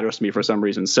really matters to me for some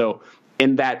reason. So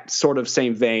in that sort of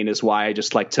same vein is why I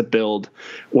just like to build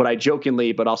what I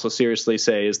jokingly but also seriously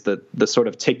say is the sort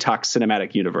of TikTok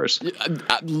cinematic universe.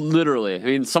 Literally. I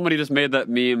mean, somebody just made that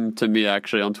meme to me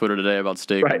actually on Twitter today about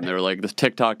Steakum. Right. They were like, this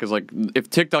TikTok is like, if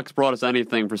TikTok's brought us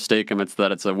anything for Steakum, it's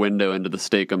that it's a window into the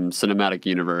Steakum cinematic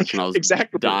universe. And I was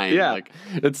exactly dying. Yeah. Like,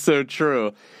 it's so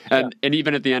true. And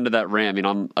even at the end of that rant, I mean,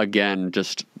 I'm again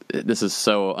this is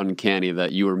so uncanny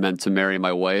that you were meant to marry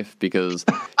my wife, because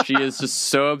she is just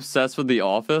so obsessed with The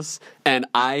Office and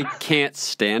I can't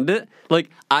stand it. Like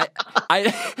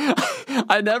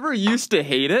I never used to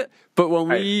hate it, but when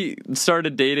we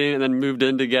started dating and then moved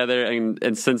in together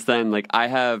and since then, like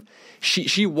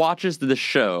she watches the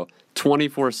show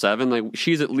 24/7. Like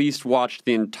she's at least watched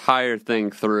the entire thing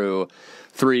through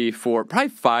 3, 4, probably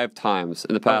 5 times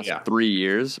in the past 3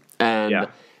 years. And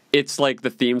it's like the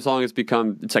theme song has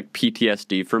become, it's like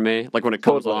PTSD for me. Like when it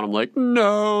comes on, I'm like,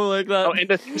 no, like that. Oh, and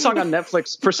the theme song on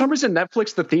Netflix, for some reason,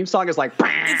 Netflix, the theme song is like,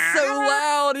 it's so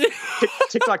loud.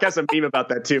 TikTok has a meme about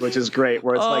that too, which is great,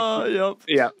 where it's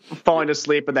falling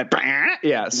asleep and then,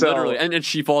 so. Literally, and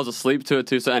she falls asleep to it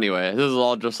too. So anyway, this is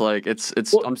all just like,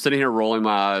 I'm sitting here rolling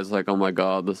my eyes like, oh my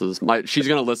God, she's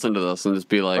going to listen to this and just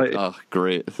be like, oh,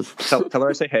 great. Tell her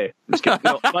I say, hey. I'm just kidding.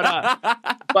 No,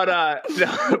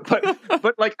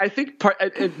 but like, I think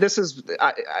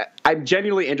I'm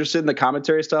genuinely interested in the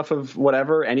commentary stuff of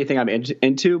anything I'm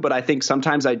into, but I think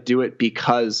sometimes I do it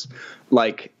because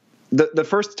like the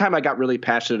first time I got really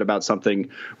passionate about something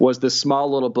was this small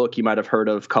little book you might have heard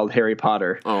of called Harry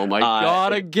Potter. Oh my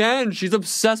God! Again, she's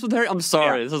obsessed with Harry. I'm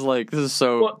sorry. Yeah. This is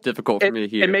so difficult for me to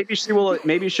hear. And maybe she will.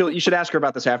 Maybe you should ask her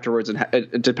about this afterwards,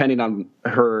 and depending on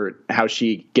how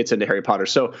she gets into Harry Potter.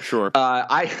 So sure.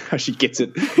 How she gets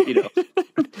it.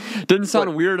 Didn't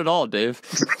sound weird at all, Dave.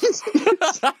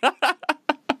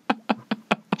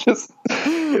 Just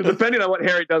depending on what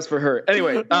Harry does for her.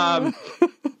 Anyway.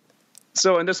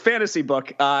 So in this fantasy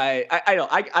book, I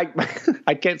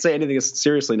can't say anything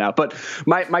seriously now, but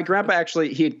my grandpa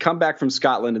actually, he had come back from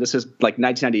Scotland, and this is like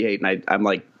 1998, and I'm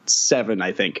like 7,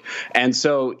 I think. And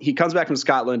so he comes back from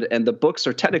Scotland, and the books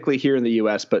are technically here in the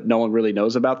U.S., but no one really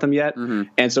knows about them yet. Mm-hmm.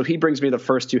 And so he brings me the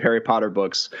first 2 Harry Potter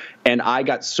books, and I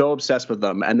got so obsessed with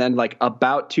them. And then like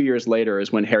about 2 years later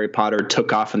is when Harry Potter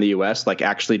took off in the U.S., like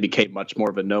actually became much more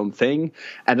of a known thing.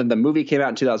 And then the movie came out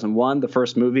in 2001, the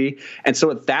first movie. And so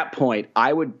at that point,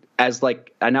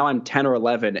 now I'm 10 or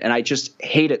 11, and I just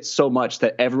hate it so much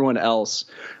that everyone else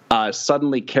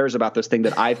suddenly cares about this thing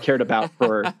that I've cared about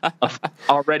for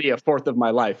already a fourth of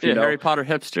my life. Yeah, Harry Potter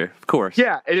hipster, of course.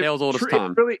 Yeah, tale's old as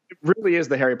time. It really is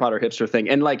the Harry Potter hipster thing,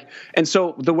 and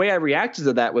so the way I reacted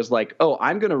to that was like, oh,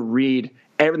 I'm going to read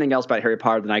everything else about Harry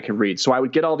Potter than I can read. So I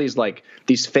would get all these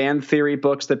fan theory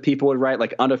books that people would write,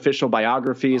 like unofficial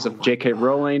biographies of J.K.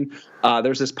 Rowling.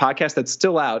 There's this podcast that's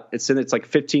still out. It's in its like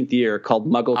 15th year called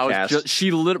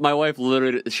Mugglecast. My wife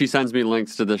literally, she sends me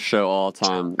links to this show all the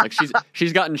time. Like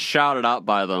she's gotten shouted out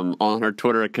by them on her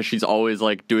Twitter because she's always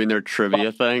like doing their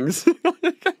trivia things.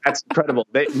 That's incredible.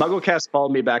 Mugglecast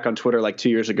followed me back on Twitter like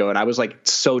 2 years ago, and I was like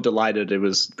so delighted. It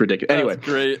was ridiculous. Anyway,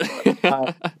 great.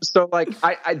 So like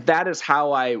I that is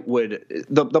how I would.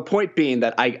 The point being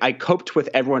that I coped with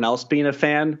everyone else being a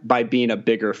fan by being a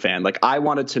bigger fan. Like I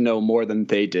wanted to know more than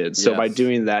they did. So by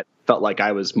doing that, felt like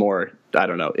I was more. I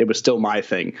don't know. It was still my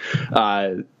thing.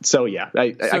 So yeah.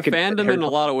 Fandom in a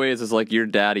lot of ways is like your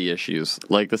daddy issues.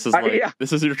 Like this is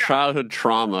this is your childhood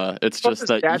trauma. It's just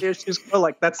that daddy issues.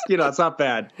 Like that's it's not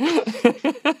bad.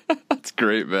 That's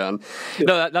great, man.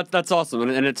 No, that's awesome,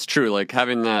 and it's true. Like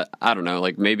having that, I don't know,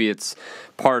 like maybe it's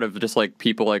part of just like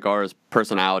people like ours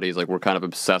personalities. Like we're kind of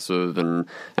obsessive and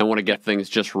want to get things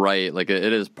just right. Like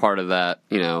it is part of that,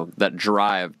 that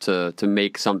drive to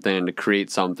make something, to create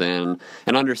something,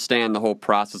 and understand the whole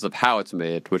process of how it's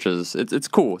made. Which is it's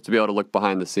cool to be able to look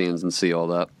behind the scenes and see all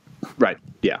that. Right.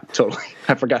 Yeah, totally.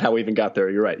 I forgot how we even got there.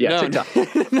 You're right. Yeah, TikTok.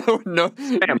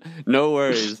 No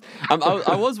worries.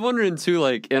 I was wondering too,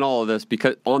 like in all of this,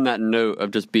 because on that note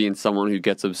of just being someone who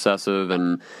gets obsessive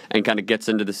and kind of gets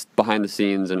into this behind the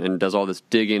scenes and does all this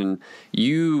digging,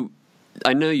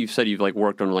 I know you've said you've like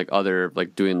worked on like other,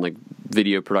 like doing like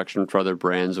video production for other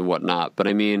brands and whatnot, but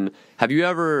I mean, have you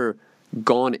ever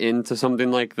gone into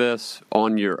something like this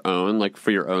on your own, like for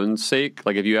your own sake?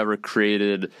 Like have you ever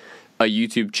created a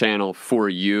YouTube channel for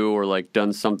you, or like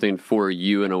done something for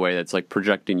you in a way that's like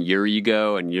projecting your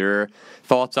ego and your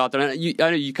thoughts out there? I know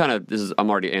you kind of,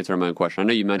 I'm already answering my own question. I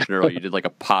know you mentioned earlier you did like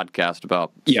a podcast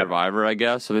about Survivor, I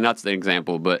guess. I mean, that's the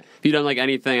example, but have you done like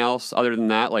anything else other than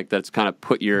that, like that's kind of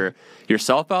put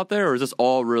yourself out there, or is this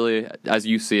all really, as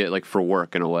you see it, like for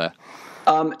work in a way?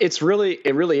 It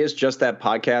really is just that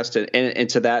podcast. And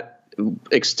to that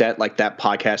extent, like that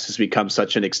podcast has become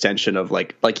such an extension of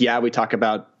like, yeah, we talk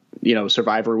about,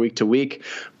 Survivor week to week,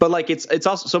 but like it's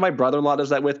also, so my brother-in-law does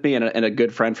that with me and a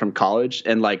good friend from college.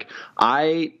 And like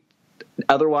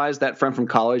otherwise that friend from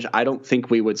college, I don't think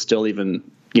we would still even,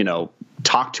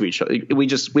 talk to each other. We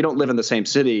don't live in the same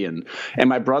city. And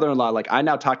my brother-in-law, like I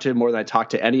now talk to him more than I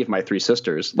talk to any of my three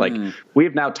sisters. Like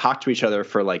we've now talked to each other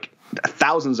for like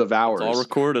thousands of hours.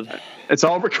 It's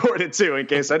all recorded too, in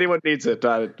case anyone needs it.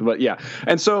 But yeah.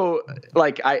 And so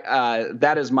like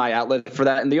that is my outlet for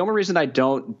that. And the only reason I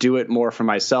don't do it more for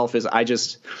myself is I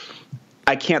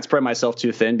can't spread myself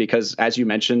too thin, because as you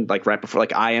mentioned, like right before,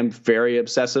 like I am very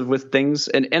obsessive with things,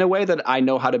 and in a way that I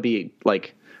know how to be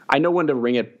like, I know when to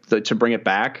bring it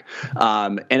back.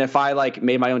 And if I like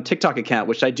made my own TikTok account,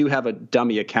 which I do have a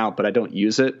dummy account, but I don't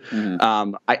use it,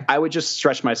 I would just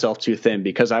stretch myself too thin,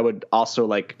 because I would also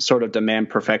like sort of demand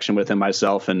perfection within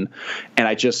myself. And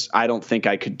I don't think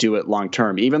I could do it long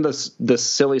term. Even the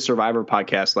silly Survivor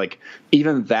podcast, like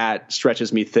even that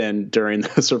stretches me thin during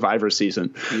the Survivor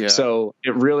season. Yeah. So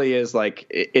it really is like,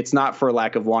 it's not for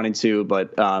lack of wanting to,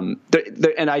 but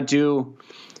and I do,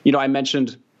 I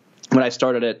mentioned when I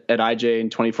started at IJ in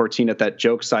 2014 at that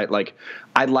joke site, like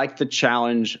I liked the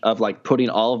challenge of like putting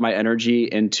all of my energy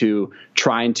into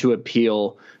trying to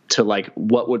appeal to like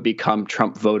what would become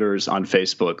Trump voters on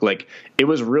Facebook. Like it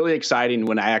was really exciting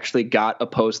when I actually got a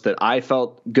post that I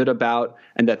felt good about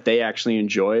and that they actually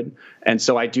enjoyed. And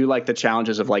so I do like the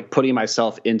challenges of like putting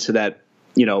myself into that,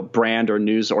 brand or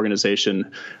news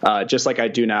organization, just like I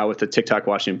do now with the TikTok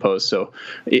Washington Post. So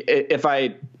if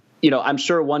I, I'm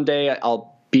sure one day I'll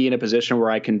be in a position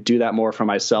where I can do that more for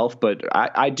myself, but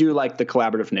I do like the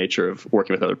collaborative nature of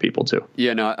working with other people too.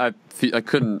 Yeah, no, I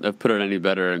couldn't have put it any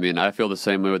better. I mean, I feel the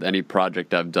same way with any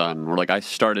project I've done, where like I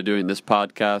started doing this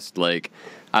podcast, like,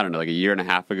 I don't know, like a year and a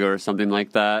half ago or something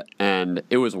like that. And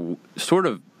it was sort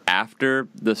of after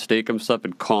the Steak-umm stuff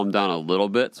had calmed down a little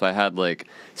bit, so I had like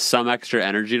some extra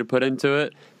energy to put into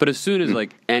it. But as soon as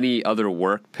like any other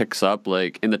work picks up,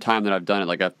 like in the time that I've done it,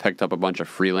 like I've picked up a bunch of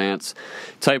freelance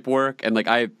type work, and like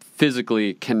I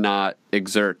physically cannot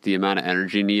exert the amount of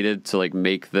energy needed to like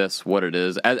make this what it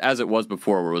is, as it was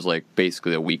before, where it was like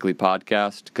basically a weekly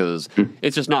podcast, because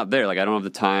it's just not there. Like I don't have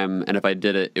the time, and if I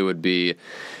did it, it would be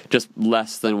just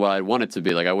less than what I'd want it to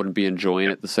be. Like I wouldn't be enjoying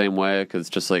it the same way, because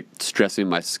it's just like stressing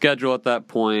my schedule at that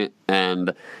point.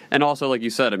 And also, like you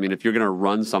said, I mean, if you're gonna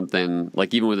run something,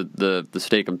 like even with the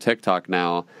Steak-umm TikTok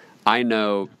now, I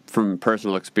know from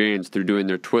personal experience through doing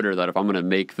their Twitter that if I'm gonna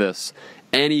make this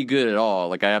any good at all,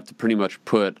 like I have to pretty much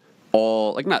put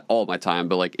all, like not all my time,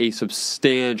 but like a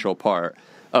substantial part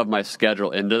of my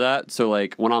schedule into that. So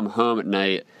like when I'm home at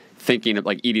night thinking of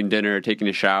like eating dinner, taking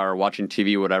a shower, watching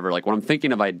TV, whatever, like when I'm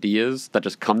thinking of ideas that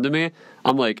just come to me,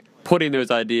 I'm like putting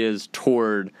those ideas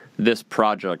toward this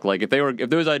project. Like if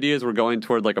those ideas were going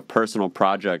toward like a personal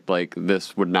project, like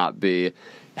this would not be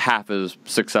half as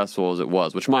successful as it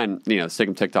was, which mine,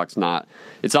 Steak-umm TikTok's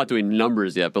it's not doing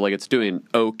numbers yet, but like it's doing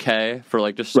okay for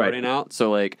like just starting out.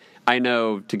 So like I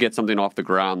know to get something off the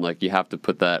ground, like you have to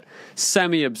put that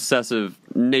semi-obsessive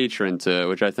nature into it,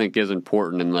 which I think is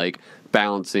important in like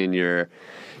balancing your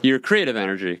creative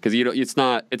energy, because it's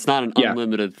not an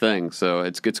unlimited thing. So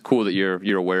it's cool that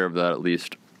you're aware of that at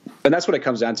least. And that's what it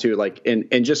comes down to, like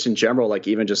in just in general, like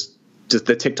even just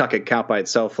the TikTok account by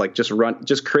itself, like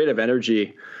just creative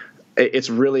energy. it's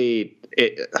really,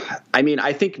 I mean,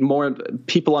 I think more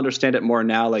people understand it more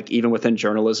now, like even within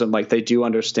journalism, like they do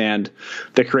understand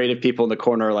the creative people in the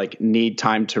corner, like need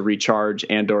time to recharge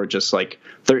and, or just like,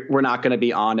 we're not going to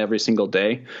be on every single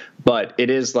day, but it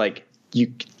is like,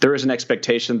 there is an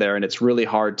expectation there, and it's really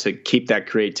hard to keep that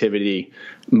creativity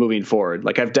moving forward.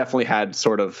 Like I've definitely had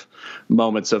sort of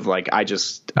moments of like, I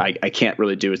can't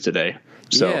really do it today.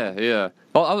 So yeah.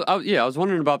 Well, I was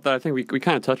wondering about that. I think we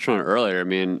kind of touched on it earlier. I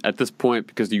mean, at this point,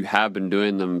 because you have been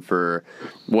doing them for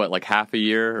what, like half a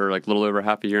year or like a little over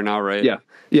half a year now, right? Yeah.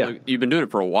 So you've been doing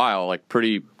it for a while, like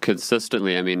pretty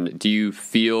consistently. I mean, do you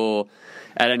feel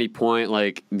at any point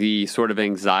like the sort of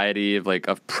anxiety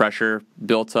of pressure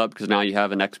built up because now you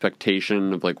have an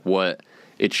expectation of like what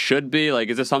it should be? Like,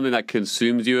 is this something that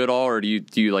consumes you at all, or do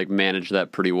you like manage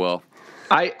that pretty well?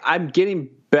 I'm getting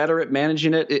better at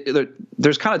managing it.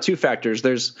 There's kind of two factors.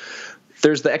 There's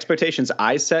the expectations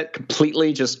I set,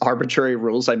 completely just arbitrary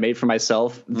rules I made for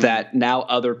myself that now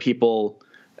other people,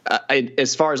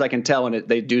 as far as I can tell, and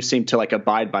they do seem to like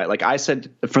abide by it. Like I said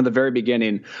from the very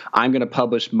beginning, I'm going to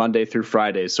publish Monday through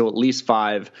Friday, so at least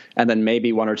 5, and then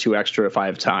maybe 1 or 2 extra if I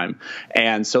have time.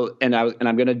 And so, and I'm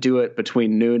going to do it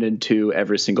between noon and 2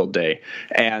 every single day.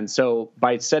 And so,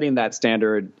 by setting that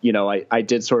standard, you know, I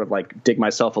did sort of like dig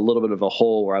myself a little bit of a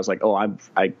hole where I was like, oh, I'm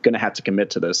going to have to commit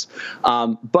to this.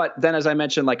 But then, as I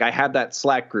mentioned, like I have that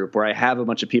Slack group where I have a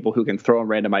bunch of people who can throw in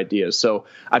random ideas. So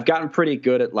I've gotten pretty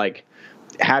good at like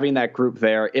having that group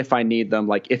there if I need them.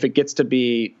 Like if it gets to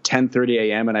be 10:30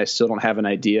 a.m. and I still don't have an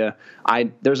idea,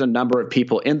 there's a number of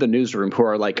people in the newsroom who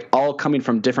are like all coming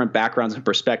from different backgrounds and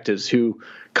perspectives who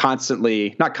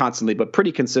not constantly, but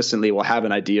pretty consistently will have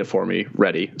an idea for me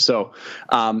ready. So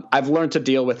I've learned to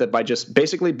deal with it by just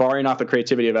basically borrowing off the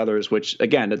creativity of others, which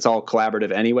again, it's all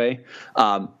collaborative anyway.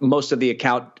 Most of the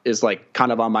account is like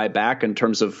kind of on my back in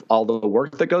terms of all the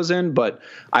work that goes in, but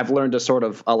I've learned to sort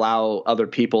of allow other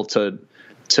people to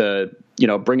you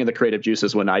know, bring in the creative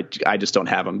juices when I just don't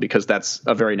have them, because that's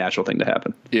a very natural thing to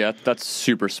happen. Yeah, that's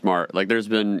super smart. Like there's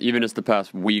been, even just the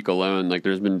past week alone, like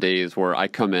there's been days where I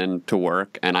come in to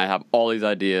work and I have all these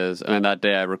ideas, and then that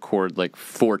day I record like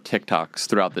 4 TikToks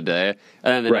throughout the day,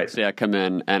 and then the next day I come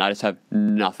in and I just have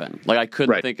nothing. Like I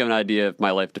couldn't think of an idea if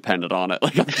my life depended on it.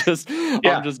 Like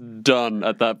I'm just done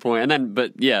at that point. And then,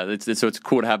 but yeah, it's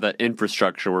cool to have that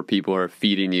infrastructure where people are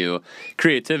feeding you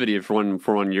creativity for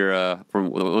when you're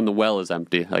when the well is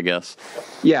empty, I guess.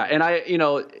 Yeah, and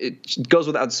it goes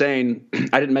without saying,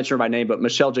 I didn't mention her by name, but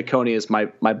Michelle Giacone is my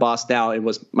boss now, and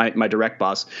was my direct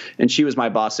boss, and she was my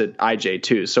boss at IJ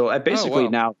too. So I basically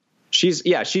now she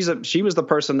was the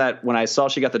person that when I saw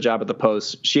she got the job at the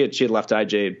Post, she had left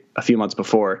IJ a few months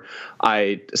before.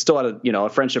 I still had a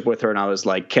friendship with her, and I was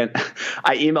like,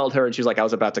 I emailed her and she was like, I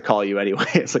was about to call you anyway.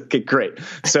 It's like, okay, great.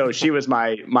 So she was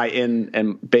my in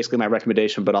and basically my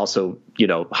recommendation, but also,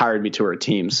 hired me to her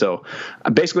team. So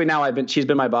basically now she's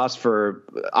been my boss for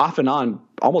off and on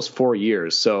almost 4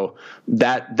 years. So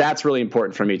that's really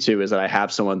important for me too, is that I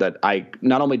have someone that I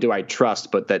not only do I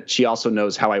trust, but that she also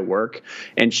knows how I work,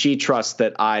 and she trusts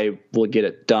that I will get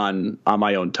it done on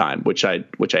my own time, which I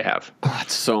have. Oh,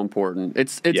 that's so important.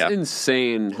 It's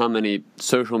insane how many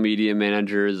social media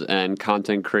managers and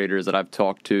content creators that I've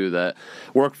talked to that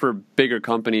work for bigger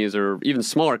companies or even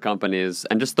smaller companies,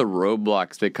 and just the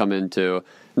roadblocks they come into,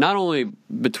 not only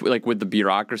with the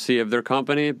bureaucracy of their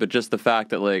company, but just the fact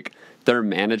that like their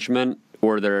management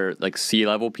or their like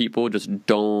C-level people just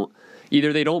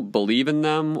either they don't believe in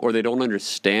them or they don't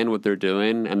understand what they're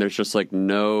doing, and there's just like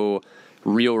no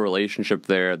real relationship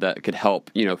there that could help,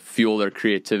 fuel their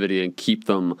creativity and keep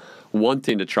them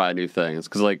wanting to try new things.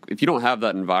 Because like if you don't have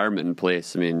that environment in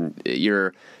place, I mean,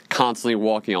 you're constantly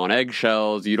walking on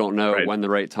eggshells. You don't know when the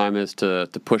right time is to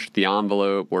push the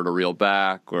envelope or to reel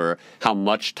back, or how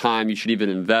much time you should even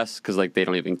invest, because like they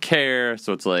don't even care.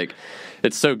 So it's like,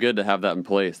 it's so good to have that in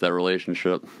place, that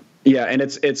relationship. Yeah, and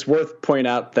it's worth pointing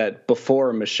out that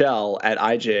before Michelle at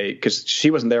IJ, because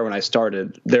she wasn't there when I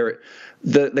started,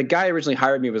 the guy originally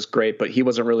hired me was great, but he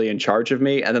wasn't really in charge of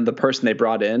me. And then the person they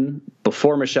brought in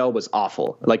before Michelle was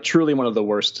awful, like truly one of the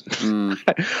worst. I'm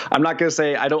not going to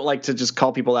say, I don't like to just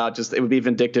call people out, just it would be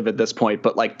vindictive at this point,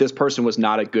 but like this person was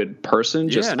not a good person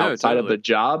outside of the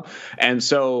job. And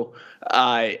so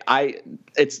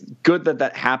it's good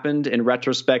that happened in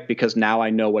retrospect, because now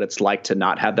I know what it's like to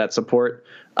not have that support.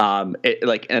 And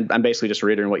I'm basically just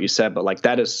reiterating what you said, but like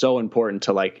that is so important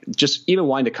to like just even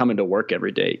wanting to come into work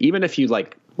every day, even if you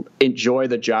like enjoy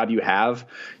the job you have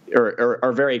or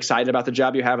are very excited about the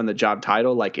job you have and the job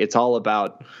title. Like it's all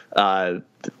about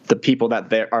the people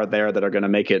that are there that are going to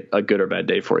make it a good or bad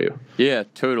day for you. Yeah,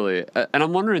 totally. And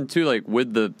I'm wondering too, like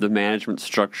with the management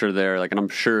structure there, like, and I'm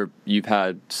sure you've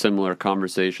had similar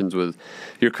conversations with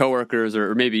your coworkers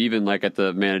or maybe even like at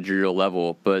the managerial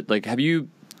level, but like, have you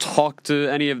talked to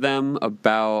any of them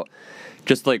about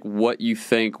just like what you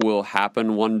think will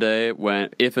happen one day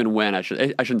if and when I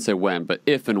shouldn't say when, but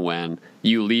if and when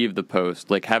you leave the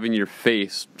Post, like having your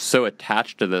face so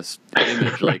attached to this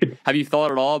image, like Right. have you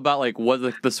thought at all about like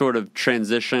what the sort of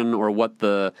transition or what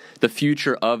the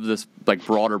future of this like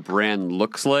broader brand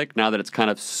looks like now that it's kind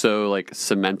of so like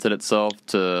cemented itself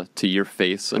to your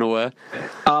face in a way?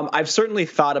 I've certainly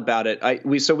thought about it.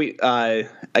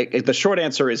 The short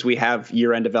answer is we have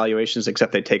year-end evaluations,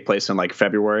 except they take place in like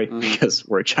February because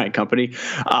we're a giant company.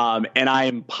 And I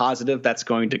am positive that's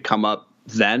going to come up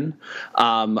then.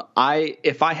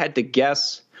 If I had to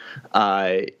guess,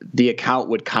 the account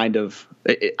would kind of,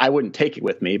 I wouldn't take it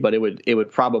with me, but it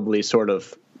would probably sort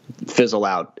of fizzle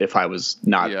out if I was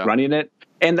not running it.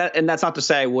 And that's not to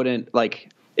say I wouldn't, like,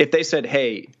 if they said,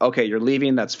 hey, okay, you're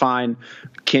leaving, that's fine.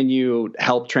 Can you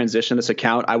help transition this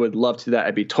account? I would love to do that.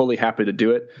 I'd be totally happy to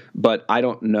do it, but I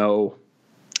don't know.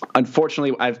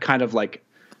 Unfortunately, I've kind of like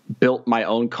built my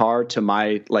own car to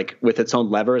my, like, with its own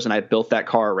levers, and I built that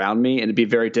car around me, and it'd be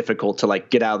very difficult to like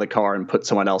get out of the car and put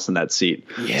someone else in that seat.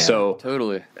 Yeah, so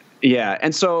totally. Yeah.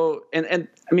 And so, and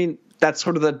I mean, that's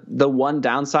sort of the one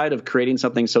downside of creating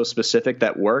something so specific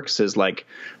that works is like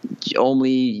only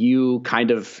you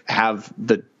kind of have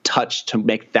the touch to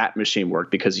make that machine work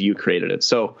because you created it.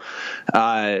 So,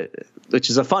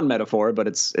 which is a fun metaphor, but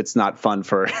it's not fun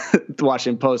for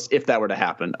watching posts if that were to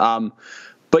happen.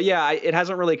 But yeah, it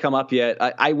hasn't really come up yet.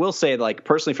 I will say, like,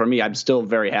 personally for me, I'm still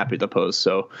very happy with the Post.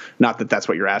 So not that that's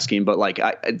what you're asking, but like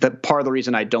the part of the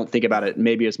reason I don't think about it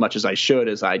maybe as much as I should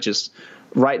is I just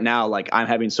right now, like, I'm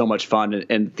having so much fun,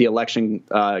 and the election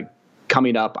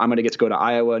coming up, I'm going to get to go to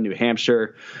Iowa, New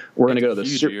Hampshire. We're going to go to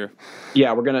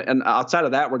the and outside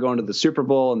of that, we're going to the Super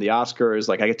Bowl and the Oscars.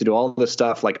 Like, I get to do all this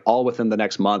stuff, like, all within the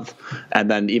next month,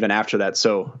 and then even after that.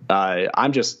 So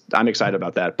I'm excited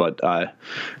about that. But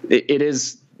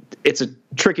it's a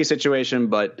tricky situation,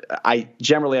 but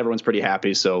generally everyone's pretty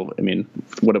happy. So, I mean,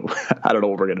 I don't know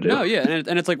what we're going to do. No, yeah.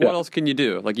 And it's like, what else can you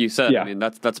do? Like you said, I mean,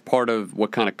 that's part of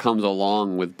what kind of comes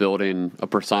along with building a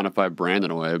personified brand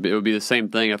in a way. It would be the same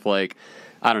thing if, like,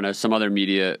 I don't know, some other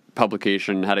media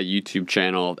publication had a YouTube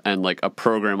channel and like a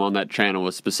program on that channel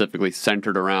was specifically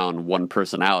centered around one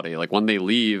personality. Like, when they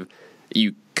leave,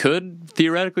 you could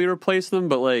theoretically replace them,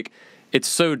 but like, it's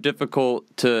so difficult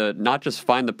to not just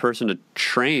find the person to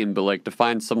train, but like to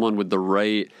find someone with the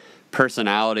right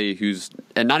personality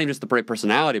and not even just the right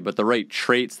personality, but the right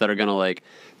traits that are going to like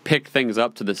pick things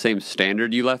up to the same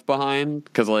standard you left behind.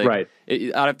 Because like,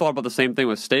 I've thought about the same thing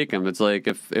with Steakum. It's like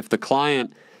if the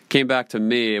client came back to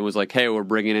me and was like, hey, we're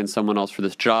bringing in someone else for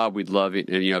this job, we'd love it,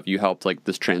 and, you know, if you helped like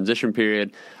this transition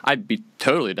period, I'd be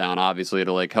totally down, obviously,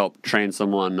 to like help train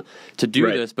someone to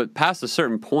do this. But past a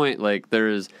certain point, like,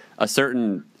 there's a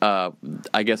certain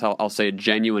I guess I'll say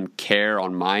genuine care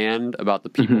on my end about the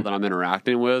people that I'm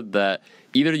interacting with, that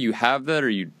either you have that or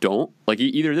you don't. Like,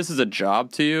 either this is a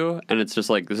job to you and it's just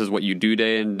like this is what you do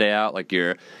day in, day out, like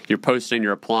you're posting,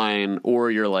 you're applying, or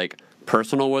you're like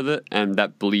personal with it, and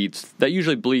that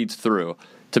usually bleeds through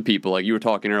to people. Like you were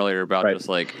talking earlier about just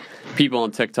like people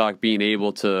on TikTok being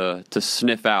able to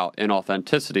sniff out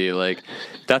inauthenticity. Like,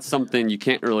 that's something you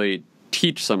can't really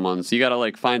teach someone. So you got to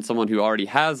like find someone who already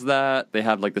has that. They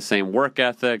have like the same work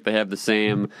ethic. They have the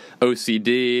same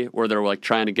OCD, or they're like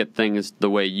trying to get things the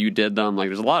way you did them. Like,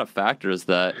 there's a lot of factors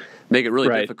that make it really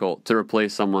difficult to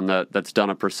replace someone that's done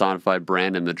a personified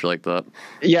brand image like that.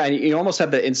 Yeah, and you almost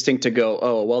have the instinct to go,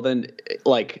 oh, well then,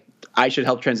 like, I should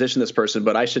help transition this person,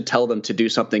 but I should tell them to do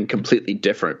something completely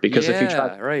different. Because if you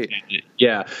try,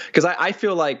 because I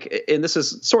feel like, and this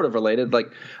is sort of related,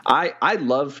 like I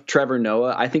love Trevor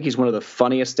Noah. I think he's one of the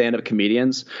funniest stand-up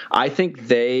comedians. I think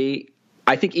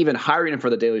even hiring him for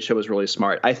the Daily Show was really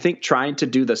smart. I think trying to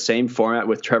do the same format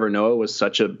with Trevor Noah was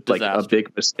such a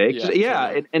big mistake.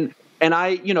 And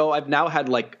I've now had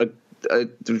like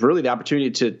really the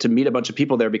opportunity to meet a bunch of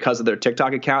people there because of their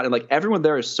TikTok account, and like everyone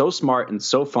there is so smart and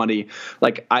so funny.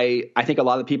 Like I think a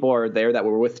lot of the people are there that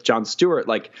were with Jon Stewart.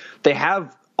 Like, they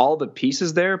have all the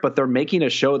pieces there, but they're making a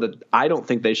show that I don't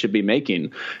think they should be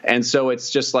making. And so it's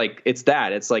just like, it's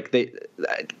like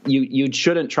you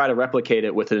shouldn't try to replicate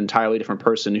it with an entirely different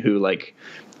person who like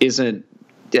isn't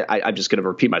I'm just going to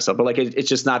repeat myself, but like it's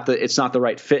just not the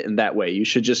right fit in that way. You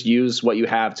should just use what you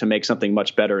have to make something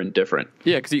much better and different.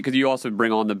 Yeah, because you also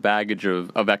bring on the baggage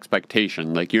of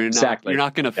expectation. Like you're not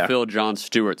going to fill Jon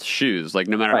Stewart's shoes. Like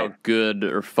no matter how good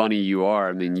or funny you are,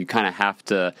 I mean, you kind of have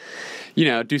to,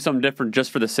 do something different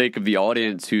just for the sake of the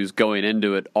audience who's going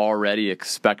into it already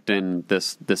expecting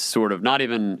this sort of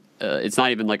it's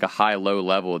not even like a high-low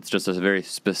level. It's just a very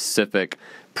specific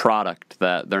product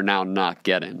that they're now not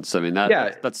getting. So I mean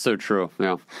that's so true.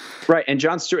 Yeah. Right. And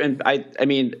Jon Stewart, and I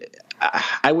mean,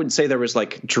 I wouldn't say there was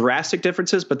like drastic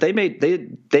differences, but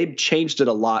they changed it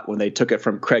a lot when they took it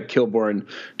from Craig Kilborn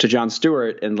to Jon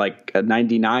Stewart in like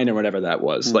 '99 or whatever that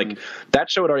was. Mm-hmm. Like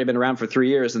that show had already been around for 3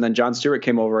 years, and then Jon Stewart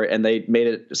came over and they made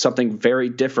it something very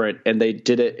different, and they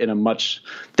did it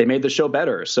they made the show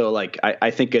better. So like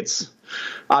I think it's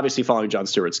obviously following Jon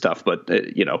Stewart's stuff, but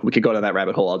we could go down that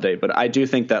rabbit hole all day. But I do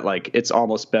think that like it's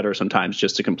almost better sometimes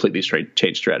just to completely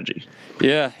change strategy.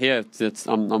 Yeah,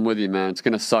 I'm with you, man. It's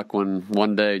gonna suck when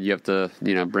one day you have to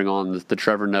bring on the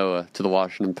Trevor Noah to the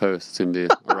Washington Post. It's gonna be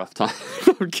a rough time.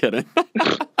 I'm kidding.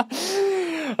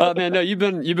 Man, no, you've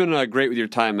been great with your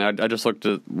time, man. I just looked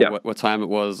at what time it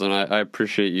was, and I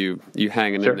appreciate you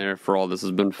hanging in there for all this.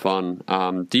 Has been fun.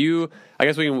 I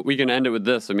guess we can end it with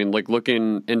this. I mean, like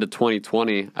looking into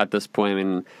 2020 at this point, I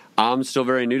mean, I'm still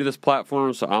very new to this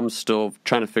platform, so I'm still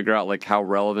trying to figure out like how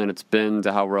relevant it's been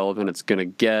to how relevant it's gonna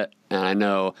get. And I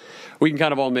know we can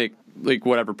kind of all make like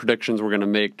whatever predictions we're going to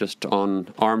make just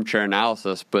on armchair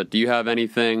analysis, but do you have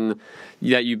anything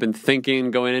that you've been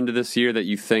thinking going into this year that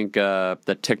you think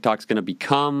that TikTok's going to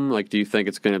become? Like, do you think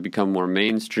it's going to become more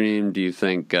mainstream? Do you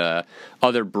think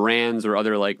other brands or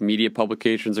other like media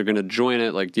publications are going to join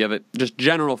it? Like, do you have just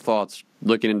general thoughts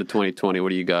looking into 2020? What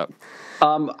do you got?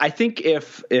 I think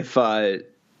there's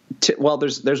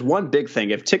one big thing.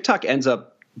 If TikTok ends up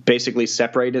basically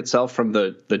separate itself from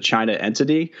the China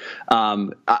entity,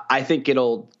 I think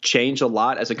it'll change a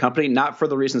lot as a company, not for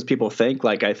the reasons people think.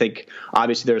 Like, I think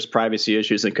obviously there's privacy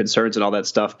issues and concerns and all that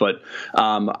stuff, but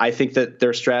I think that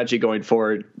their strategy going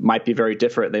forward might be very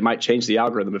different. They might change the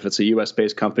algorithm if it's a US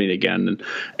based company again.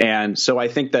 And so I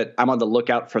think that I'm on the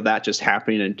lookout for that just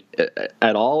happening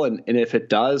at all. And if it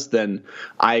does, then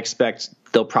I expect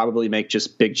they'll probably make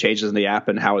just big changes in the app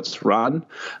and how it's run.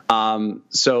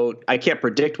 So I can't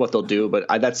predict what they'll do, but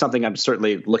that's something I'm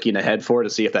certainly looking ahead for to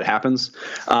see if that happens.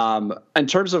 In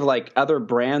terms of like other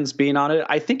brands being on it,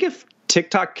 I think if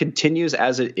TikTok continues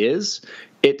as it is,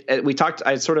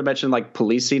 I sort of mentioned like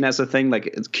policing as a thing, like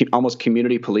it's almost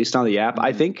community policed on the app. Mm-hmm.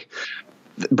 I think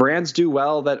brands do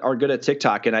well that are good at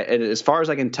TikTok, and as far as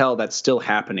I can tell, that's still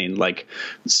happening. Like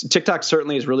TikTok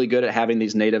certainly is really good at having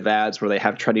these native ads where they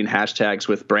have trending hashtags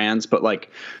with brands, but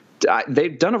like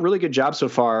they've done a really good job so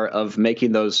far of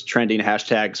making those trending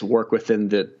hashtags work within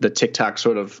the TikTok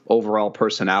sort of overall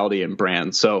personality and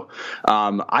brand. So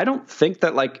I don't think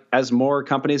that like as more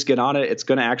companies get on it, it's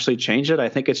going to actually change it. I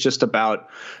think it's just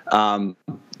about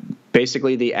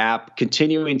basically the app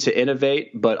continuing to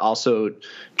innovate, but also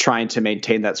trying to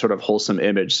maintain that sort of wholesome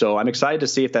image. So I'm excited to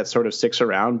see if that sort of sticks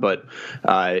around, but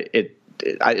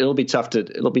it'll be tough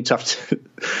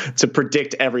to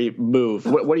predict every move.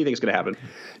 What do you think is going to happen?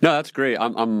 No, that's great.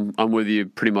 I'm with you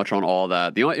pretty much on all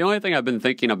that. The only thing I've been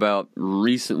thinking about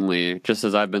recently, just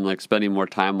as I've been like spending more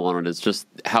time on it, is just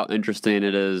how interesting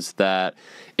it is that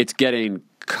it's getting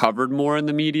covered more in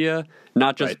the media,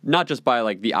 not just by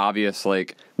like the obvious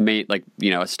like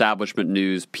establishment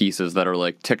news pieces that are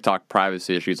like TikTok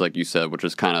privacy issues, like you said, which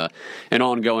is kind of an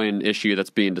ongoing issue that's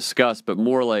being discussed, but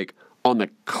more like on the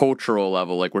cultural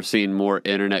level, like we're seeing more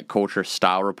internet culture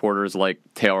style reporters like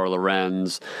Taylor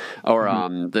Lorenz or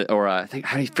I think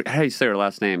how do you say her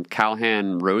last name?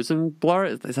 Callahan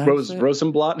Rosenblatt? Is that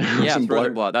Rosenblatt? Yeah,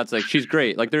 Rosenblatt. That's like she's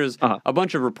great. Like there's a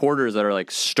bunch of reporters that are like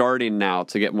starting now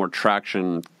to get more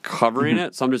traction covering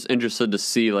it. So I'm just interested to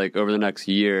see like over the next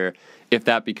year if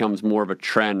that becomes more of a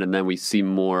trend and then we see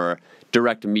more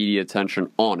direct media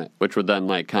attention on it, which would then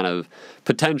like kind of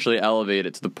potentially elevate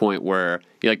it to the point where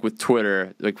like with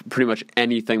Twitter, like pretty much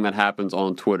anything that happens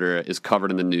on Twitter is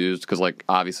covered in the news because like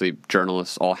obviously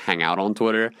journalists all hang out on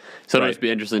Twitter. So it'll just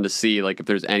be interesting to see like if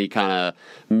there's any kind of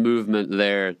movement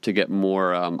there to get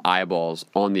more eyeballs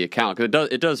on the account. Because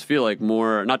it does feel like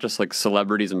more, not just like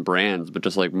celebrities and brands, but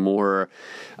just like more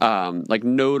like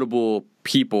notable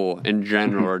people in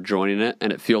general are joining it,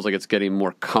 and it feels like it's getting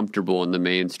more comfortable in the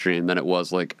mainstream than it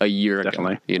was like a year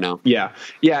ago. You know? Yeah,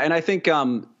 and I think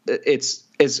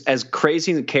as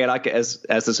crazy and chaotic as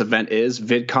this event is,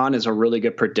 VidCon is a really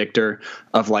good predictor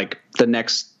of like the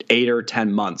next 8 or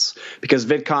 10 months, because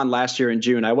VidCon last year in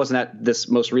June, I wasn't at this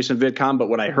most recent VidCon, but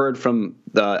what I heard from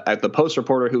the post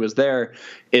reporter who was there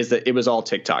is that it was all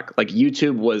TikTok. Like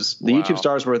YouTube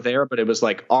stars were there, but it was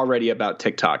like already about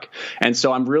TikTok. And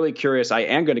so I'm really curious. I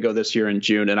am going to go this year in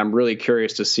June, and I'm really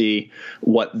curious to see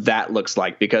what that looks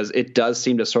like, because it does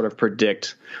seem to sort of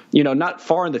predict, not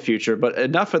far in the future, but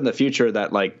enough in the future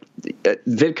that like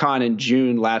VidCon in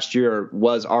June last year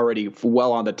was already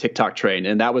well on the TikTok train.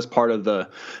 And that was part of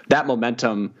that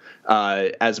momentum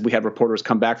as we had reporters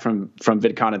come back from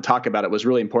VidCon and talk about it was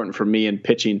really important for me in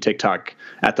pitching TikTok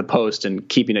at the Post and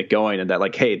keeping it going. And that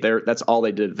like, hey, that's all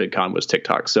they did at VidCon was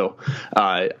TikTok. So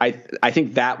I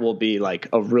think that will be like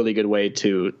a really good way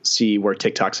to see where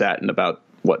TikTok's at in about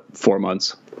 4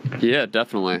 months. Yeah,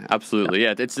 definitely. Absolutely.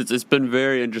 Yeah. It's been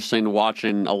very interesting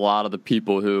watching a lot of the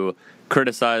people who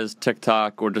criticized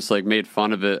TikTok or just like made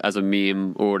fun of it as a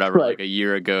meme or whatever, right, like a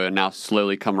year ago, and now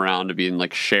slowly come around to being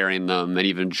like sharing them and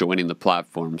even joining the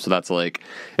platform. So that's like,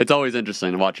 it's always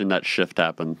interesting watching that shift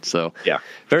happen. So yeah,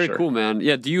 very cool, man.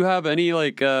 Yeah. Do you have any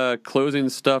like closing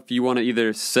stuff you want to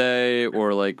either say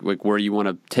or like where you want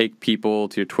to take people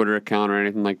to your Twitter account or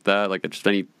anything like that? Like just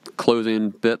any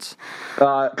closing bits?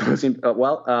 This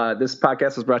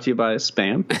podcast was brought to you by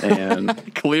Spam,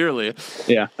 and clearly,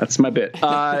 yeah, that's my bit.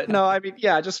 No, I mean,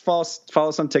 yeah, just follow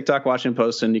us on TikTok, Washington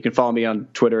Post, and you can follow me on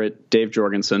Twitter at Dave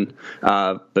Jorgenson.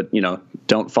 But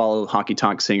don't follow honky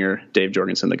tonk singer Dave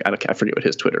Jorgenson. I forget what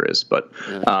his Twitter is, but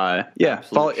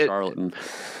follow it. Charlatan.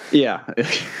 Yeah.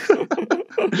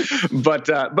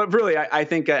 But really, I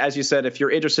think, as you said, if you're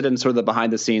interested in sort of the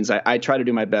behind the scenes, I try to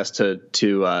do my best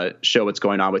to show what's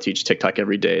going on with each TikTok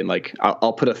every day. And like,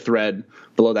 I'll put a thread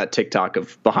below that TikTok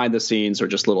of behind the scenes or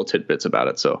just little tidbits about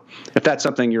it. So if that's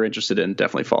something you're interested in,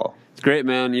 definitely follow. It's great,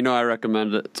 man. I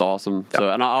recommend it. It's awesome. Yep. So,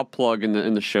 and I'll plug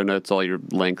in the show notes all your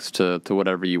links to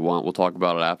whatever you want. We'll talk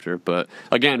about it after. But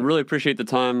again, really appreciate the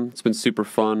time. It's been super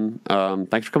fun.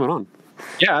 Thanks for coming on.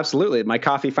 Yeah, absolutely. My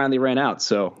coffee finally ran out,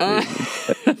 so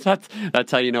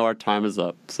that's how you know our time is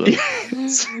up. So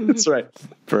that's right.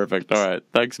 Perfect. All right.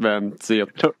 Thanks, man. See you.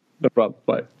 No problem.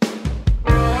 Bye.